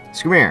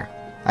 Skrimir,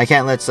 I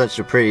can't let such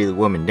a pretty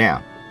woman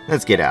down.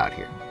 Let's get out of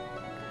here.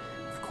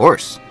 Of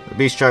course, the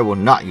Beast Tribe will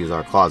not use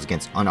our claws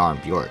against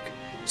unarmed Bjork.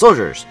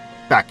 Soldiers,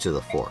 back to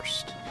the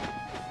forest.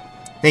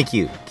 Thank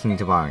you, King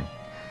Tabarn.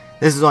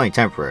 This is only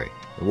temporary.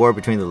 The war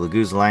between the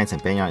Laguz Alliance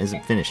and Banyan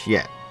isn't finished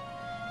yet.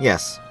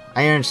 Yes,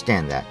 I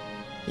understand that.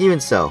 Even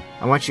so,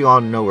 I want you all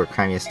to know where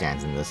Crimea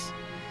stands in this.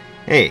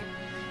 Hey,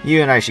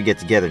 you and I should get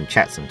together and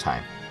chat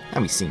sometime.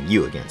 I'll be seeing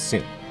you again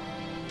soon.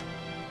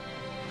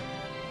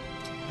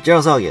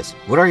 General Zelgius,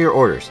 what are your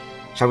orders?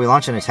 Shall we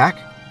launch an attack?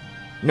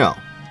 No.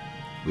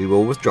 We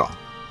will withdraw.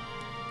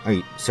 Are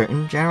you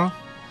certain, General?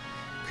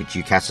 Could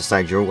you cast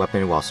aside your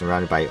weapon while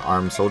surrounded by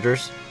armed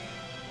soldiers?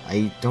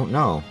 I don't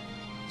know.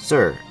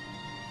 Sir.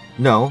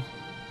 No.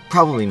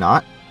 Probably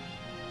not.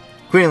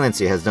 Queen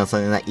Alencia has done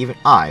something that even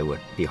I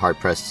would be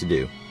hard-pressed to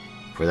do.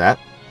 For that,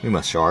 we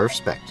must show our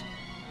respect.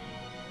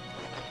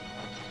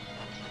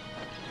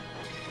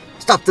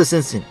 Stop this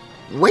instant!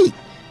 Wait!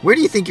 Where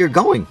do you think you're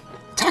going?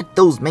 Attack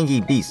those mangy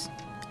beasts!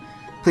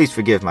 Please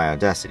forgive my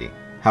audacity.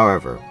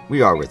 However,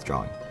 we are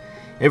withdrawing.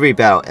 Every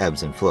battle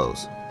ebbs and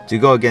flows. To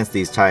go against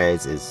these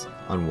tides is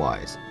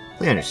unwise.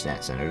 Please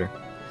understand, Senator.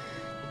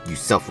 You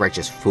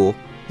self-righteous fool.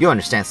 You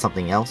understand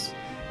something else?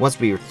 Once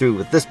we are through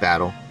with this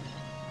battle...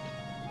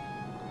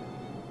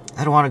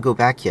 I don't want to go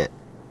back yet.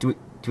 Do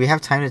we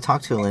have time to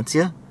talk to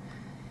Alencia?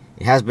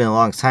 It has been a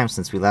long time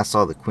since we last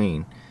saw the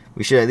Queen.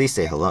 We should at least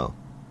say hello.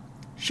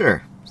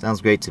 Sure,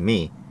 sounds great to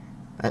me.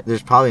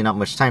 There's probably not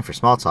much time for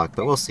small talk,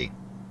 but we'll see.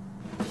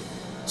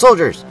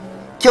 Soldiers!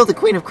 Kill the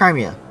Queen of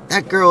Crimea!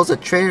 That girl's a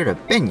traitor to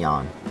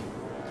Banyan!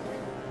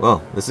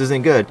 Well, this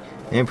isn't good.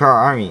 The Imperial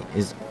Army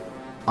is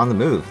on the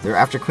move. They're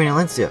after Queen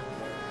Alencia.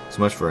 So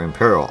much for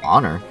Imperial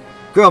honor.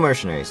 Girl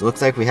mercenaries,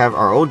 looks like we have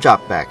our old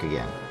job back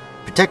again.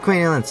 Protect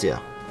Queen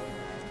Alencia.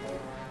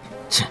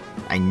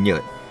 I knew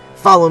it.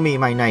 Follow me,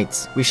 my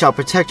knights. We shall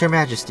protect Her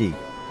Majesty.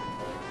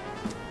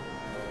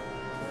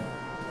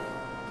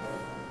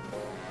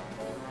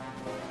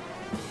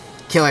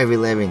 Kill every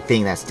living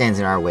thing that stands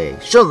in our way.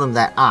 Show them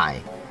that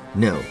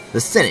no,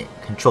 the Senate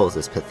controls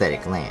this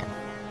pathetic land.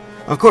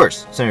 Of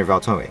course, Senator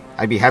Valtome.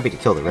 I'd be happy to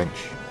kill the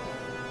wrench.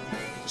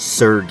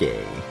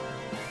 Sergei.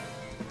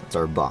 That's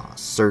our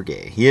boss,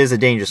 Sergei. He is a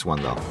dangerous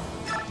one, though.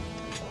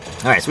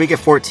 Alright, so we get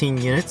 14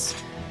 units.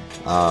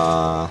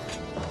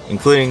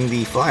 Including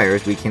the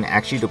flyers, we can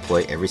actually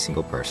deploy every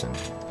single person.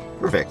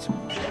 Perfect.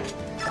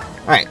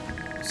 Alright,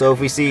 so if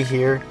we see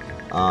here,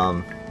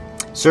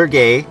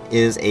 Sergei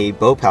is a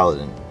bow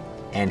paladin,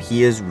 and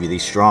he is really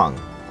strong,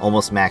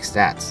 almost max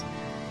stats.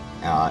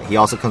 He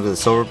also comes with a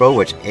silver bow,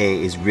 which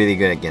A, is really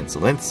good against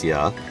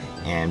Alencia,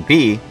 and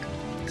B,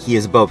 he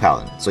is a bow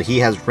paladin. So he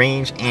has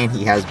range and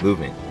he has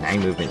movement, 9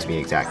 movement to be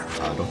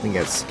exact. I don't think he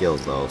has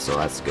skills though, so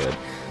that's good.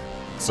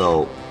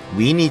 So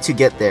we need to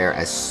get there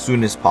as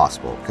soon as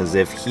possible, because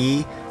if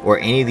he or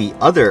any of the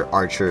other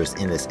archers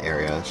in this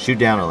area shoot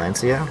down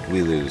Alencia,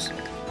 we lose.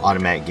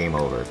 Automatic game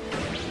over.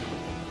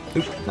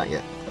 Oop, not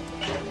yet.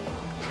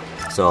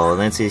 So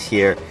Alencia's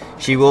here.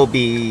 She will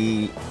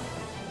be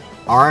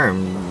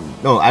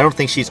armed. No, I don't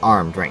think she's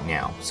armed right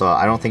now. So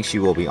I don't think she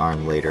will be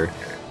armed later.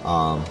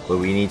 But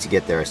we need to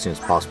get there as soon as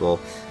possible.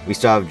 We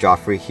still have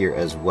Joffrey here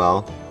as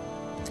well.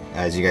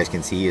 As you guys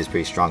can see, he is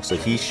pretty strong. So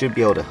he should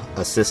be able to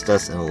assist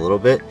us in a little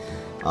bit.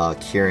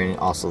 Kieran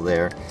also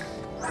there.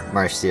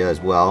 Marcia as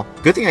well.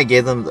 Good thing I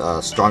gave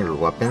them stronger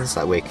weapons,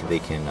 that way they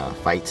can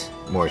fight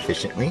more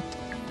efficiently.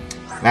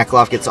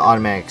 Makalov gets an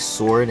automatic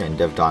sword, and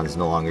Devdon is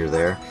no longer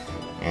there,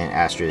 and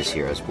Astra is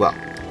here as well.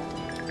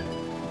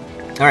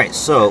 Alright,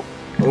 so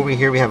over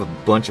here we have a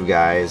bunch of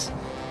guys.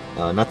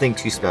 Nothing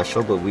too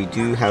special, but we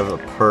do have a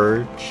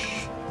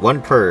purge,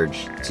 one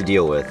purge to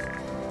deal with.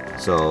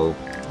 So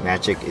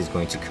magic is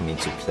going to come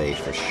into play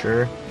for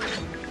sure.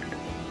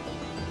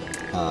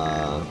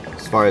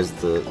 As far as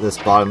this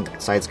bottom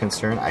side is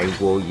concerned, I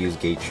will use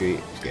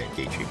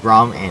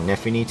Braum and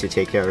Nephany to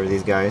take care of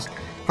these guys.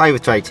 Probably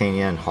with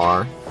Titania and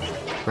Har,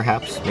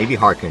 perhaps. Maybe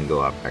Har can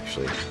go up,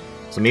 actually.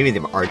 So maybe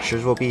the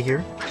archers will be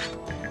here.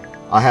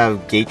 I'll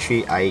have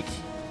Gatry, Ike,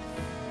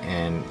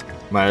 and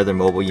my other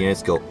mobile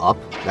units go up.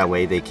 That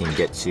way they can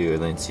get to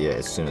Alencia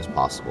as soon as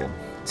possible.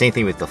 Same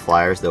thing with the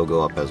flyers, they'll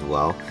go up as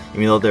well.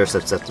 Even though they're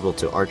susceptible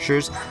to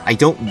archers, I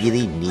don't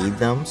really need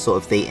them, so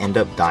if they end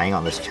up dying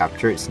on this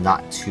chapter, it's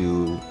not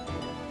too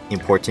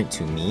important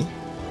to me.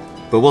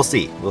 But we'll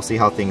see. We'll see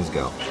how things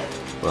go.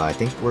 But I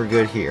think we're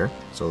good here,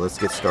 so let's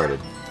get started.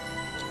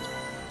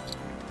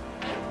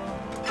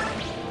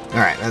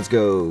 Alright, let's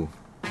go.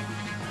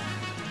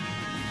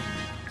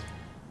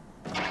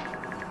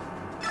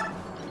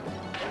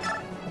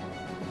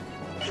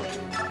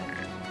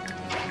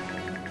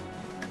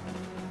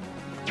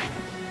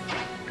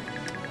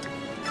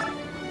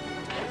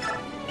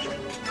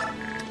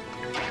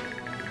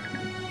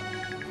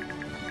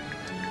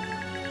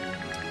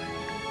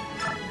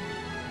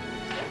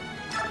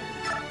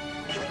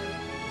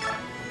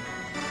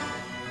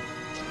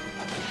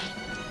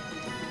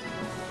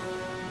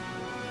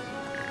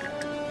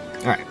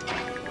 Alright,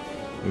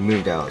 we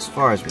moved out as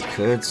far as we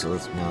could, so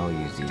let's now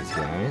use these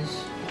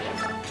guys.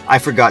 I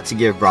forgot to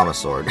give Braum a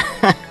sword.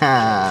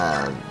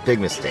 Big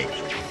mistake.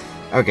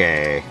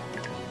 Okay,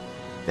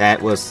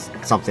 that was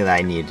something that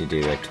I needed to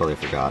do, I totally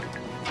forgot.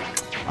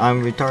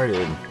 I'm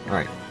retarded.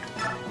 Alright.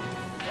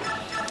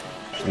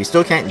 We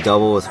still can't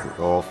double with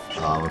Rolf.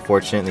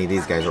 Unfortunately,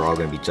 these guys are all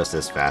going to be just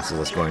as fast as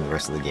us going the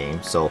rest of the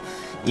game, so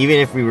even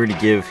if we were to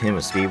give him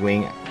a speed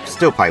wing,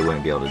 still probably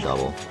wouldn't be able to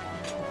double.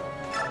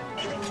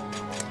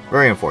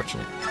 Very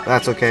unfortunate. But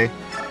that's okay.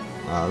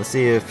 Let's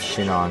see if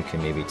Shinon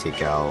can maybe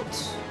take out...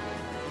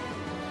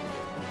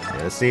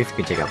 Yeah, let's see if he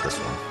can take out this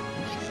one.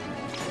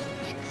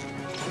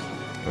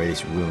 Or at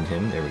least wound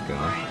him. There we go.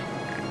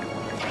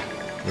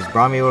 Is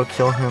Braum able to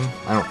kill him?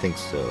 I don't think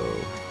so.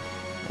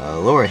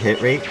 Lower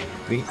hit rate.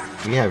 We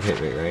have hit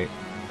rate, right?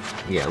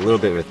 Yeah, a little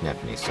bit with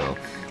Nephany. So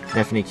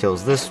Nephany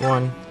kills this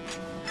one,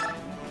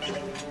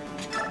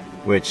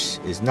 which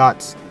is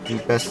not the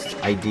best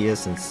idea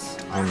since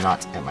I'm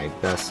not at my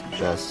best.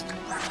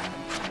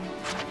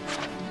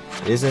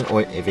 It is an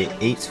 8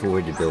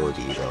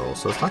 avoidability though,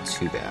 so it's not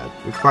too bad.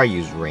 We could probably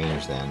use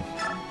range then.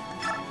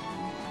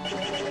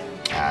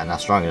 Ah,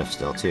 not strong enough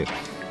still too.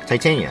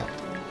 Titania,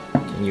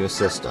 can you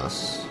assist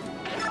us?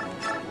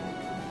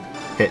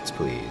 Hits,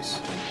 please.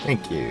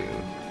 Thank you.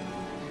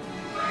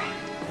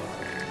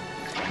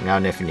 Now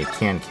Nephany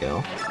can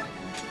kill.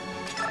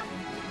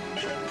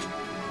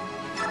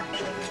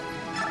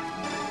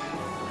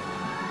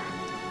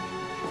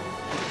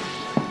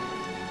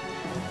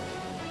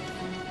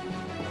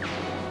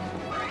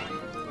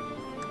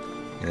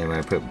 And then when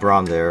I put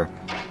Braum there,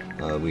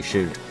 we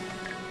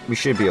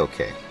should be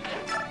okay.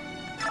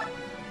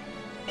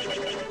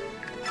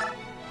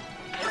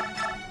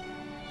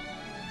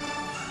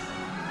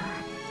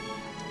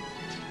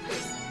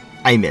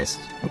 I missed.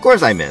 Of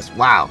course I missed.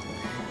 Wow.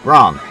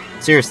 Braum.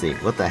 Seriously,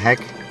 what the heck?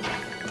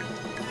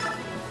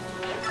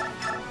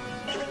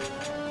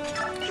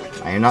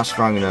 I am not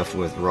strong enough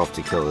with Rolf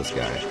to kill this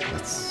guy.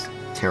 That's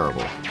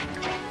terrible.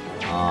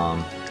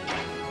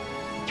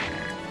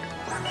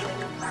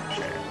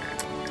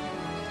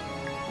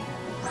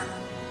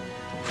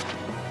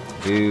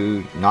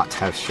 Do not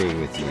have shade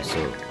with you,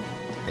 so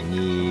I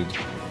need...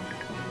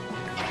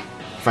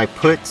 If I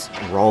put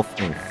Rolf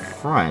in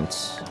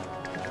front,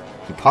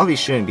 he probably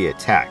shouldn't be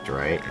attacked,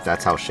 right? If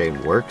that's how shade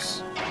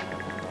works.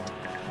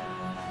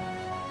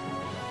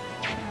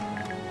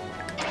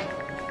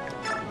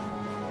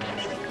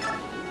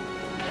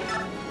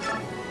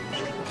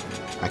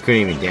 I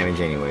couldn't even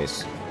damage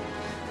anyways.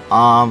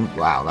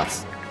 Wow,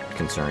 that's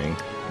concerning.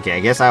 Okay,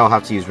 I guess I will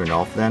have to use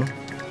Ranulf then.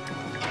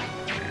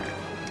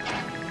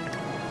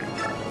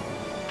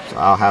 So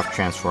I'll have to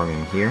transform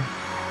him here.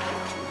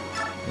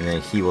 And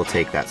then he will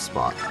take that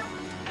spot.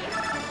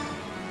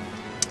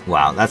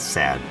 Wow, that's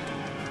sad.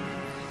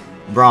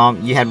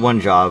 Braum, you had one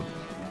job,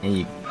 and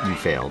you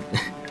failed.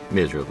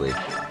 Miserably.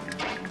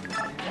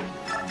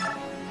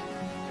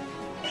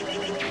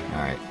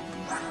 Alright.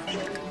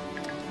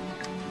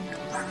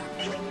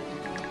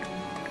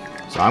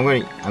 So I'm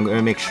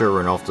gonna make sure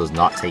Ranulf does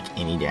not take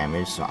any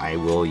damage, so I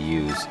will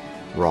use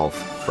Rolf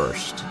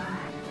first.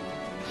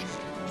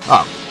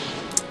 Oh.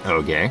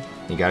 Okay.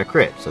 He got a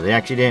crit, so they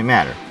actually didn't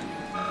matter.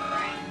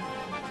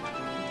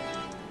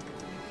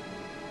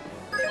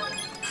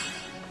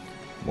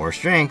 More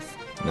strength.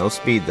 No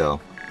speed though.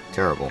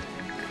 Terrible.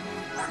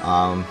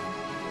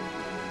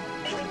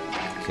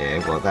 Okay,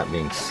 well, that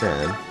being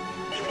said,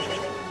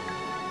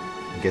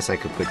 I guess I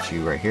could put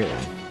you right here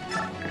then.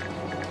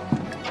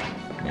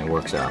 And it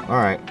works out.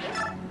 Alright.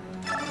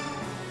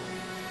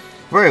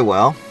 Very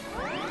well.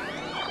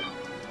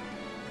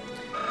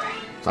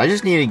 So I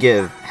just need to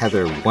give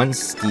Heather 1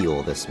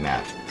 steal this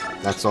map.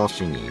 That's all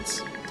she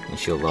needs. And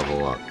she'll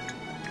level up.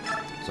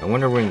 So I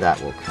wonder when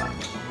that will come.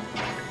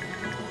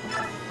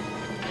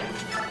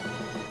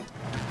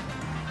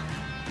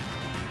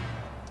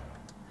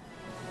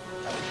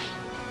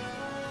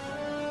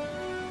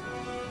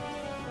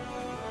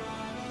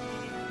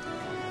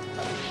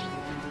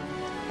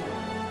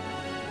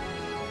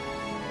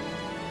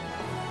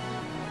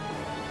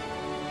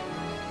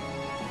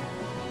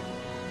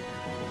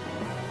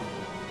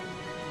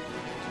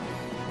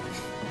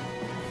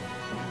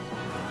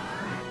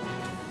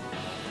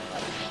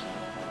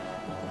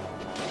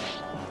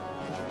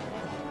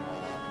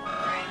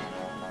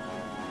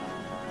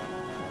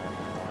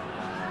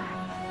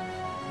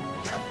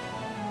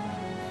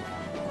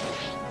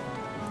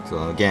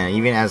 So again,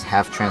 even as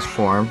half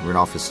transformed,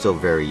 Rudolph is still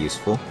very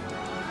useful.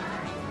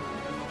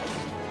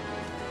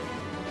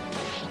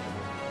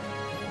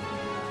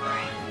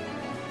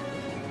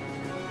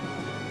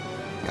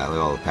 Yeah, look at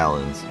all the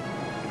paladins.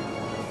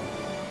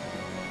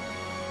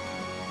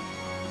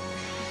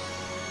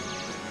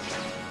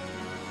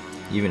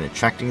 Even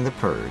attracting the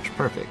purge.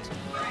 Perfect.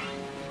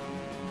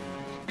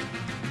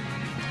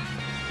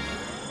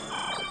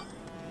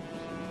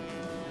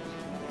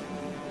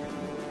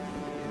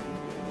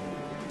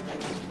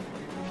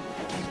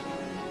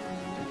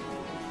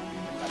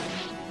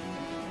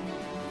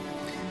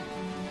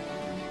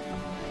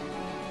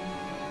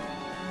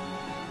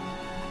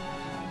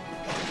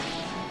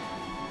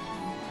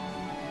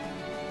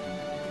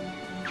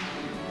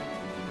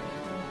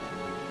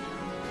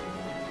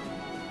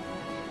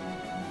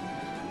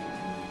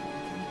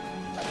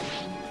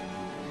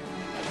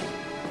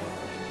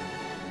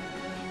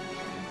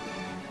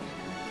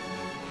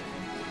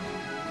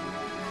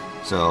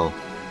 So,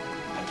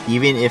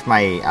 even if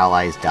my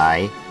allies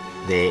die,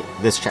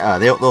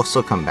 they'll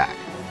still come back.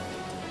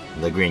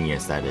 The green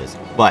units, that is.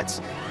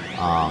 But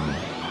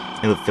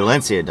if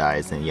Valencia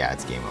dies, then yeah,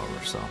 it's game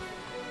over. So,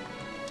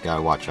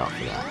 gotta watch out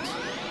for that.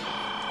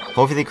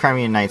 Hopefully, the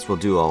Crimean Knights will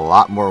do a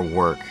lot more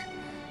work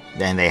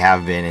than they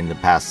have been in the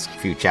past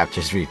few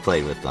chapters we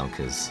played with them.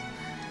 Because,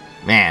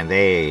 man,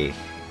 they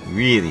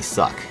really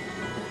suck.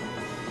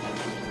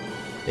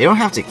 They don't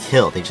have to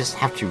kill, they just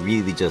have to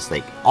really just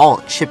like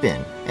all chip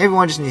in.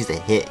 Everyone just needs to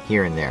hit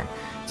here and there.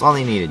 That's all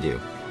they need to do.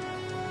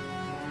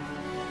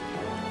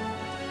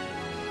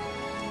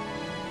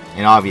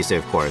 And obviously,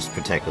 of course,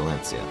 protect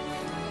Valencia.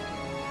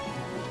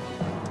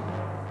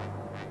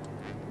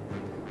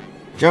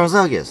 General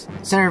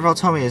Zelgius, Senator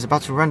Valtomi is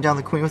about to run down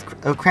the Queen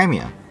of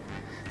Crimea.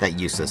 That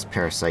useless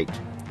parasite,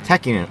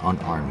 attacking an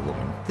unarmed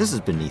woman. This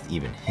is beneath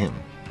even him.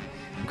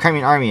 The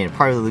Crimean army and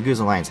part of the Laguz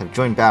Alliance have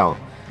joined battle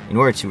in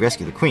order to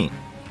rescue the Queen.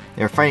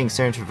 They are fighting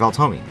Senator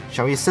Valtomi.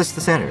 Shall we assist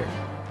the Senator?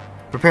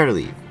 Prepare to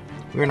leave.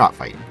 We are not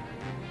fighting.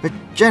 But,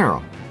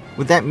 General,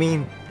 would that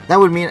mean... That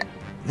would mean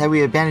that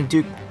we abandon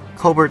Duke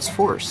Colbert's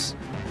force.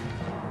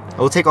 I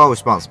will take all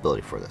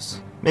responsibility for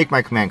this. Make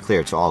my command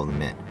clear to all of the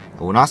men.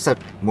 I will not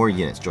accept more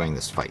units joining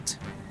this fight.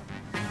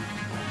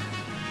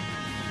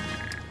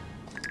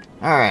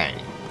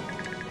 Alright.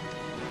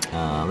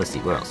 Let's see,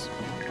 what else?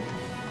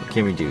 What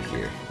can we do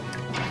here?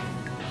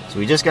 So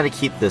we just gotta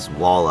keep this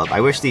wall up. I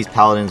wish these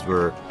paladins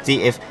were...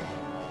 See, if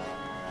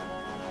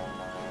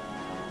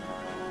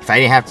I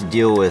didn't have to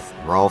deal with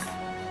Rolf,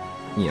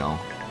 you know,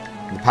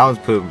 the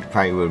paladins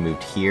probably would have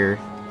moved here.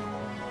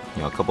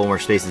 You know, a couple more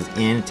spaces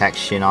in, attack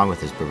Shinon with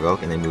his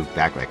provoke, and then move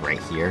back like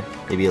right here.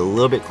 They'd be a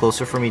little bit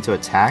closer for me to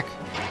attack,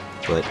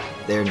 but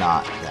they're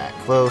not that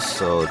close,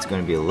 so it's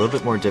going to be a little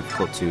bit more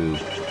difficult to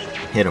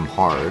hit them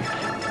hard.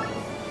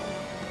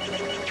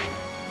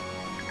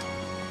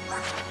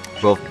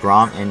 Both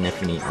Braum and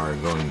Nefini are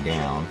going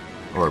down,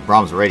 or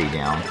Braum's already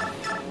down,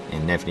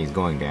 and Nefini's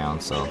going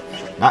down, so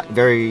not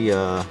very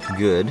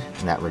good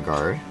in that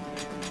regard.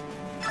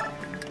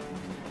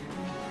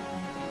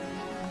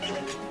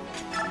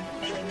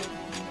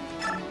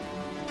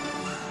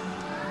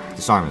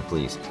 Disarm him,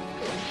 please.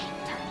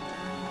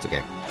 It's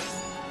okay.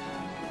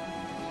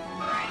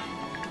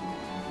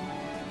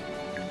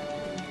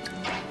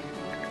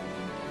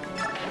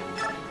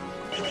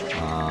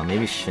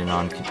 Maybe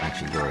Shinon can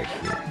actually go right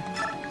here.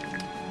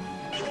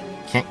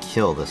 Can't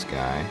kill this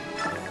guy.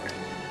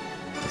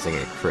 Looks like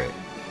a crit.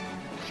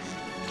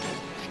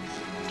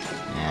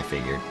 Yeah, I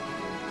figured.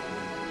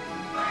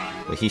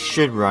 But he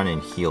should run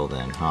and heal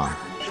then, huh?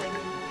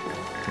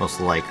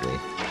 Most likely.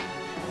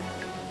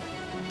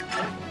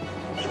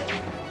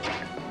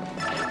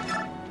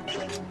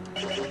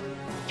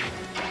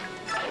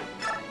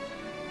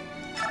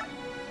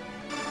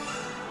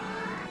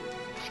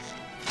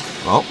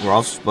 Well,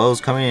 Rolf's bow's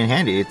coming in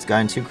handy. It's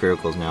gotten 2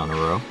 criticals now in a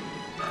row.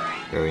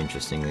 Very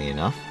interestingly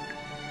enough.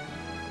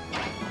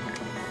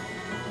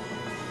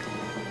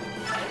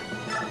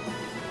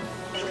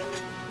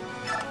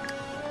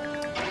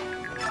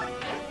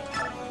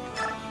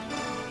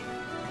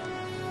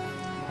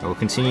 we'll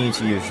continue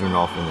to use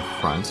Ranulf in the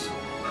front.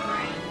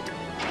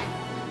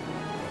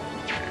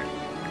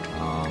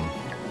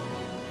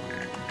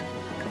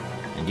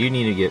 And you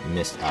need to get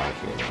Mist out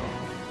of here,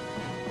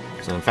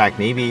 though. So in fact,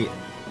 maybe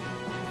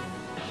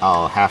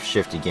I'll half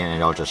shift again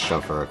and I'll just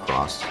shove her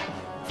across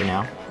for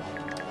now.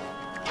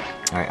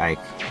 Alright, Ike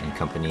and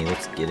company,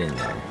 let's get in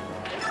there.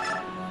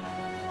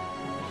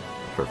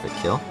 Perfect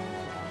kill.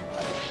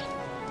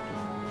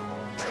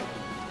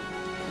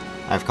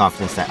 I have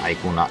confidence that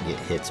Ike will not get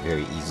hits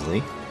very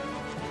easily.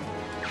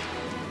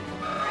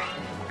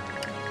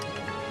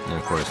 And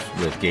of course,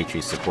 with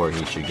Gatry's support,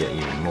 he should get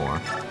even more.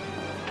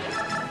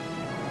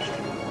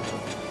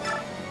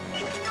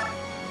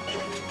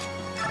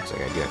 Looks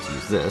like I do have to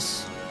use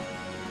this.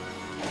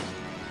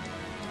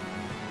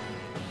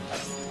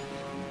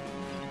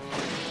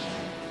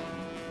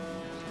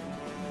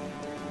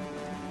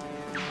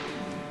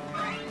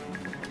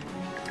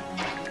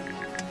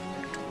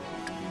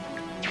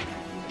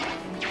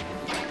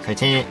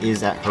 Titania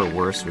is at her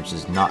worst, which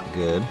is not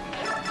good.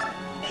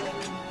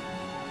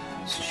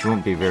 So she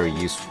won't be very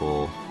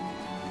useful.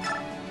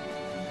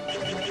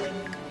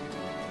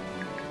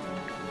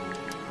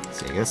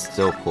 See, I guess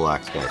still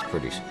Polax guy is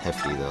pretty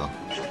hefty though.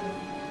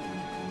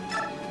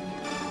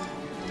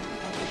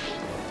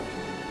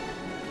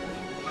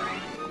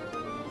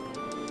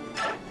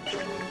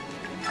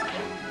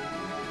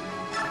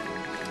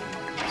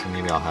 So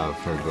maybe I'll have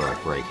her go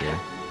like right here.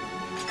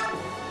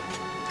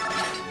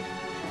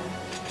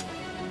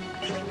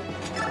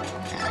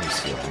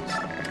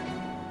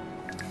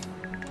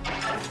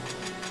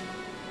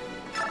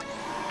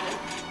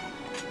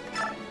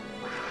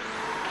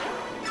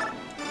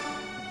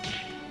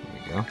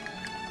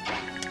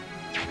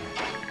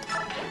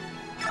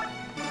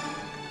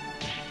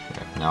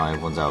 Now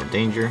everyone's out of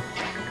danger.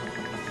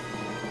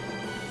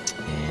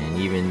 And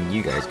even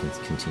you guys can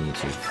continue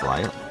to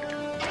fly up.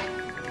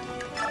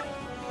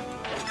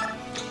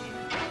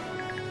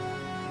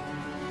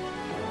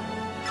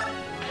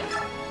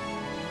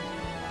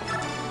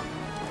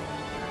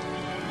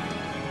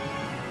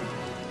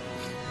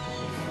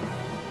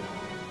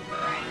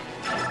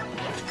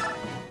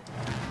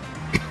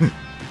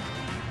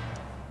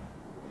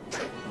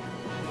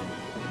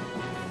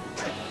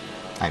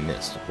 I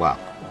missed. Wow.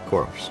 Of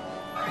course.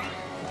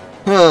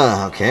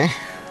 Okay.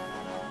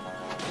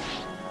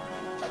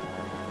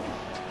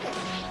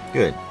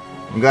 Good.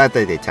 I'm glad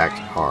that they attacked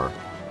Har.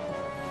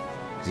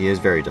 Because he is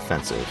very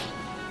defensive.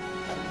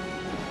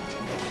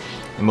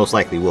 And most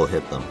likely will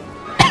hit them.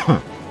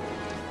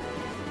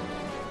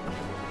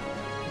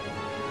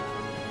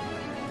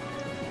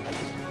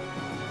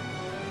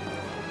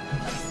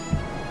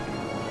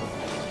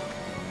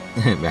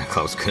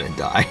 Maclow's gonna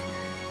die.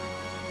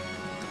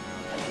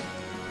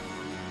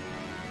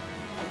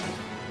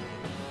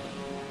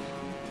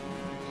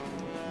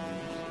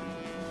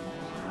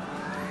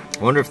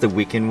 I wonder if the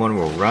weakened one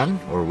will run,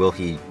 or will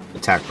he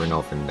attack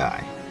Ranulf and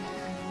die?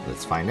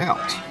 Let's find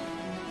out.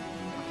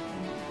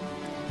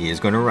 He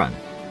is going to run.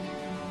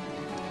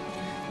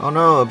 Oh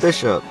no, a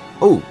bishop!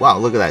 Oh, wow,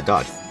 look at that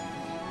dodge.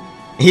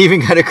 He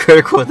even got a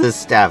critical with his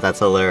staff, that's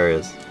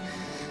hilarious.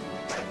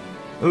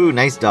 Ooh,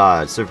 nice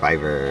dodge,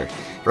 survivor.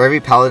 For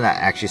every paladin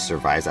that actually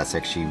survives, that's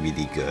actually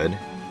really good,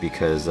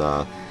 because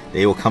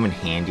they will come in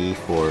handy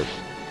for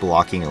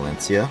blocking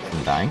Alencia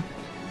from dying.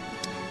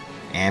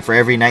 And for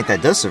every knight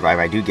that does survive,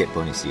 I do get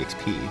bonus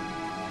EXP.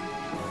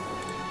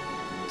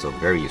 So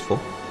very useful.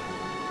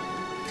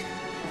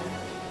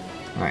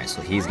 Alright,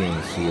 so he's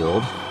getting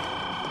healed.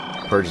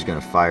 Purge is going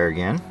to fire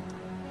again.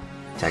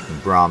 Attacking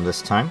Braum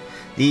this time.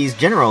 These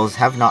generals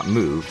have not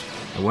moved.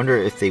 I wonder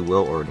if they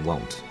will or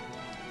won't.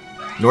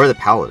 Nor the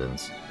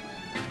paladins.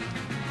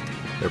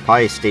 They're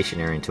probably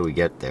stationary until we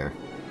get there.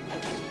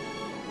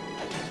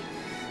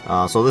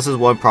 So this is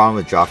one problem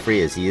with Joffrey,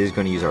 is he is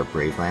going to use our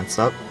Brave Lance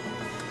up.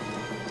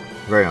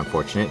 Very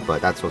unfortunate, but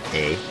that's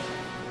okay.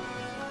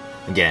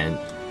 Again,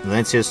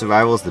 Valencia's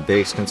survival is the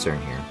biggest concern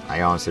here.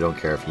 I honestly don't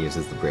care if he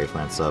uses the Brave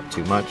Lance up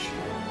too much,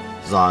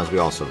 as long as we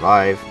all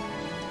survive.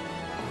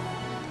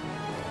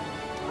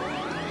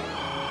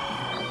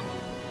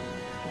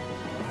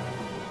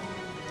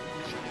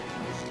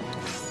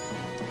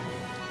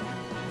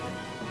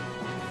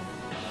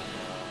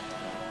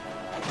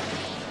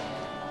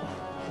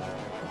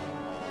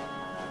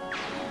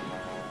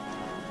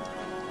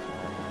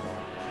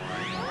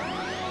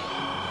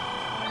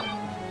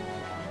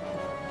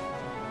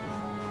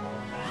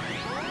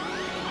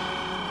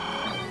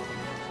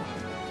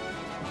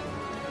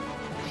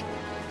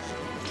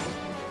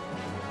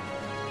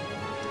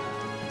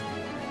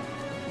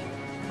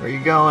 Where are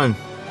you going?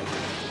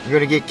 You're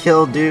gonna get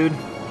killed, dude.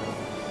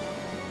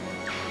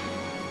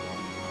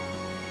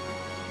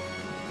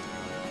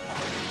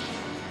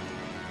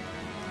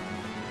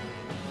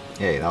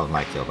 Hey, that was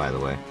my kill, by the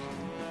way.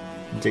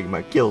 I'm taking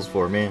my kills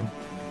for, man.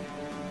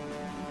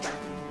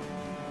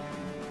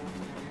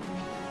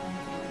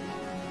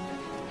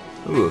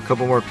 Ooh, a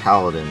couple more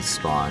paladins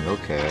spawned.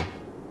 Okay.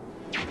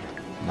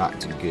 Not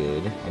too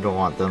good. I don't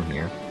want them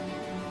here.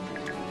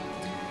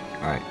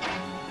 Alright.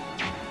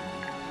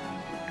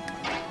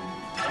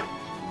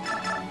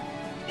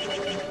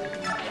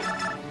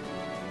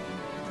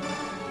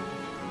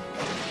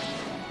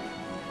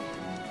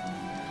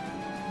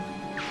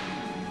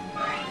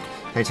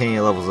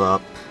 Titania levels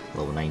up,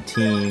 level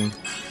 19.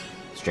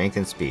 Strength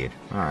and speed.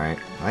 Alright.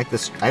 I like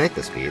this. I like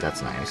the speed,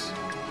 that's nice.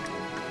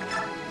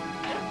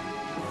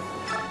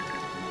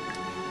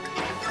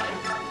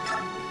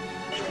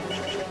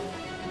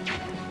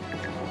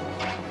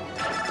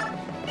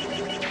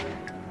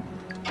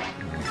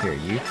 Here,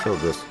 you kill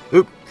this.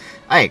 Oop!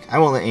 Ike, I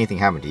won't let anything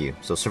happen to you,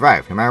 so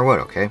survive, no matter what,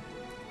 okay?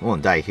 I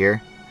won't die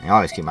here. I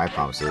always keep my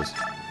promises.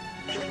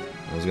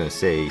 I was gonna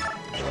say,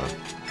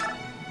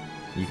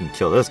 you can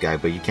kill this guy,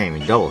 but you can't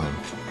even double him.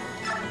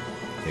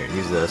 Here,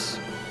 use this.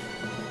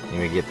 You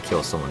may get to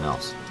kill someone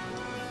else.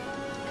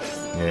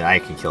 And then I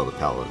can kill the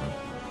paladin.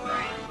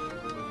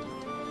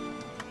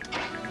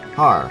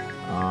 Har.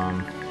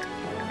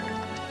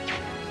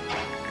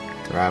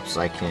 Perhaps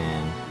I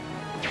can...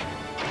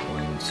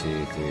 1,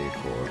 2, 3,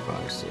 4,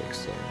 5, 6,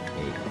 7,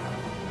 8, 9.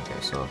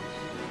 Okay, so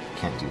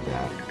can't do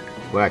that.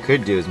 What I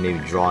could do is maybe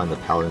draw in the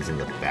paladins in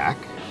the back.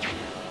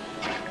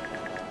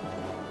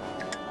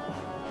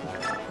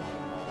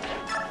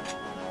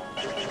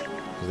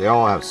 They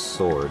all have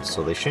swords,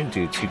 so they shouldn't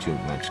do too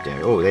much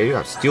damage. Oh, they do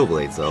have steel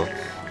blades though.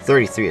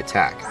 33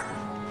 attack.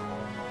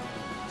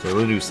 So it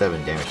will do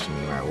 7 damage to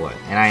me no matter what.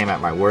 And I am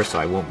at my worst, so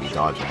I won't be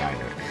dodging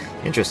either.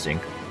 Interesting.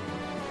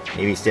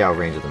 Maybe stay out of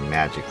range of the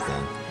magic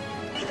then.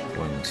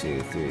 1,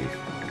 2, 3,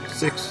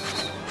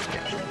 6.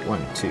 Yeah.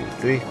 1, 2,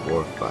 3,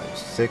 4, 5,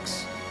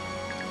 6.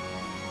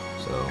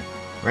 So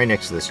right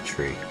next to this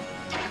tree.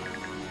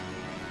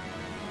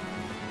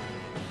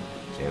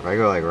 Okay, if I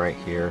go like right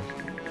here,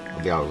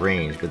 I'll be out of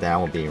range, but then I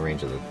won't be in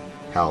range of the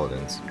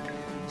paladins.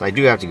 So I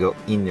do have to go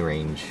in the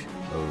range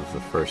of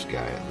the first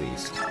guy at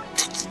least.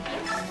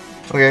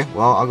 Okay,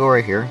 well, I'll go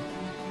right here.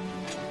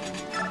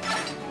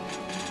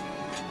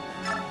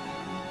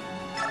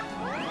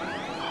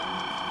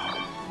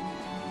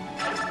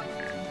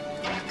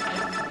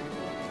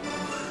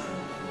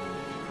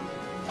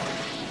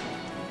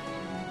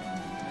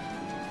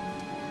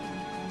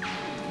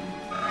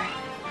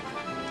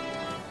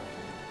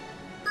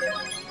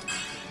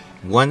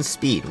 One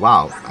speed.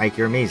 Wow, Ike,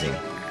 you're amazing.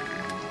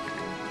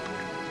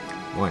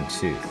 1,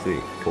 2, 3,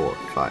 4,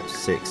 5,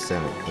 6,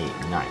 7,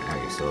 8, 9.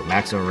 Okay, so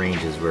maximum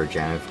range is where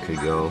Janeth could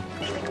go.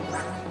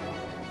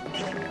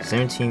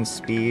 17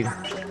 speed.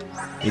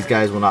 These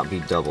guys will not be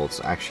doubled,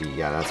 so actually,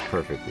 yeah, that's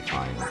perfectly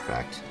fine, in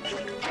fact.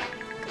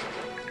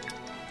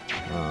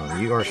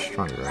 You are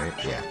stronger,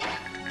 right? Yeah.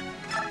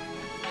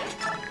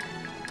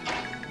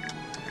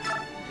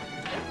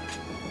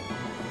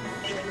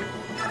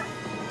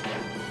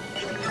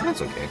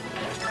 That's okay.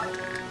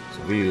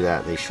 So if we do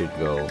that, they should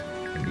go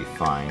and be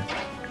fine.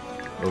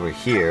 Over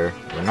here,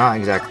 we're not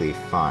exactly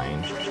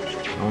fine.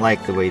 I don't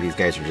like the way these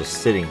guys are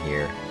just sitting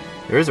here.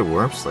 There is a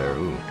Worm Slayer.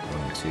 Ooh,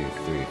 1, 2,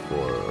 3,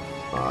 4,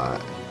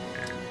 5.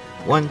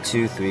 1,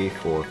 2, 3,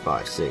 4,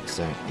 5, 6,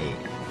 7, 8,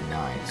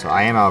 9. So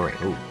I am out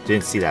right. Ooh,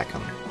 didn't see that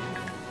coming.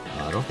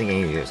 I don't think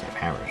any of you guys have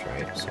hammers,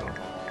 right? So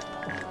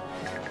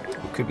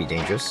it could be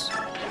dangerous.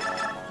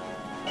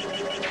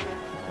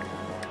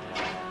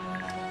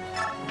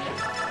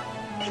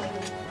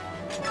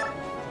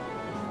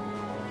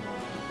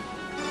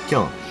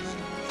 Kill him.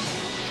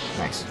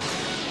 Nice.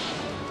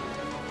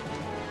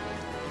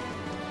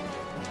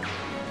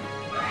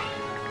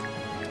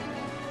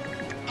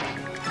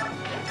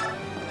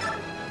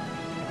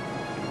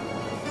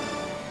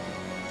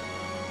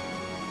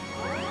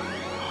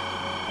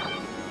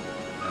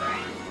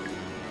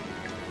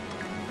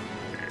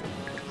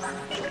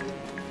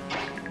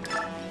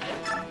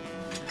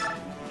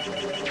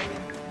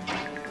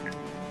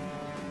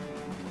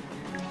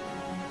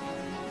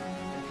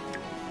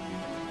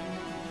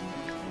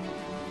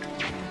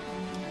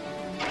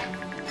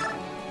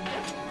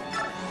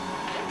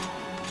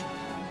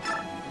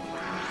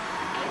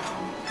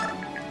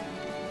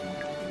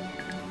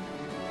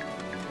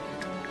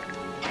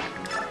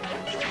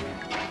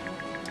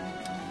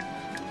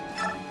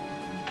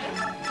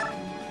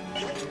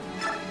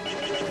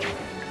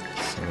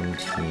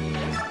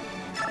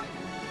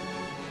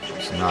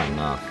 It's not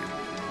enough.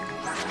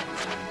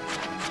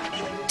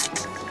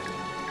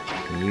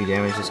 Can you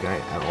damage this guy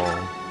at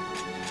all?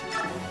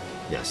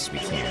 Yes, we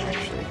can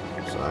actually.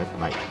 So that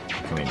might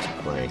come into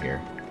play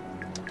here.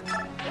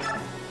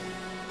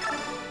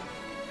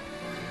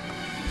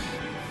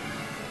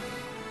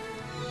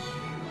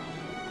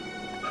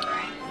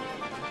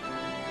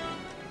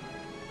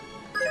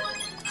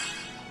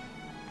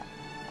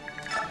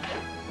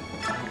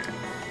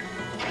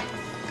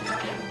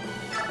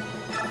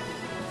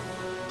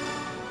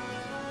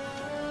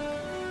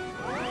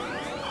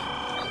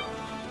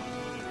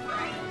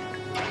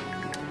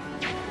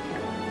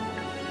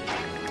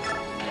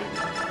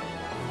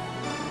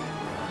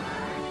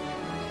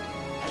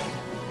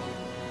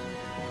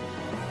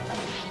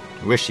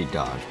 I wish she'd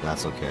dodge, but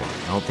that's okay.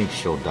 I don't think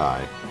she'll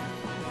die.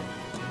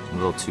 I'm a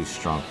little too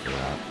strong for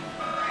that.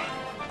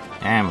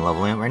 And I'm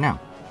leveling up right now.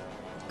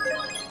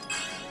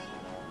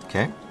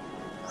 Okay.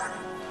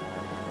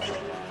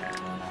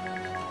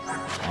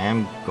 I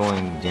am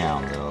going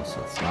down though,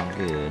 so it's not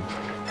good.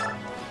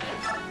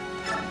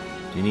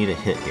 Do need a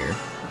hit here.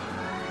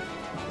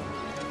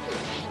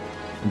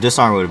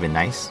 Disarm would have been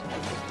nice.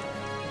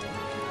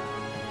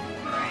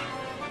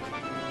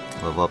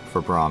 Level up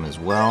for Braum as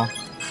well.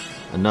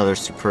 Another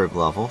superb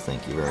level,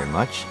 thank you very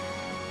much.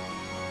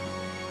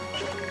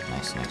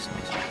 Nice, nice,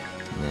 nice.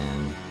 And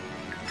then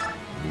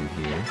you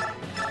here.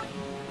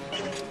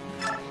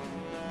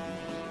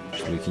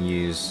 So we can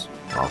use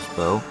Rolf's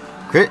bow.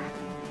 Crit!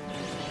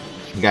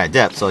 He got a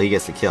depth, so he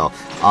gets the kill.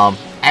 I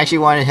actually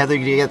wanted Heather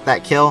to get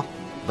that kill,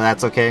 but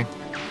that's okay.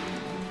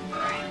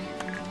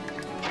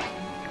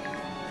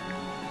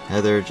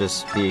 Heather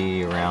just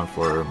be around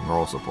for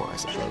moral support, I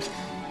suppose.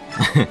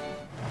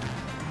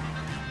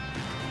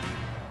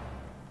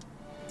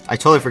 I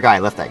totally forgot I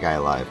left that guy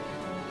alive.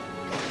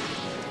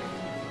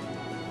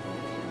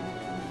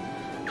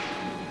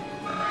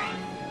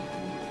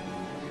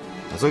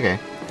 That's okay.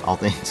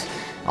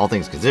 All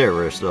things considered,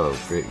 we're still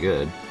pretty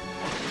good.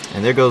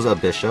 And there goes a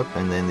bishop,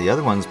 and then the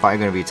other one's probably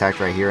going to be attacked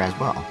right here as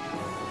well.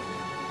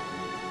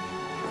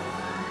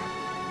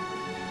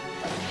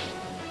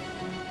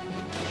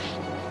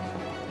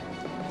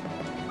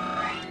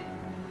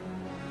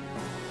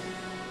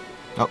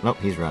 Oh, nope,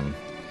 he's running.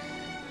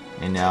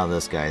 And now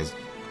this guy's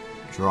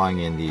drawing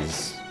in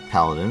these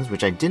paladins,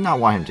 which I did not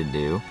want him to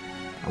do.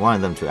 I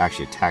wanted them to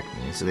actually attack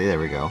me, so there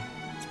we go.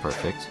 It's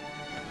perfect.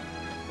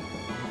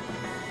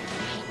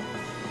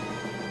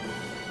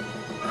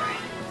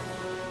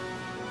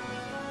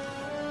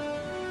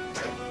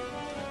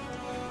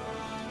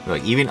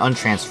 Look, even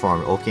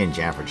untransformed, Oki and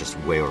Janif are just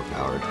way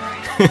overpowered.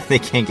 They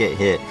can't get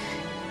hit,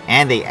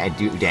 and they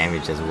do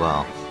damage as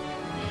well.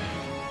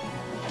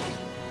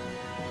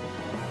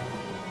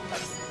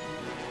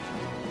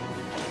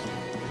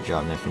 Good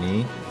job,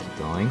 Nifany. Keep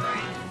going.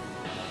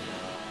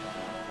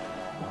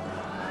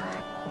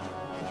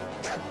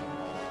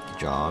 Good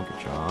job, good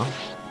job.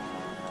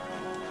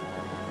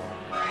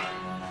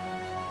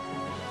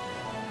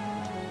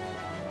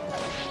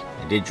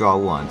 I did draw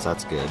one, so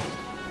that's good.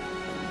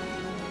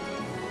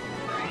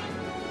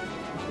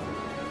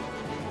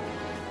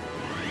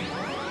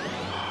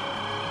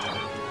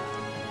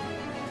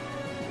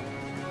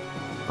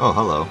 Oh,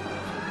 hello.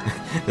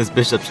 This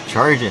bishop's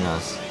charging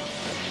us.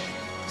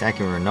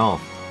 Attacking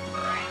Ranulf.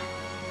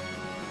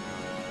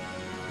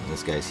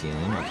 This guy's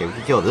healing. Okay, we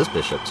can kill this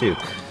bishop too.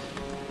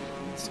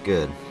 It's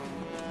good.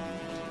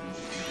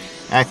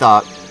 And I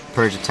thought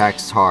Purge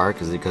attacks hard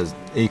because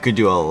it could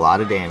do a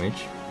lot of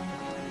damage.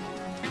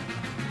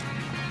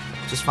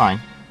 Just fine.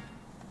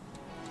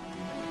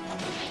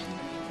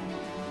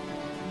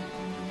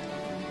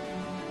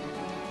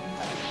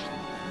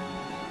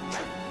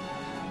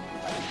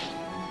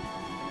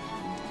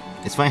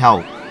 It's funny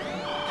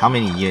how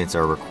many units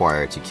are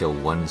required to kill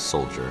one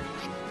soldier.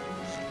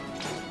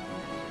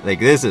 Like,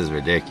 this is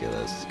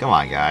ridiculous. Come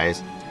on,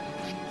 guys.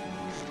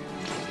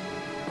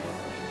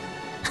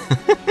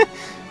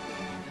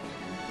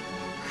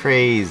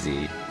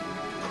 Crazy.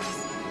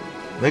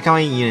 Look how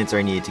many units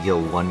are needed to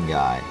kill one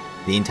guy.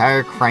 The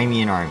entire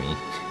Crimean army.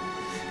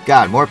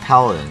 God, more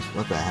paladins.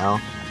 What the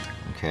hell?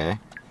 Okay.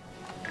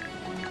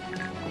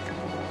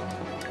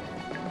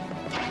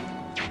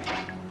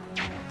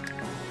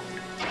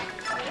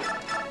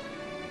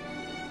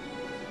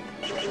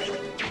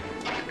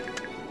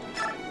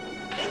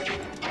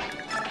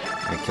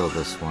 Kill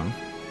this one.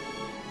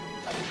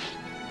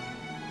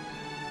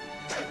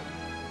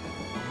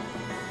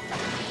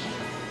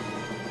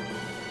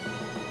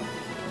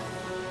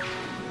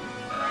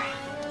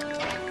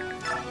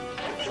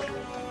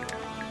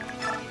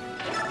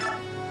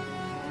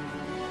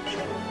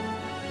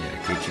 Yeah,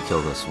 Gucci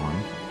kill this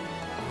one.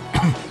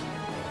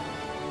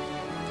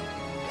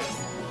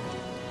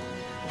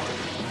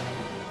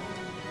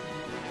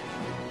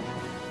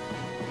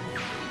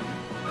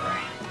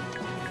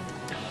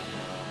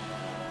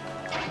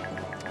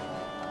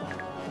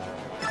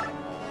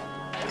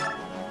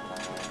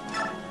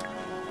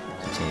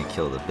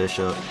 Kill the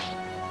bishop.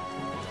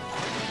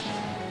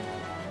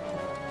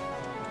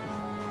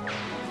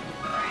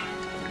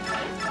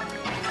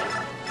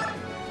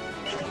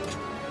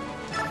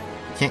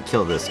 Can't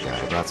kill this guy,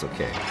 but that's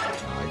okay.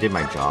 I did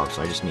my job,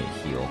 so I just need to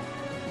heal.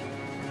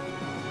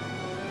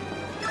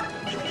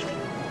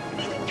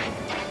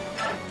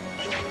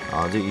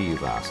 I'll do you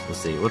last. Let's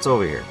see, what's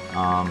over here?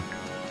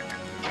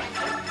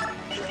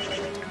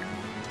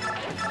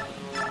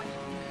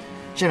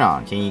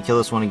 Shinon, can you kill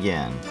this one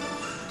again?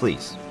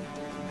 Please.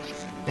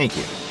 Thank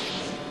you.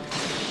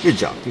 Good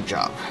job, good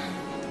job.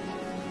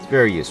 It's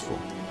very useful.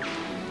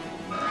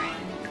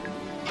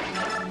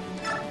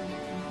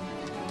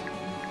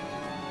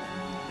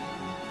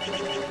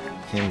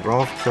 Can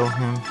Rolf kill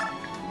him?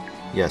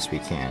 Yes, we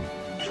can.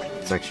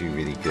 It's actually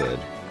really good.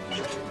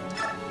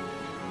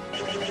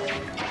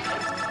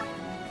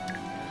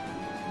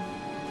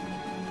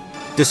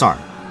 Disarm.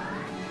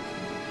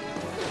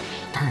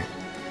 Darn it.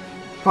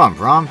 Come on,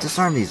 Braum,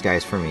 disarm these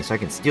guys for me so I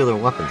can steal their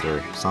weapons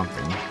or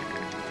something.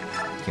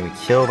 Can we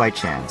kill by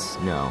chance?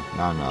 No,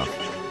 not enough.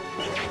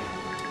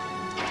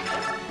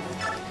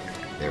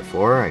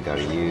 Therefore, I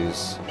gotta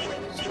use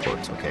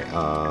supports. Okay,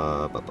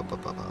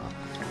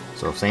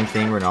 So same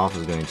thing, Ranulf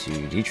is going to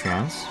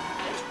detrans.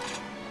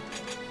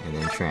 And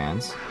then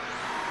trans.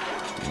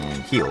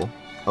 And heal.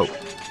 Oh.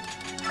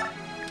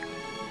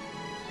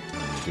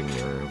 And give me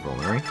your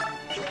vulnerary.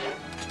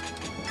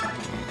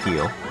 And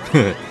heal.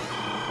 There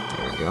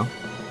we go.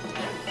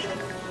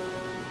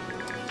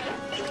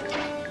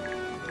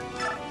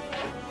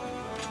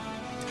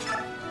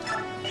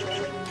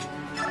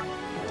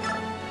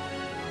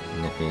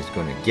 And if he's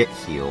going to get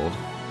healed,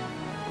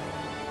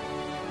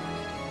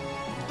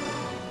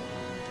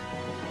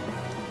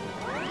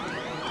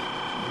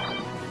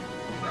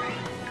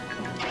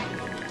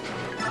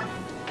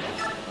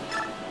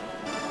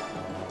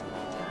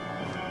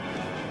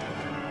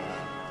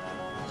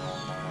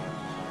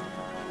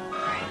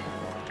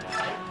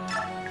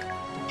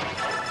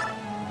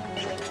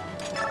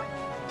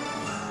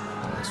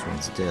 this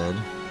one's dead.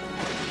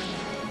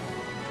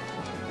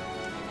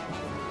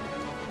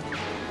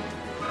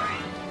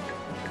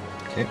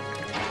 Okay,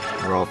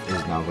 Rolf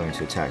is now going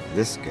to attack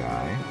this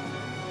guy.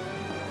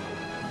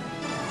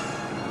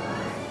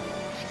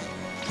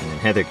 And then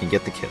Heather can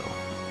get the kill.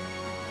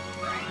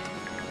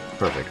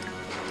 Perfect.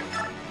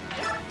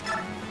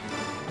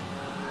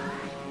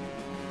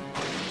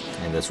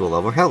 And this will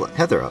level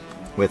Heather up.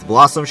 With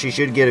Blossom, she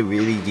should get a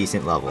really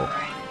decent level.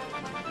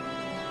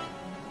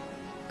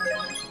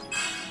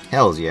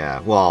 Hells yeah.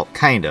 Well,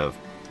 kind of.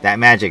 That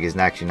magic is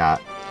actually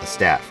not a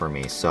stat for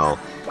me, so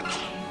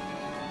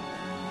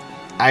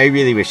I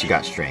really wish she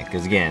got strength,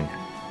 because again,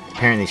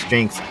 apparently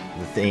strength's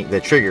the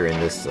trigger in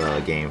this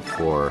game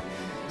for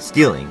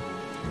stealing,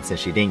 and since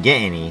she didn't get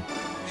any,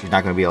 she's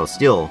not going to be able to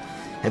steal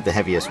at the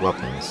heaviest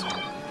weapons.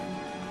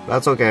 But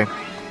that's okay.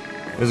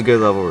 It was a good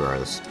level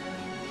regardless.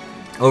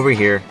 Over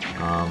here,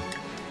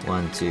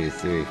 1, 2,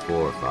 3,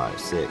 4, 5,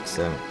 6,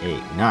 7,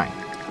 8, 9.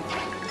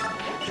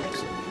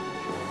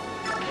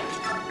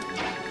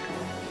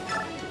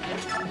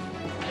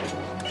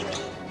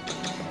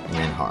 And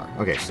then Har.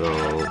 Okay,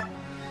 so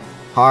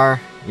Har,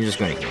 you're just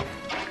going to heal.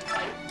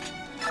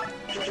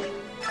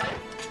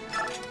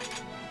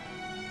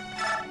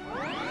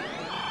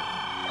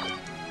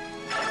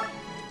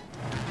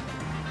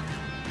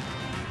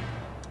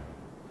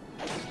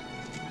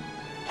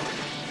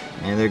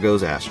 And there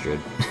goes Astrid.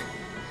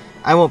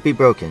 I won't be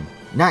broken.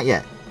 Not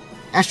yet.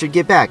 Astrid,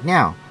 get back,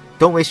 now.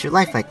 Don't waste your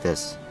life like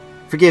this.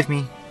 Forgive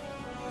me.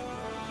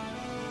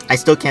 I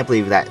still can't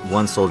believe that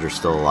one soldier's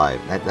still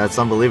alive. That's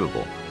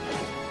unbelievable.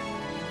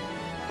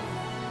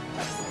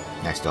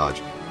 Nice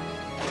dodge.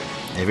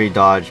 Every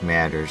dodge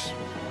matters.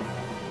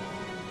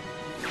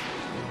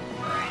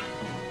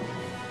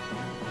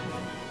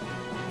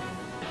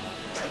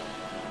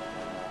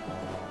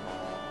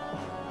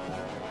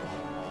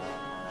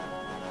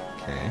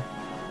 Okay.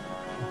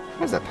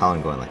 Why is that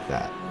paladin going like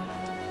that?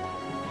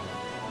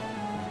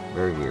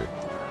 Very weird.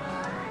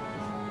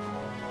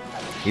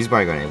 He's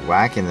probably going to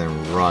whack and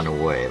then run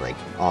away, like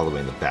all the way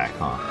in the back,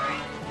 huh?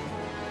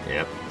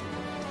 Yep.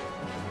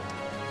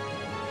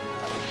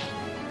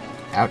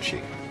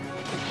 Ouchie.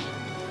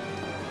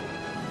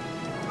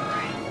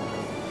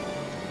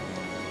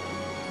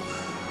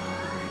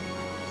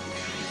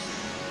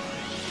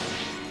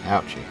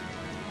 Ouchie.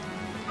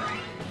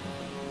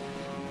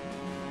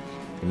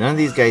 But none of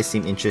these guys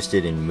seem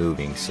interested in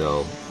moving,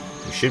 so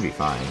we should be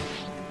fine.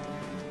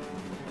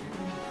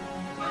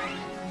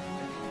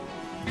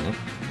 Yep.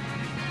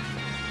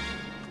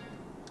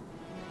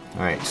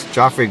 Alright,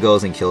 Joffrey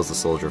goes and kills the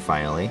soldier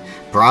finally.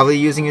 Probably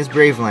using his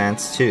Brave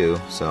Lance too,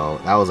 so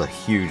that was a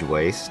huge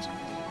waste.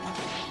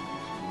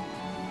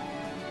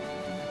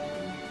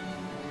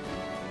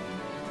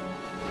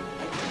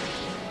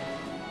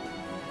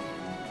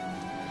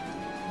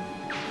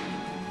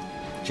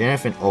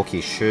 Jennifer and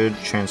Ulki should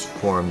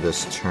transform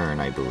this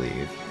turn, I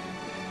believe.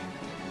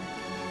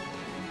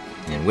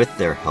 And with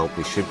their help,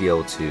 we should be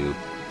able to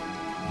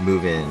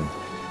move in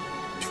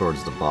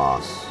towards the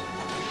boss.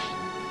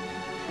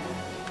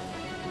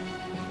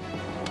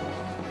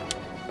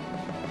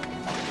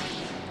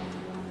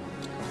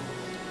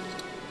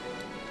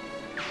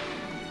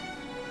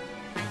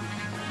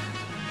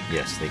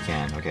 Yes, they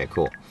can. Okay,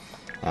 cool.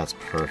 That's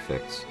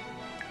perfect.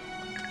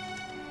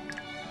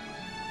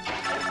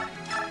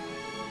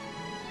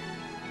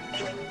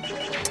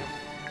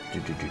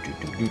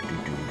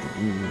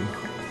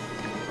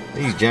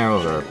 These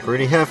generals are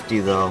pretty hefty,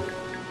 though.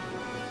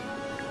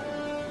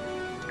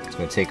 It's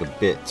going to take a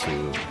bit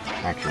to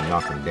actually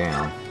knock them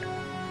down.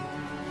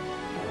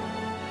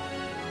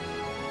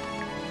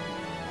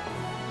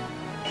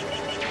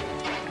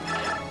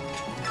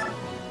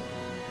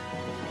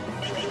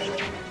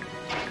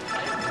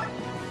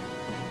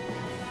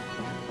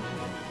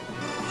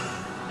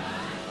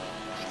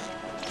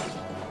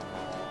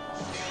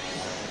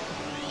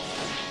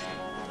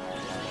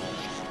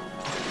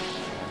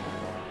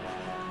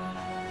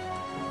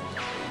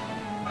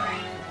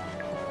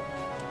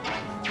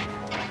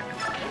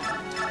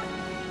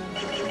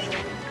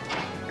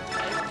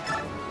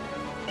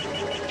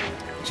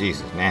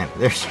 Jesus, man,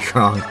 they're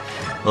strong.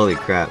 Holy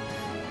crap.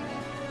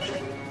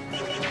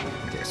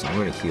 Okay, so I'm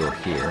going to heal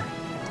here.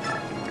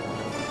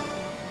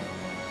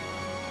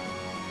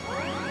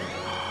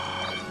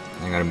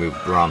 I'm going to move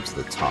Brom to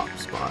the top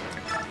spot.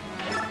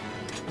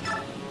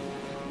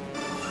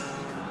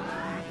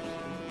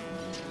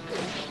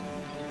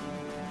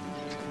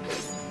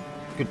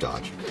 Good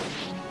dodge.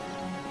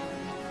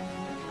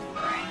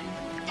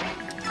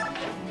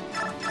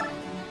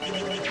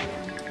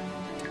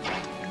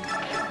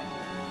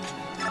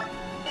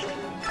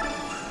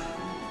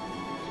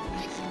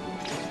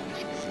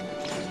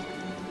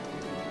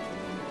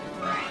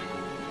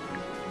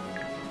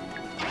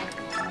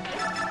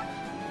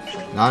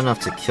 Not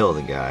enough to kill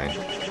the guy.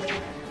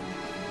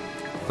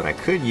 But I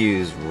could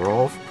use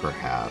Rolf,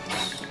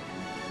 perhaps.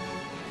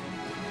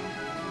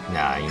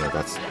 Nah, you know,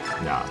 that's...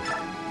 Nah.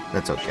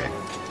 That's okay.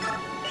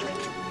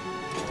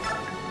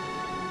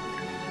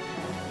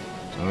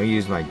 So I'm going to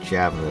use my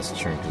javelin this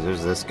turn, because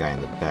there's this guy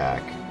in the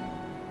back.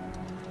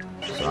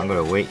 So I'm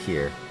going to wait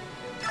here.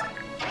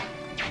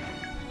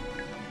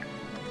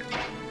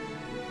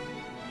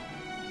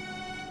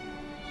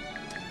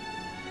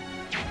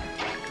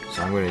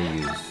 So I'm going to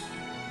use...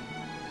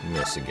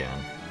 miss again.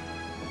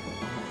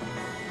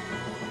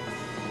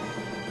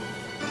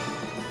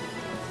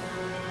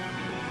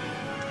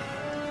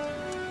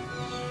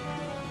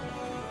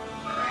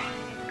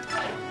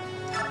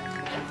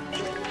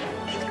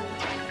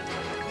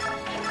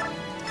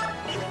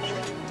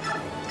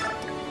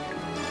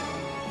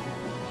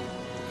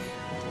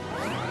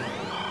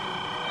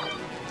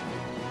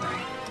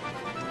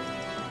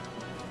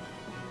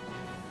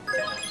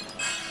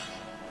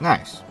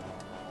 Nice.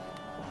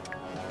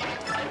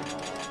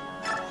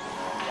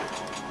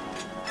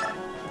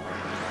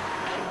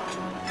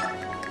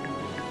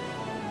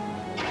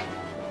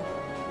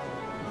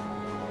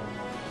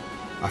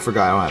 I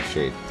forgot I don't have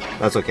shade.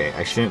 That's okay.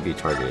 I shouldn't be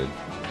targeted.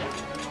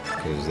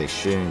 Because they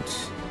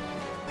shouldn't...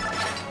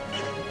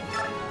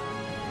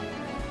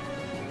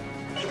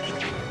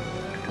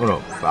 Oh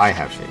no, but I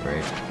have shade,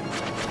 right?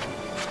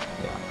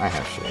 Yeah, I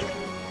have shade.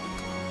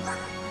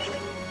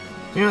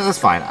 You know, that's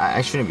fine.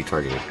 I shouldn't be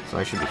targeted, so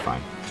I should be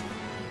fine.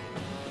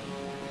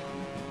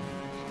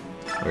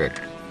 Okay.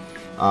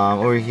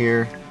 Over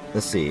here,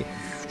 let's see.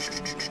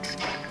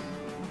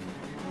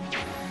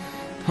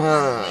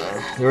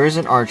 There is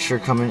an archer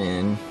coming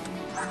in.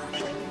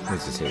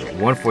 What's this here?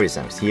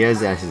 147. He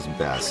is at his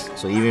best.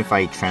 So even if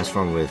I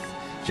transform with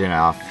Gen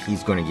Alpha,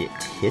 he's going to get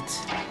hit.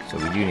 So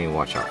we do need to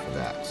watch out for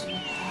that.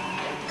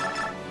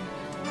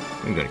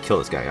 I'm going to kill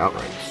this guy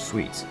outright.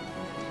 Sweet.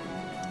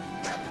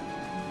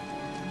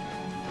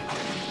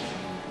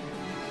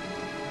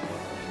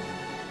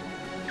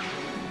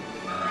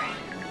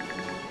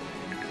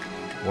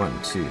 One,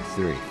 two,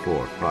 three,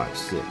 4, 5,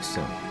 6,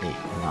 7, 8,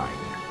 9.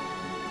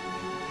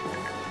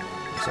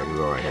 So I can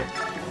go right here.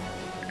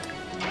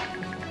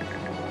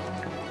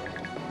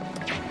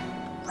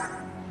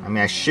 I mean,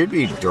 I should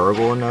be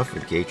durable enough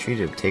with Gatry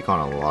to take on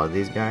a lot of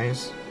these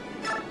guys.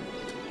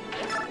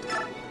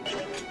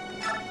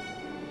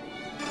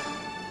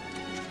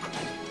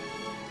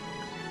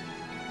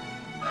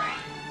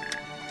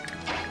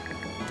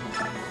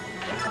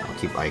 I'll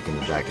keep Ike in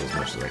the back as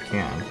much as I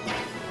can.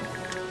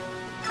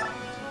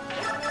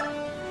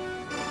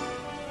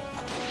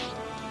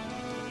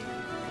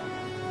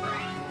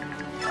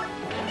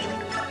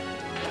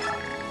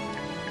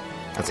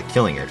 That's a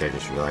killing edge, I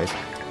just realized.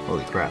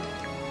 Holy crap.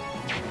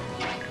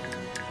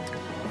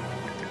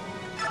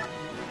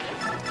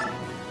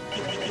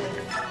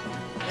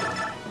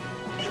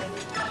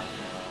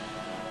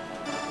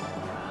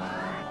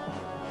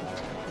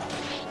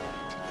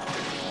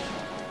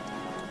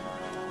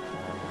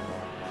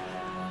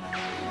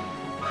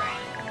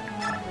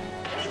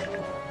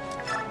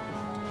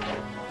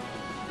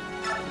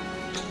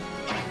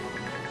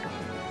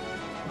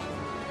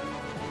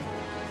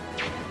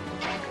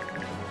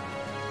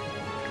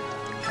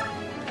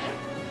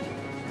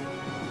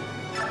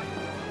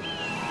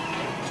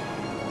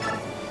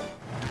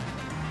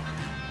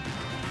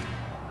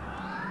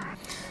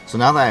 So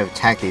now that I've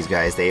attacked these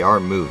guys, they are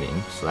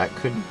moving, so that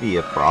could be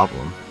a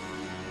problem.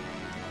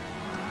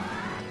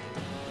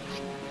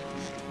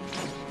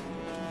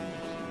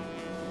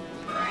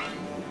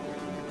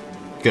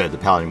 Good, the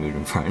paladin moved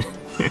in front.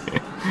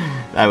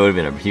 That would have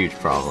been a huge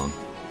problem.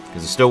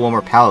 Because there's still one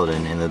more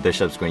paladin, and the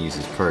bishop's going to use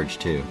his purge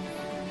too.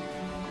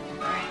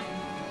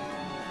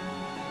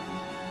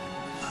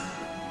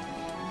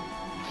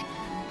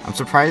 I'm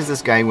surprised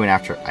this guy went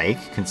after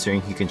Ike,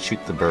 considering he can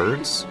shoot the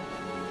birds.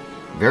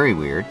 Very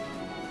weird.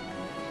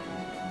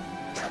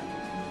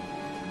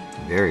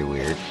 Very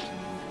weird.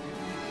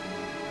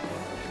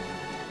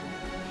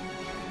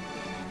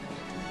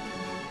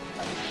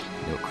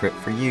 No crit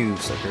for you,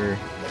 sucker.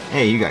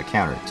 Hey, you got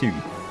countered too.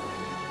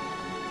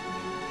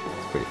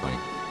 It's pretty funny.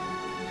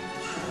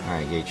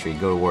 Alright, Gatry,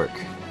 go to work.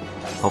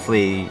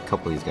 Hopefully a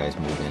couple of these guys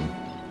move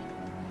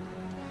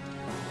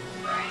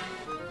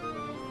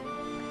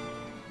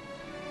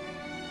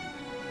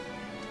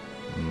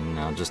in.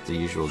 No, just the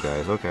usual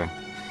guys. Okay.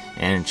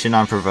 And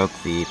Shinon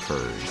provoked the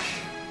purge.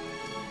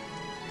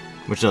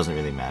 Which doesn't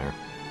really matter.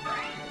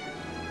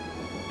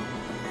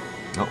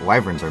 Oh,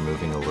 wyverns are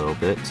moving a little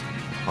bit.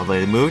 Although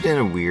they moved in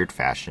a weird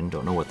fashion.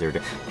 Don't know what they're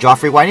doing.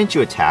 Joffrey, why didn't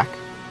you attack?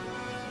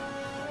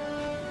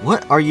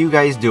 What are you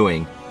guys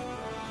doing?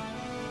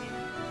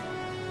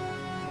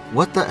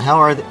 What the hell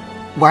are they?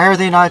 Why are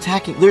they not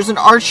attacking? There's an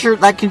archer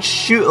that can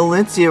shoot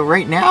Alencia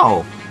right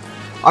now.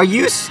 Are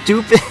you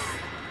stupid?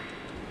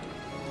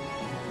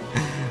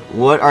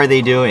 What are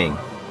they doing?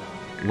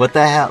 What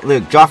the hell?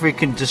 Look, Joffrey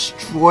can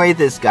destroy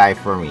this guy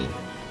for me.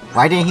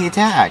 Why didn't he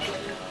attack?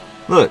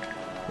 Look,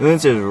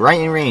 Alencia is right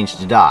in range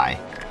to die.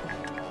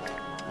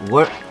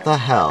 What the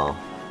hell?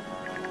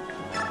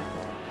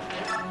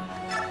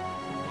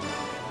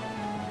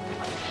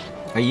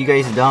 Are you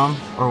guys dumb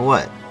or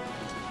what?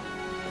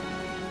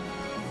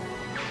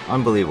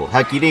 Unbelievable.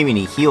 Heck, you didn't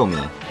even heal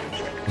me.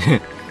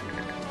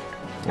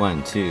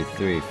 1, 2,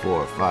 3,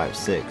 4, 5,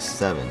 6,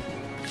 7.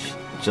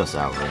 Just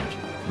out of range.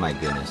 My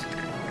goodness.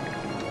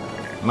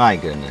 My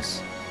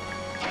goodness.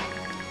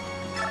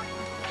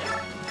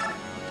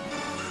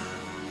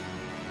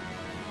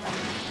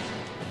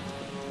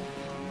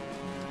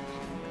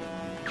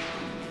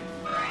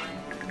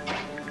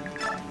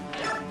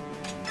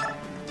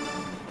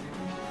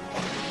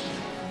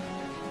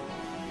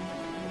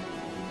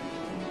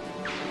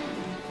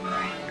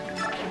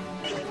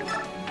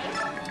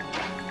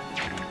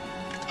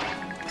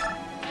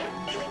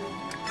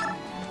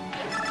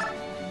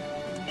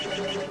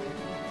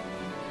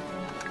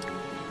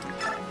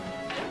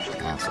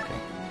 That's okay.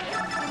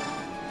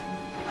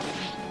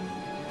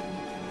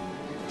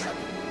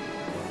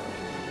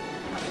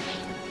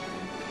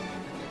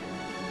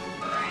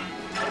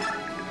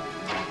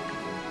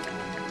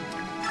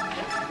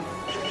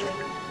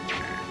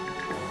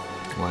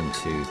 One,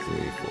 2,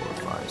 3, 4,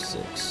 5,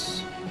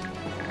 6.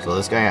 So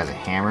this guy has a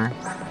hammer.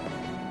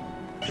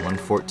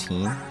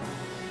 114.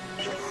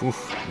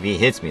 Oof. If he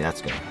hits me,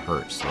 that's gonna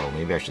hurt. So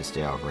maybe I should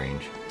stay out of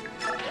range.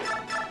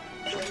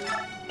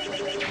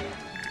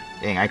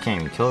 Dang, I can't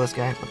even kill this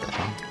guy? What the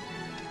hell?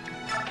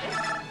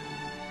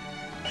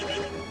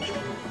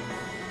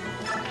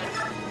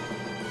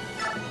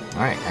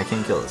 Alright, I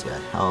can kill this guy.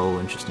 How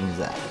interesting is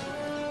that?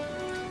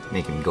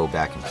 Make him go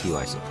back and heal,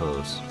 I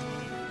suppose.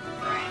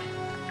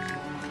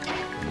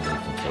 And then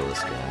I can kill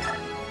this guy.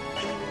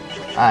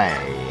 Aye,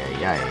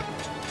 aye, aye.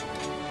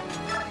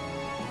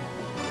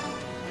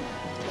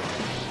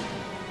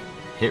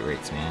 Hit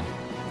rates, man.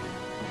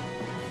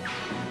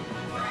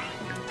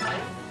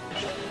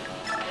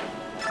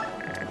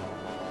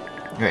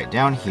 Alright,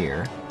 down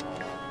here.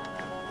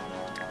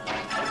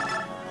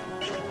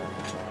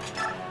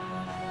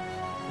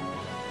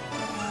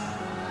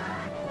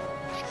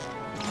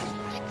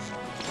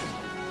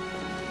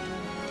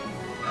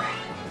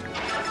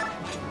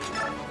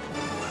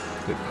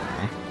 Good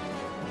guy.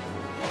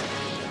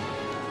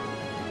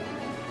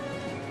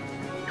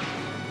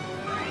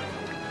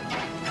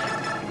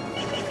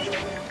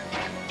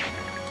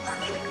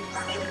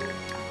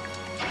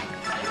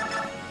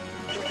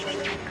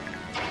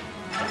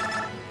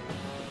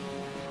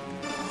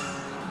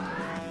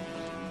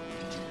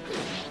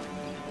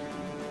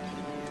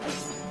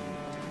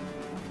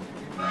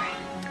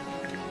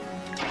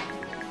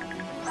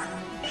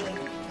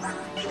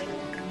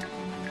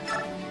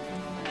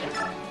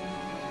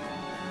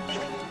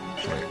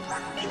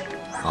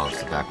 Oh,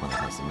 it's the back one that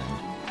has the mend.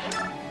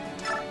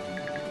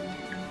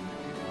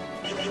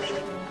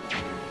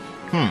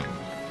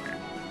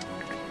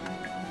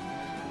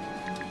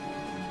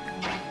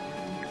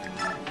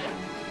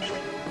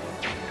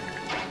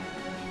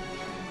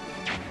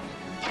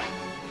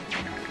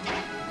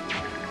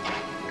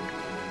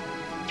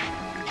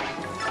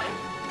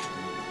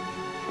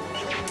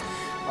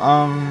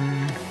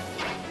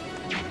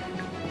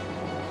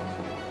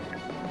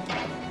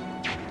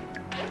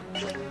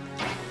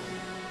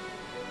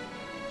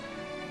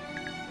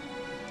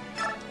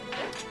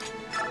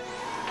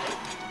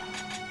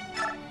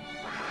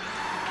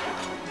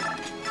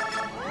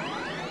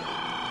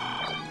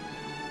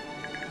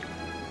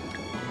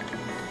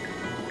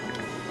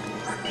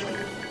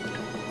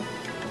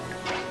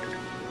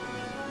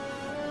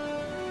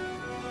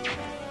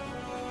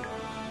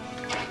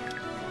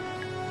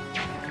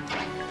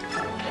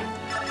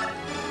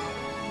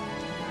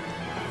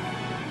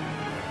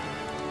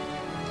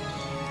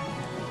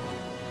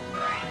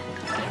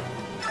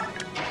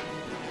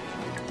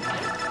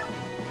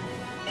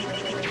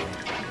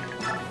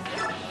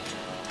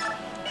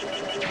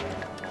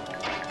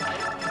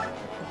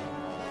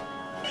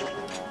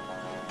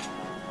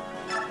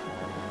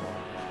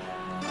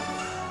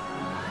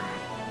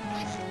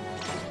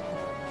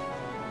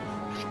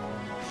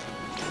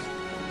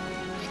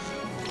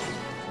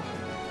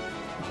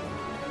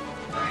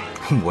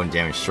 One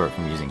damage short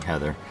from using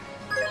Heather.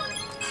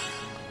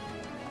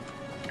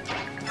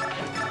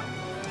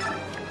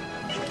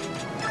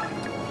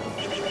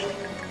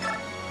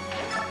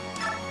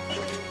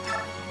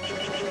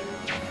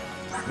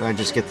 Did I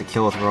just get the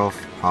kill with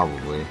Rolf?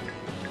 Probably.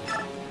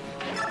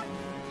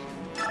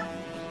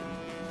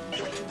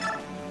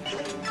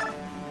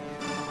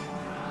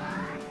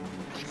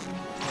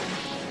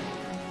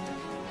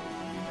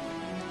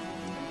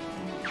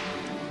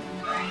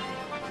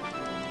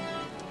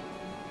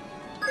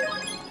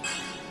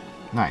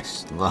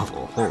 Nice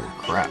level, holy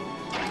crap.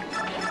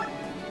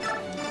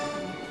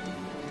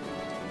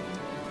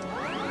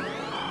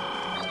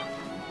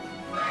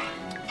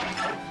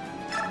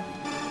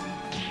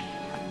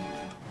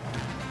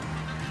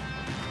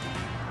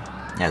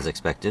 As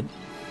expected.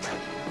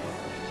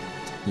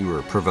 You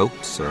were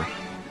provoked, sir.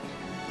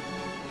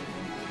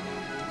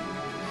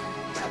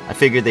 I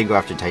figured they'd go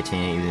after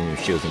Titania even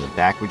if she was in the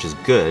back, which is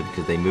good,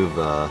 because they move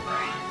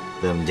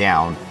them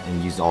down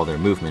and use all their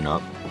movement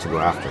up to go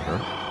after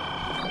her.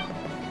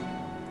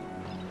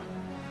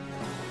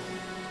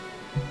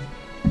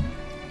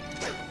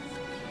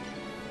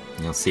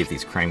 Let's see if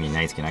these Crimean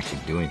Knights can actually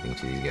do anything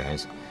to these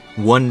guys.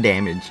 1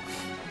 damage.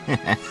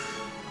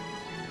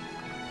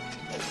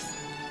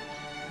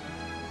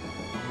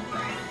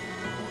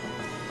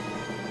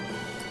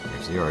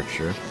 There's the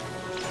archer.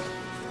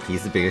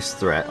 He's the biggest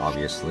threat,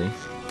 obviously.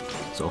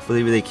 So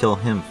hopefully they kill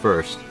him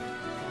first.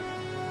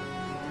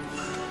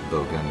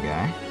 Bowgun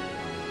guy.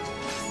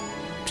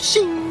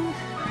 Pshing!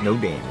 No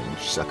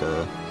damage,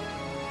 sucker.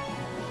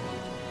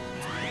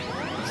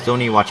 Still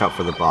need to watch out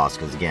for the boss,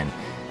 because again,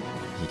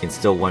 he can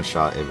still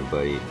one-shot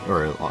everybody,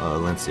 or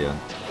Alencia.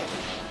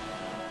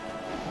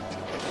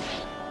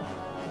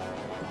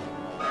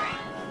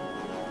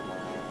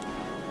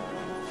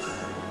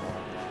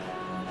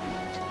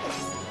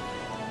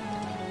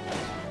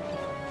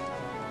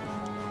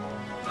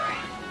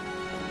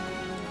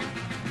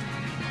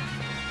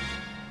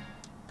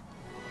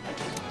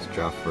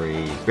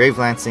 Joffrey Brave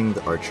Lancing,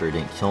 the archer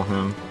didn't kill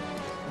him.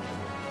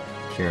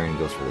 Kieran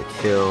goes for the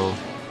kill.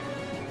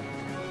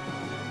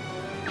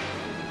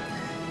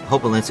 I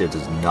hope Alencia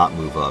does not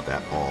move up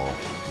at all,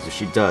 because if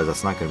she does,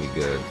 that's not going to be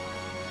good.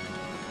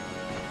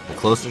 The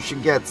closer she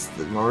gets,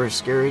 the more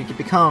scary it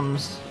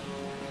becomes.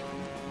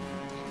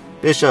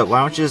 Bishop,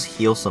 why don't you just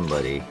heal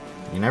somebody?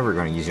 You're never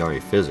going to use all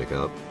your physic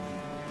up.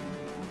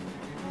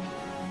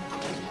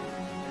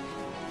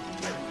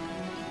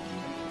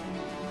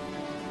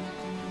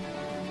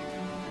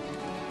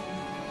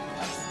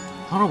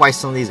 I don't know why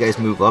some of these guys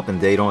move up and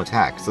they don't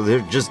attack. So they're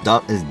just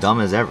as dumb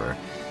as ever.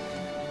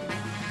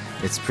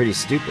 It's pretty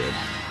stupid.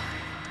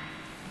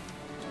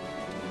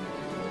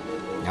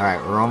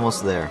 Alright, we're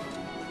almost there.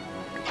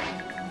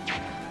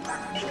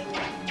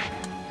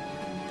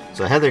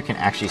 So Heather can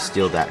actually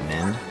steal that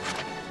mend,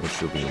 which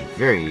will be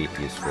very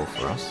useful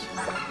for us.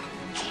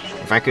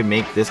 If I could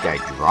make this guy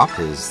drop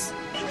his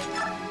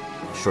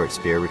short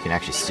spear, we can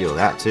actually steal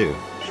that too.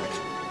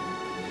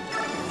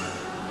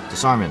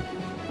 Disarm him.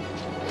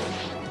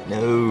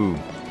 No!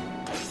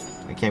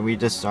 Why can't we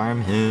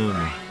disarm him?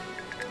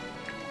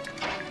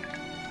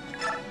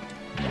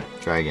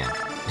 Try again.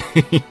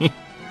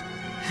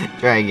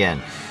 Try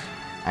again.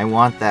 I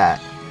want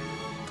that.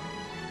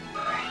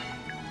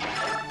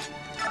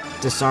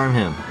 Disarm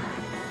him.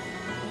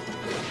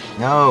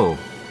 No!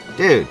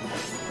 Dude!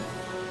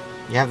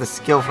 You have the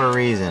skill for a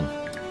reason.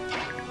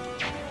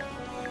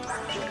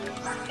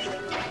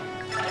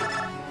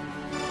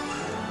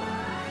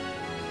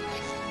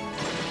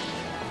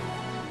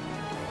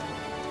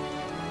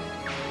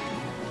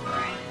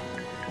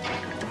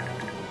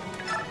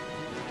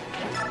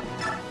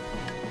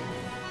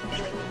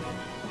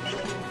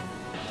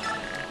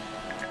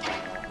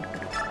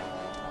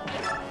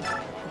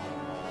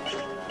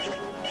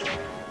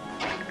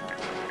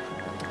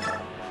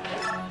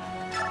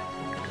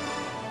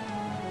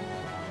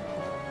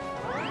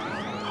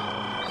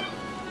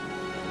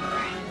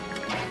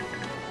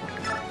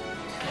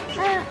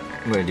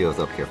 I'm gonna deal with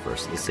up here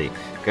first. Let's see.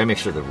 Gotta make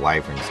sure the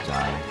wyverns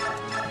die.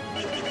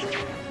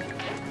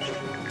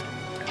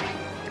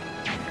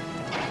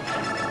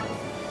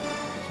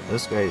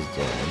 This guy's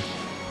dead.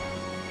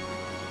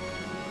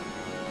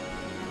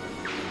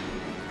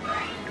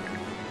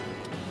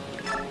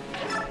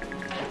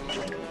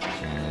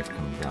 Janet,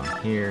 come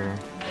down here.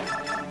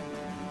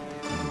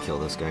 You can kill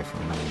this guy for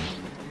me.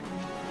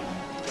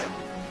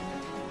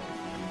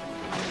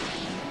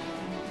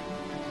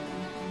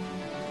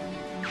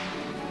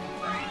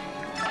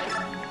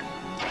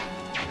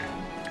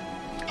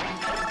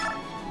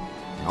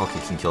 Okay,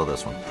 you can kill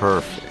this one.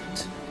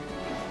 Perfect.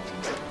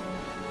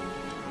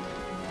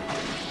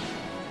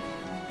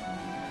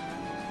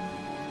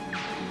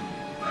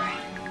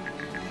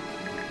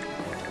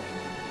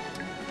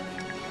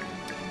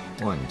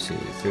 One, two,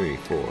 three,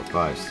 4,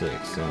 5,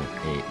 6, 7,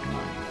 8, 9.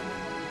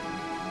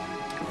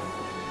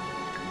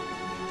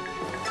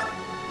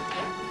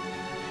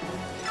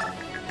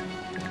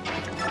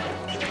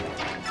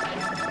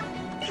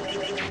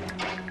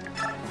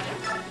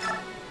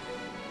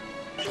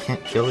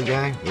 Can't kill the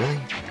guy? Really?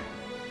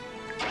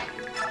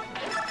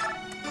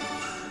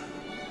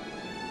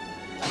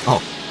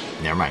 Oh,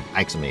 never mind.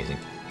 Ike's amazing.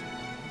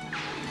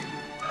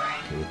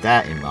 Okay, with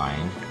that in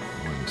mind,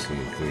 1, 2,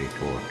 3,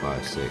 4,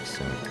 5, 6,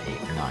 7,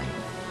 8, 9.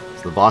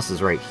 So the boss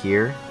is right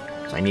here.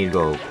 So I need to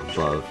go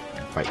above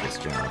and fight this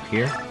general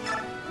here.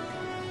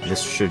 And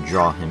this should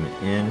draw him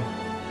in.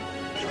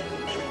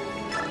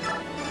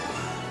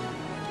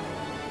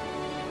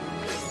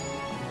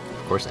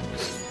 Of course I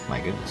missed. My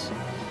goodness.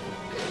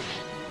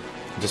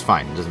 Just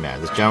fine. It doesn't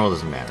matter. This general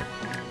doesn't matter.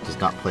 It does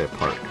not play a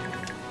part.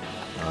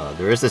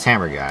 There is this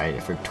hammer guy. I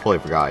totally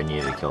forgot I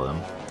needed to kill him.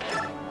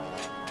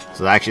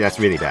 So actually, that's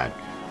really bad.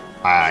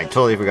 I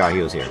totally forgot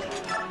he was here.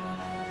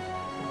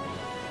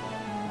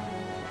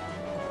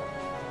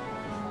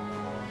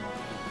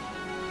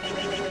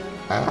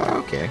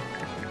 Okay.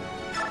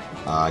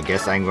 I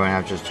guess I'm going to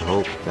have just to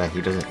hope that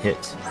he doesn't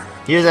hit.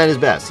 He is at his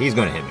best. He's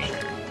going to hit me.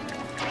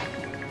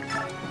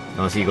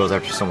 Unless he goes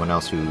after someone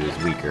else who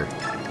is weaker.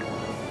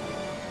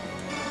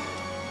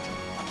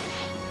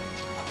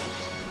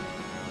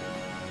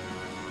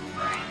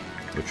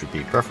 Which would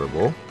be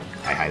preferable.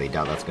 I highly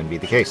doubt that's going to be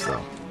the case,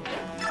 though.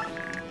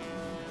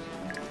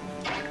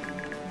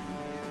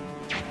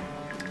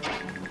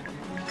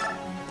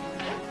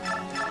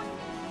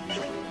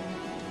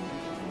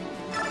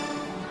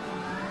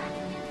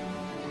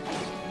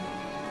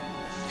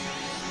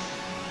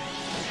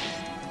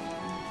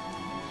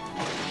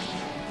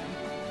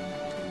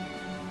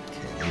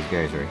 These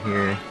guys are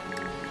here.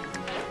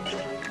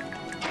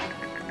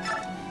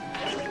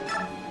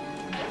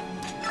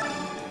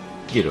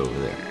 Get over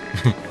there.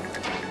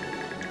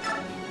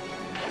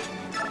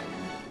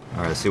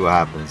 Alright, let's see what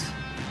happens.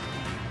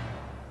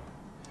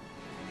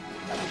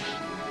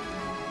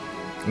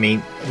 I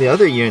mean, the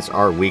other units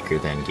are weaker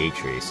than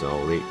Gatry,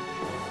 so they...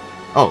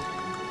 Oh!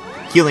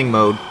 Healing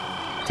mode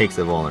takes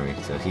the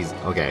vulnerability, so he's...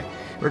 Okay,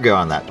 we're good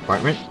on that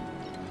department.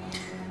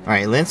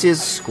 Alright,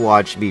 Lancia's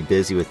squad should be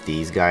busy with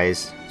these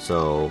guys.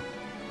 So,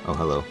 oh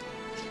hello.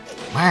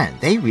 Man,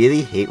 they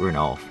really hate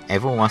Ranulf.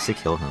 Everyone wants to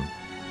kill him.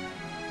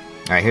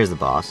 Alright, here's the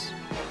boss.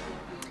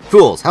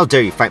 Fools, how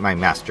dare you fight my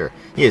master?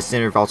 He is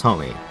Senator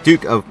Valtome,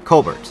 Duke of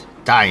Colbert.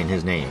 Die in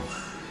his name.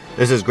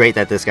 This is great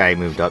that this guy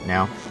moved up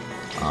now.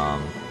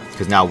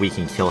 Because now we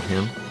can kill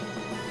him.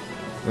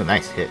 Oh,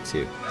 nice hit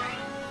too.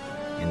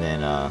 And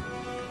then,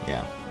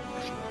 yeah.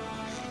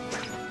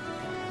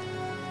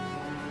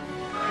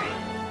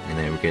 And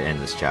then we can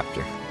end this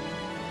chapter.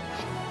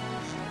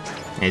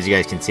 As you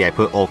guys can see, I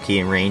put Ulki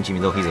in range,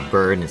 even though he's a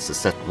bird and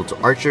susceptible to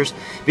archers,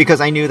 because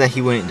I knew that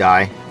he wouldn't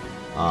die.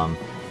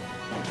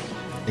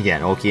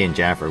 Again, Ulki and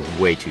Jennifer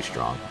are way too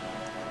strong.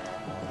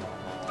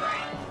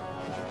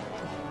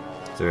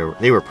 So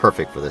they were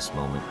perfect for this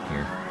moment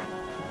here.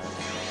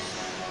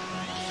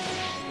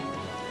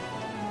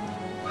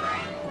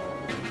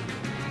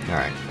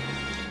 Alright.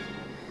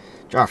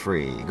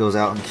 Joffrey goes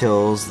out and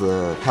kills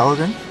the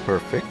paladin.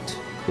 Perfect.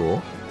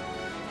 Cool.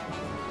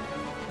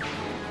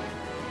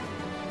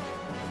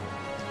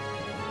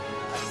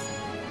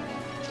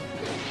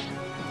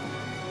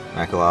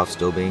 Makalov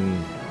still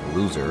being a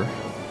loser.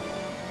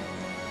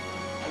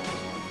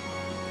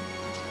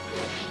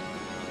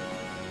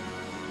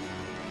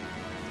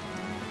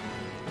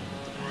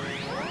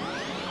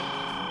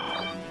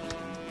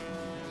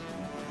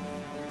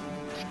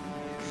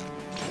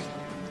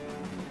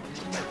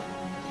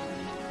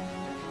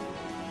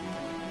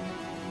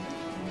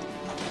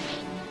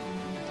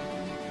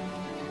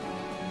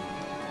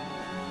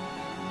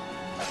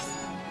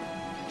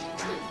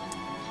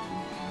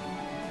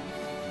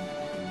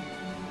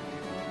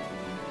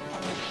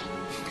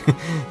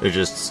 They're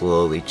just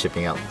slowly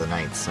chipping out the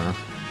knights, huh?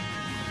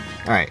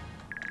 Alright.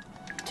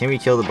 Can we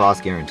kill the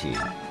boss guaranteed?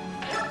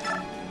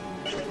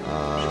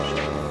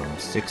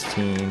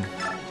 16.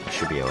 I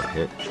should be able to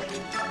hit.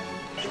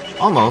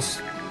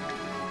 Almost.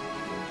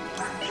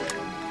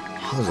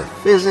 Oh, there's a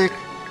physic.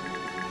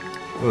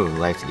 Ooh, I'd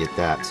like to get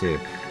that too.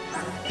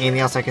 Anything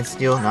else I can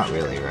steal? Not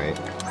really, right?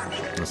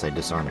 Unless I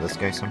disarm this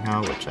guy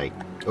somehow, which I...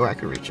 Oh, I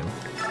could reach him.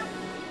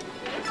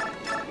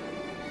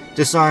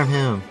 Disarm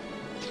him!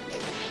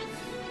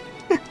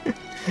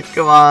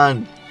 Come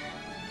on!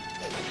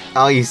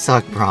 Oh, you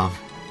suck, Braum.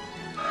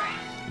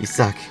 You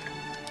suck.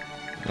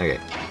 Okay.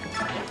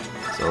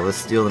 So let's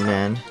steal the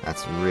men.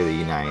 That's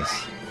really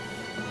nice.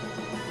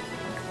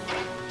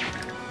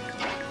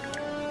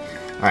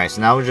 Alright,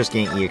 so now we're just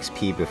getting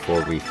EXP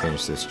before we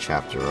finish this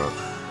chapter up.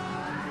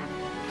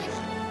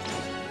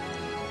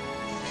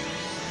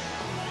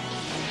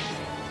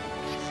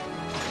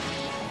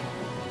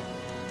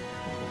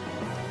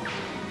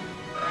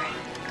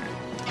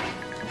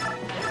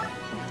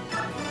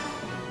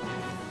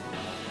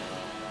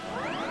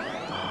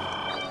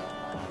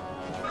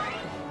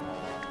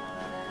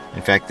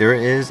 In fact, there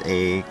is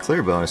a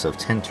clear bonus of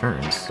 10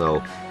 turns,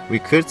 so we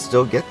could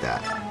still get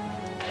that.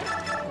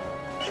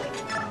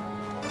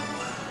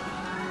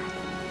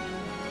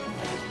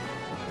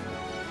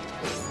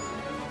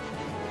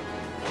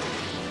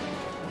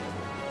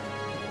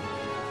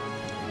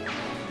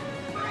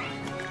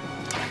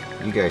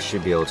 You guys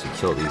should be able to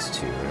kill these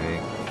two,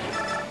 right?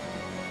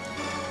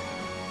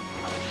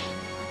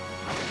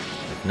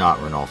 If not,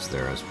 Ranulf's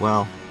there as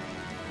well.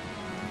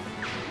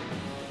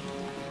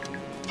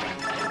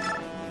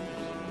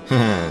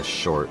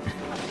 Short.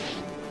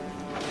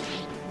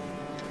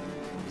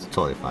 It's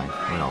totally fine.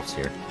 Ranulf's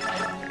here.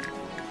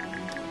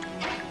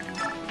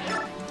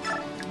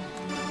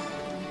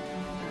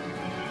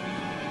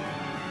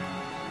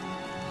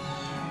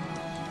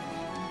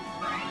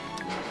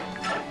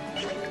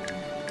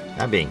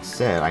 That being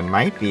said, I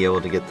might be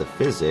able to get the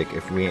physic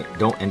if we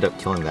don't end up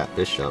killing that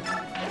bishop.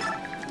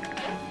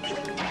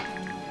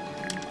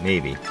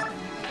 Maybe.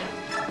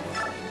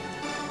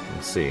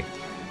 We'll see.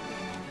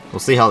 We'll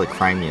see how the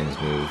Crimeans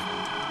move.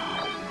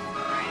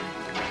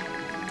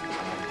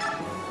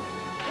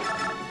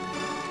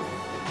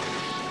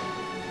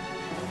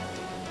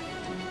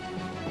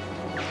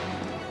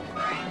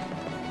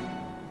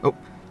 Oh,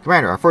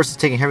 Commander, our force is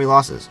taking heavy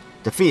losses.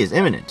 Defeat is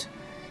imminent.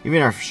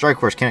 Even our strike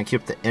force cannot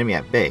keep the enemy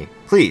at bay.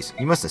 Please,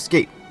 you must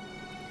escape.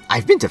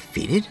 I've been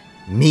defeated?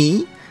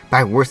 Me?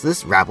 By a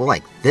worthless rabble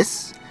like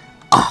this?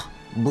 Ah,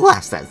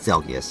 blast that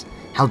Zelgius.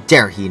 How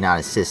dare he not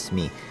assist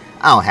me?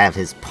 I'll have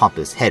his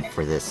pompous head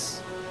for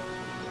this.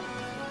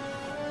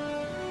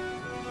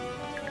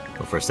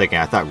 Well, for a second,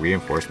 I thought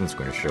reinforcements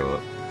were going to show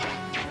up.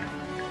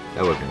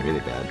 That would have been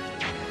really bad.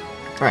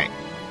 Alright.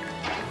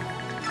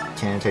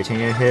 Can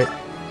Titania hit?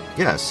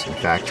 Yes, in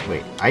fact,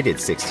 wait, I did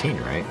 16,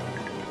 right?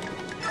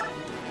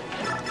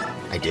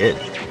 I did.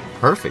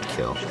 Perfect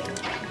kill.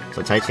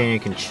 So Titania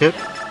can chip,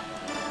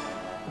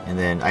 and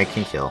then I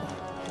can kill.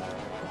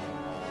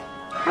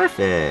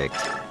 Perfect.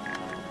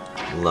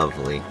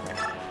 Lovely.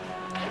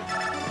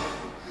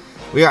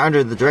 We are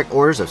under the direct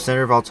orders of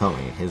Senator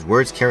Valtomi. His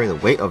words carry the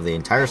weight of the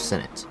entire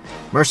Senate.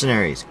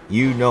 Mercenaries,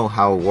 you know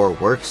how war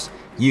works.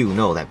 You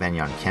know that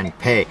Benyon can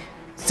pay.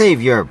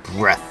 Save your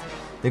breath.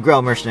 The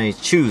Grell mercenaries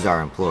choose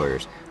our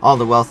employers. All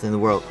the wealth in the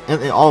world,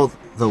 all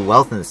the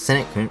wealth in the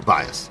Senate couldn't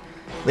buy us.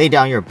 Lay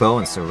down your bow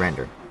and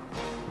surrender.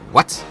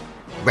 What?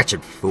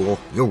 Wretched fool!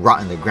 You'll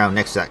rot in the ground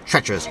next to that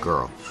treacherous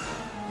girl.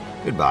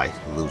 Goodbye,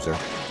 loser.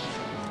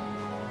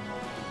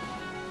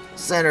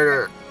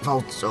 Senator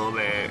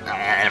Valtomi.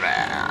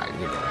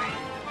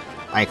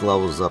 Ike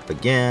levels up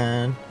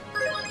again.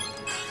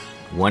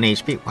 1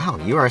 HP. Wow,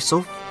 you are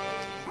so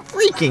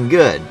freaking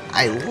good.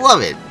 I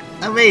love it.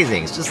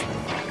 Amazing. It's just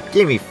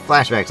gave me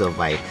flashbacks of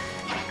my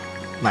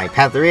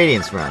Path of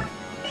Radiance run.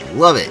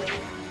 Love it.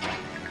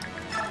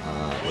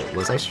 Wait,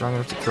 was I strong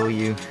enough to kill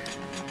you?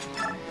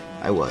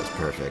 I was.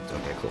 Perfect.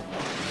 Okay, cool.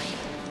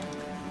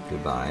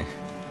 Goodbye.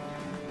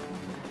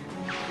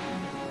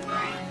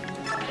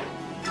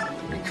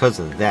 Because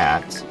of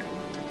that,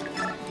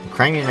 the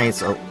Crimean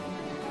Knights... Oh,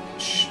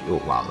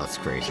 wow, that's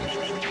crazy.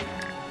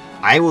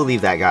 I will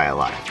leave that guy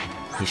alive.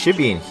 He should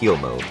be in heal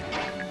mode.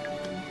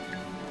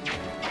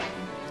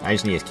 I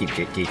just need to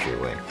keep Geisha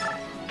away.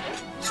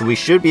 So we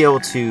should be able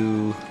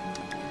to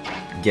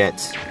get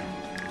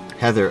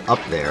Heather up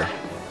there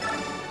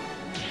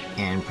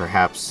and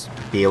perhaps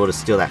be able to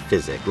steal that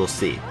physic. We'll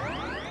see.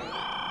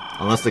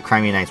 Unless the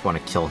Crimean Knights want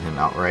to kill him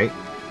outright,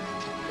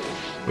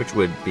 which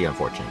would be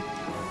unfortunate.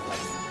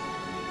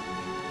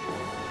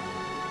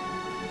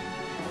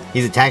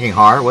 He's attacking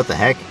hard? What the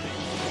heck?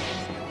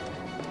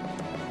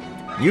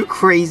 You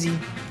crazy?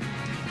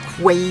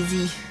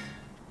 Crazy?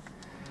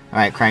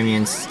 Alright,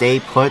 Crimeans, stay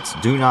put.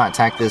 Do not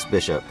attack this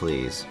bishop,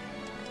 please.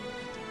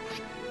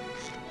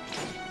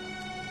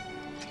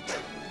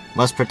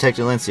 Must protect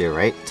Alencia,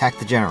 right? Attack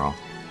the general.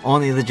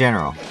 Only the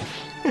general.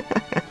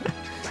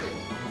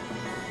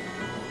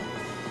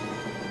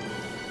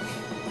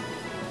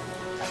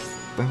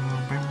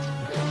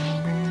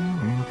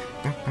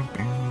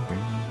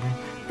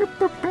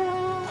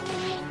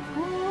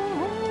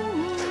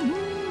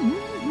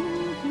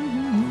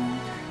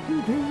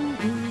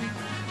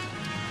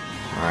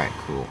 Alright,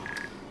 cool.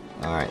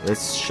 Alright,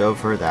 let's shove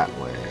her that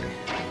way.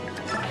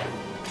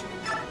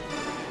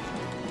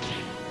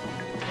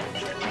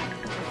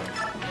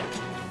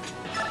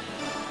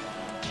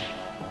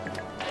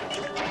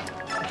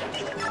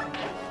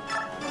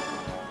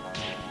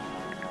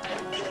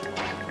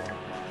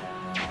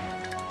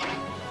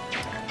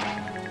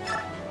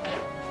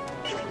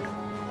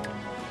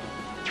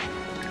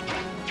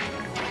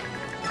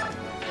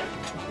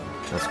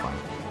 That's fine.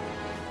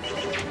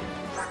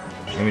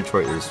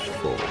 Inventory is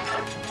full.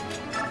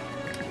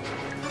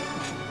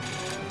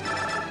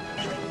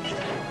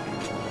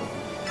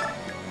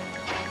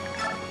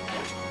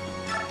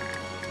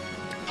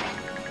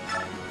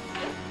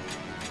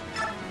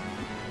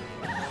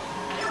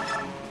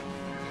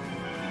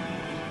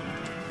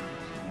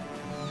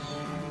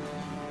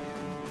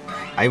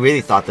 I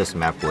really thought this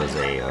map was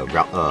a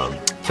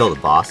kill the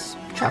boss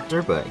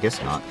chapter, but I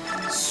guess not.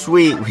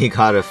 Sweet, we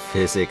got a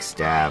physics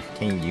staff.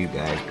 Can you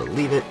guys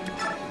believe it?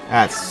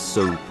 That's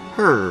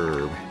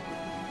superb.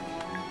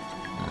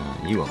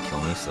 You won't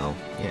kill me, so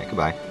yeah,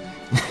 goodbye.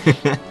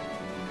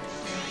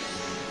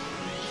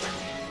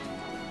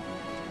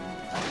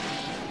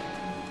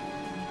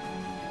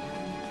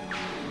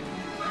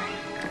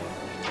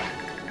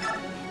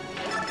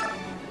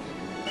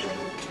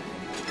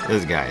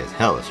 This guy is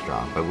hella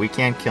strong, but we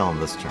can't kill him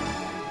this turn.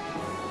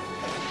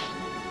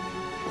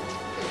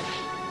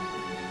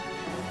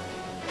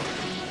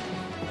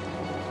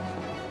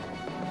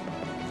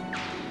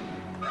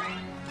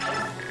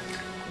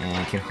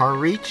 And can Har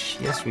reach?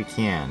 Yes, we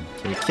can.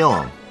 Can we kill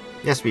him?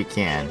 Yes, we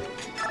can.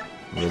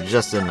 We're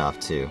just enough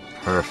to.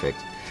 Perfect.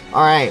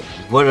 Alright,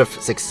 what a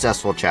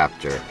successful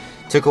chapter.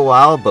 Took a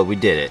while, but we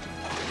did it.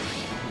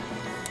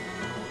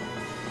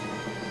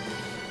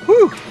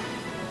 Whew!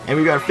 And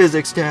we got a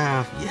physics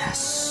staff.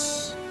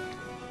 Yes.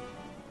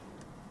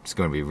 It's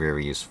going to be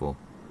very useful.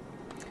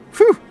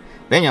 Whew!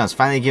 Benyon's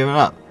finally given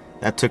up.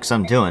 That took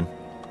some doing.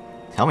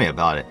 Tell me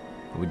about it.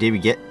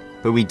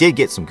 But we did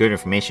get some good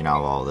information out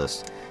of all of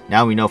this.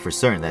 Now we know for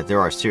certain that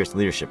there are serious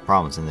leadership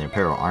problems in the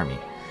Imperial Army.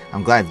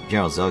 I'm glad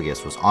General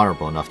Zelgius was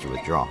honorable enough to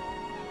withdraw.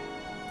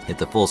 If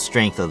the full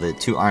strength of the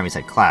two armies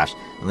had clashed,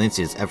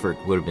 Valencia's effort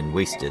would have been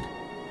wasted.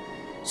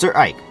 Sir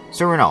Ike,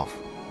 Sir Ranulph,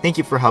 thank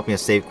you for helping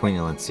us save Queen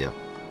Valencia.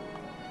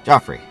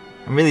 Joffrey,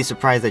 I'm really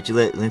surprised that you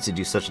let Valencia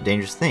do such a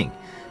dangerous thing.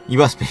 You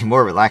must be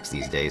more relaxed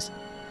these days.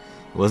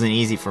 It wasn't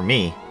easy for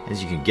me,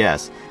 as you can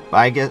guess,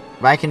 but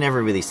I can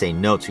never really say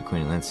no to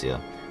Queen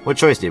Valencia. What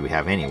choice did we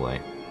have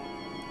anyway?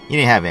 You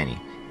didn't have any,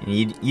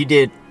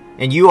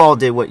 and you all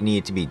did what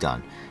needed to be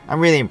done. I'm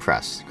really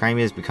impressed.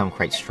 Crimea has become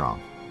quite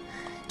strong.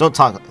 Don't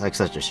talk like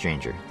such a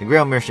stranger. The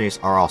Grail mercenaries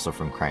are also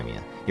from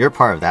Crimea. You're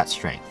part of that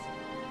strength.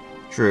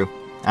 True.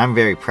 I'm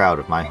very proud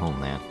of my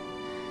homeland.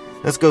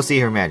 Let's go see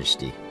Her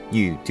Majesty.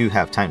 You do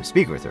have time to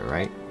speak with her,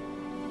 right?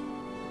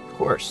 Of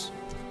course.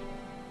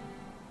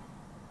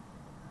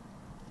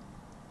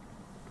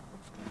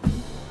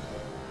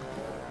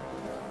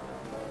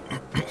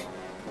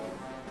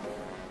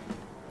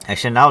 I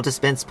shall now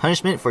dispense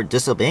punishment for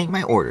disobeying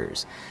my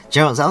orders.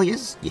 General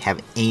Zelius, you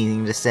have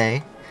anything to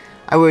say?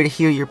 I would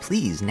hear your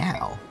pleas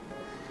now.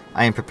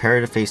 I am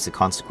prepared to face the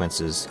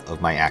consequences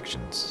of my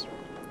actions.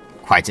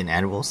 Quite an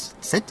admirable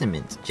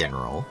sentiment,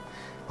 General.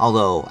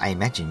 Although, I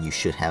imagine you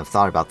should have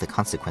thought about the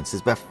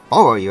consequences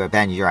before you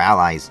abandoned your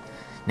allies.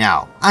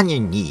 Now, on your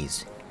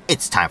knees.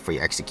 It's time for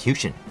your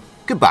execution.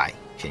 Goodbye,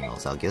 General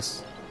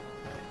Zelgius.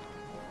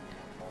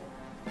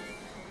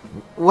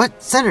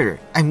 What, Senator?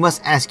 I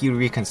must ask you to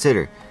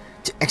reconsider.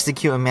 To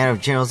execute a man of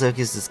General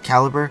Zelgius'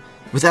 caliber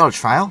without a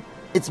trial?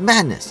 It's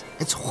madness.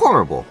 It's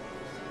horrible.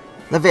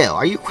 Lavelle,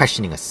 are you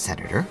questioning a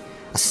senator?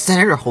 A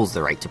senator holds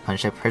the right to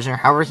punish a prisoner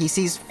however he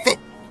sees fit.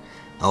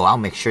 Oh, I'll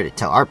make sure to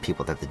tell our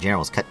people that the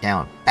general was cut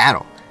down in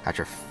battle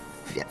after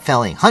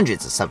felling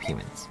hundreds of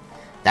subhumans.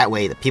 That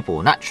way, the people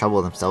will not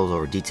trouble themselves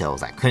over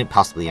details I couldn't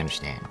possibly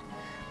understand.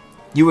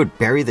 You would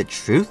bury the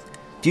truth?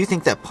 Do you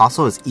think that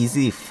Apostle is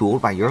easily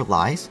fooled by your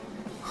lies?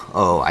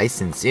 Oh, I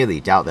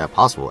sincerely doubt that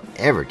Apostle will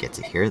ever get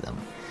to hear them.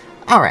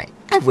 Alright,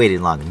 I've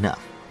waited long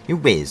enough. Your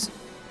wait is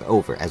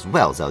over as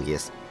well,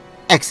 Zelgius.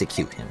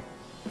 Execute him.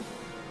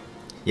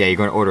 Yeah, you're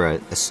going to order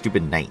a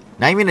stupid knight.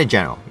 Not even a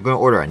general. You're going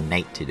to order a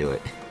knight to do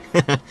it.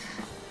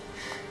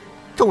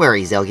 Don't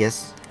worry,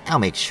 Zelgius. I'll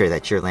make sure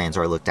that your lands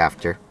are looked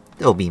after.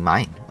 They'll be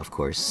mine, of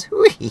course.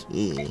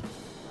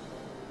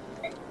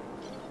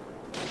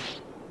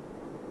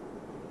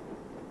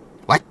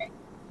 What?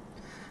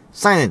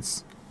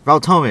 Silence!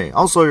 Valtome,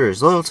 all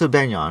soldiers loyal to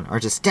Benyon are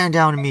to stand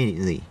down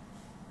immediately.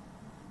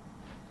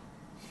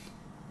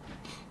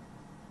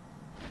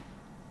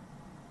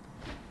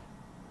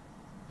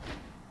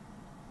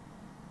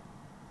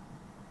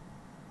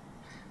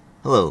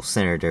 Hello,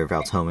 Senator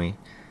Valtome.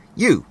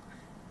 You're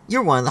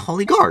one of the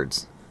Holy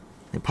Guards.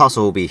 The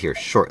Apostle will be here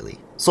shortly.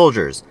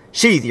 Soldiers,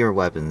 sheathe your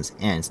weapons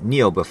and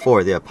kneel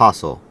before the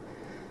Apostle.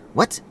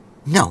 What?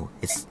 No,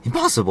 it's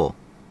impossible.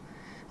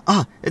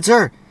 Ah, it's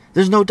her.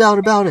 There's no doubt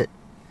about it.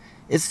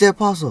 It's the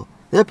Apostle.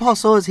 The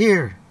Apostle is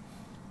here.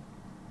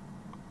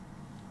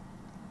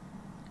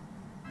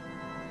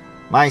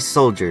 My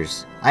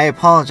soldiers, I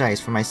apologize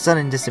for my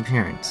sudden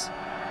disappearance.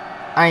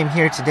 I am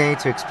here today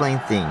to explain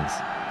things,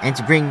 and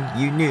to bring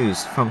you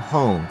news from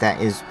home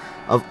that is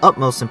of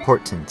utmost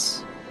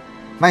importance.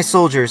 My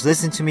soldiers,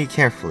 listen to me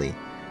carefully.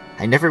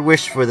 I never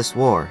wished for this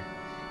war.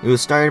 It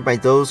was started by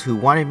those who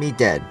wanted me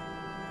dead.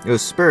 It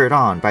was spurred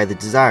on by the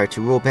desire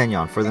to rule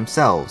Benyon for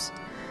themselves.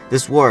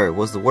 This war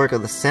was the work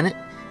of the Senate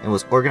and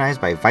was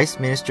organized by Vice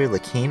Minister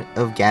Lacane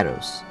of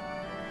Gatos.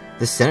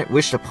 The Senate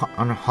wished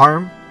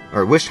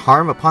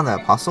harm upon the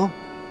Apostle?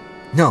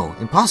 No,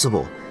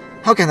 impossible.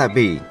 How can that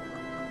be?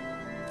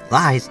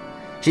 Lies.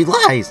 She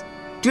lies.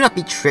 Do not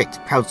be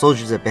tricked, proud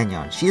soldiers of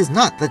Benyon. She is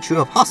not the true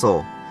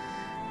Apostle.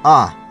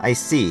 Ah, I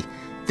see.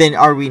 Then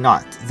are we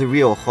not the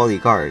real Holy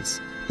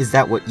Guards? Is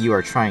that what you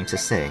are trying to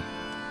say?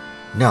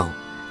 No,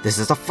 this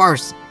is a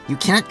farce. You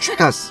cannot trick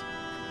us.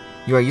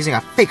 You are using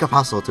a fake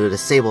Apostle to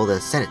disable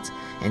the Senate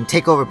and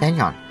take over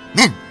Benyon.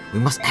 Men, we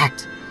must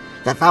act.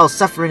 That foul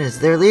Suffering is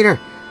their leader.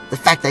 The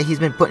fact that he's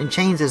been put in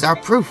chains is our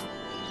proof.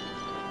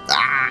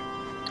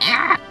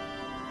 I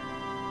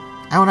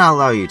will not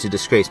allow you to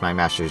disgrace my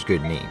master's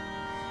good name.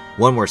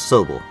 One more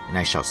syllable, and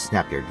I shall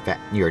snap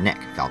your neck,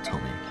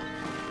 Valtome.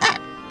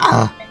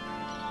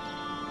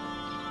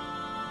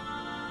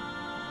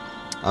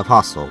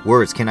 Apostle,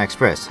 words cannot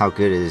express how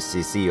good it is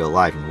to see you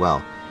alive and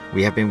well.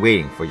 We have been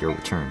waiting for your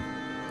return.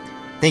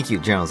 Thank you,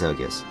 General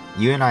Zelgius.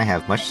 You and I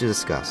have much to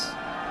discuss.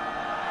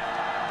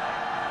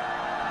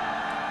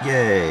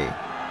 Yay!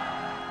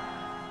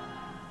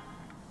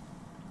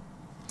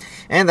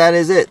 And that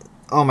is it.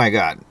 Oh my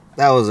god,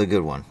 that was a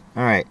good one.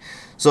 Alright,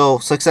 so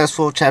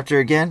successful chapter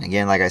again.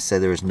 Again, like I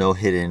said, there was no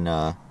hidden...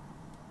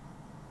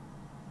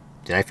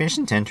 Did I finish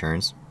in 10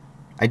 turns?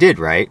 I did,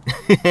 right?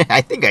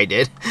 I think I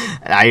did.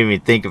 I didn't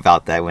even think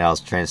about that when I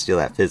was trying to steal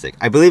that physic.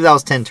 I believe that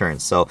was 10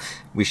 turns, so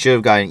we should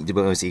have gotten the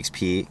bonus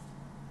XP.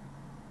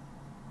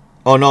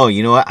 Oh no,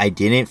 you know what? I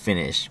didn't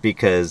finish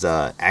because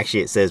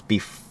actually it says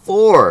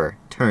before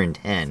turn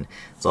 10.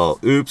 So,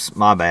 oops,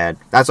 my bad.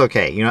 That's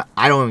okay. You know,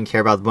 I don't even care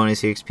about the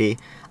bonus XP.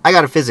 I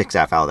got a physics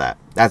F out of that.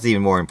 That's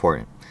even more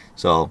important.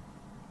 So,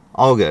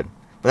 all good.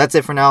 But that's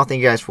it for now.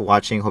 Thank you guys for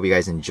watching. Hope you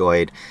guys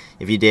enjoyed.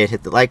 If you did,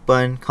 hit the like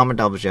button, comment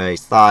down below what you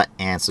guys thought,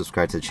 and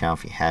subscribe to the channel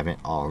if you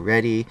haven't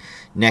already.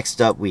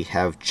 Next up, we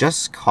have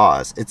Just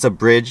Cause. It's a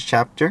bridge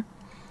chapter.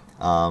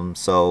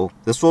 So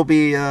this will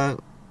be a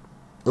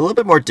little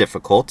bit more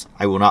difficult,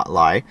 I will not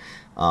lie.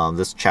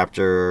 This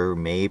chapter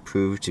may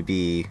prove to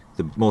be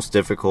the most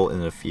difficult in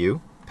the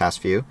past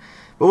few.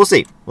 But we'll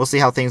see. We'll see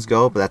how things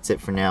go. But that's it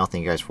for now.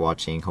 Thank you guys for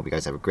watching. Hope you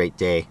guys have a great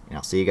day. And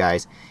I'll see you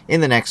guys in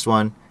the next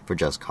one for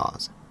Just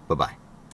Cause. Bye-bye.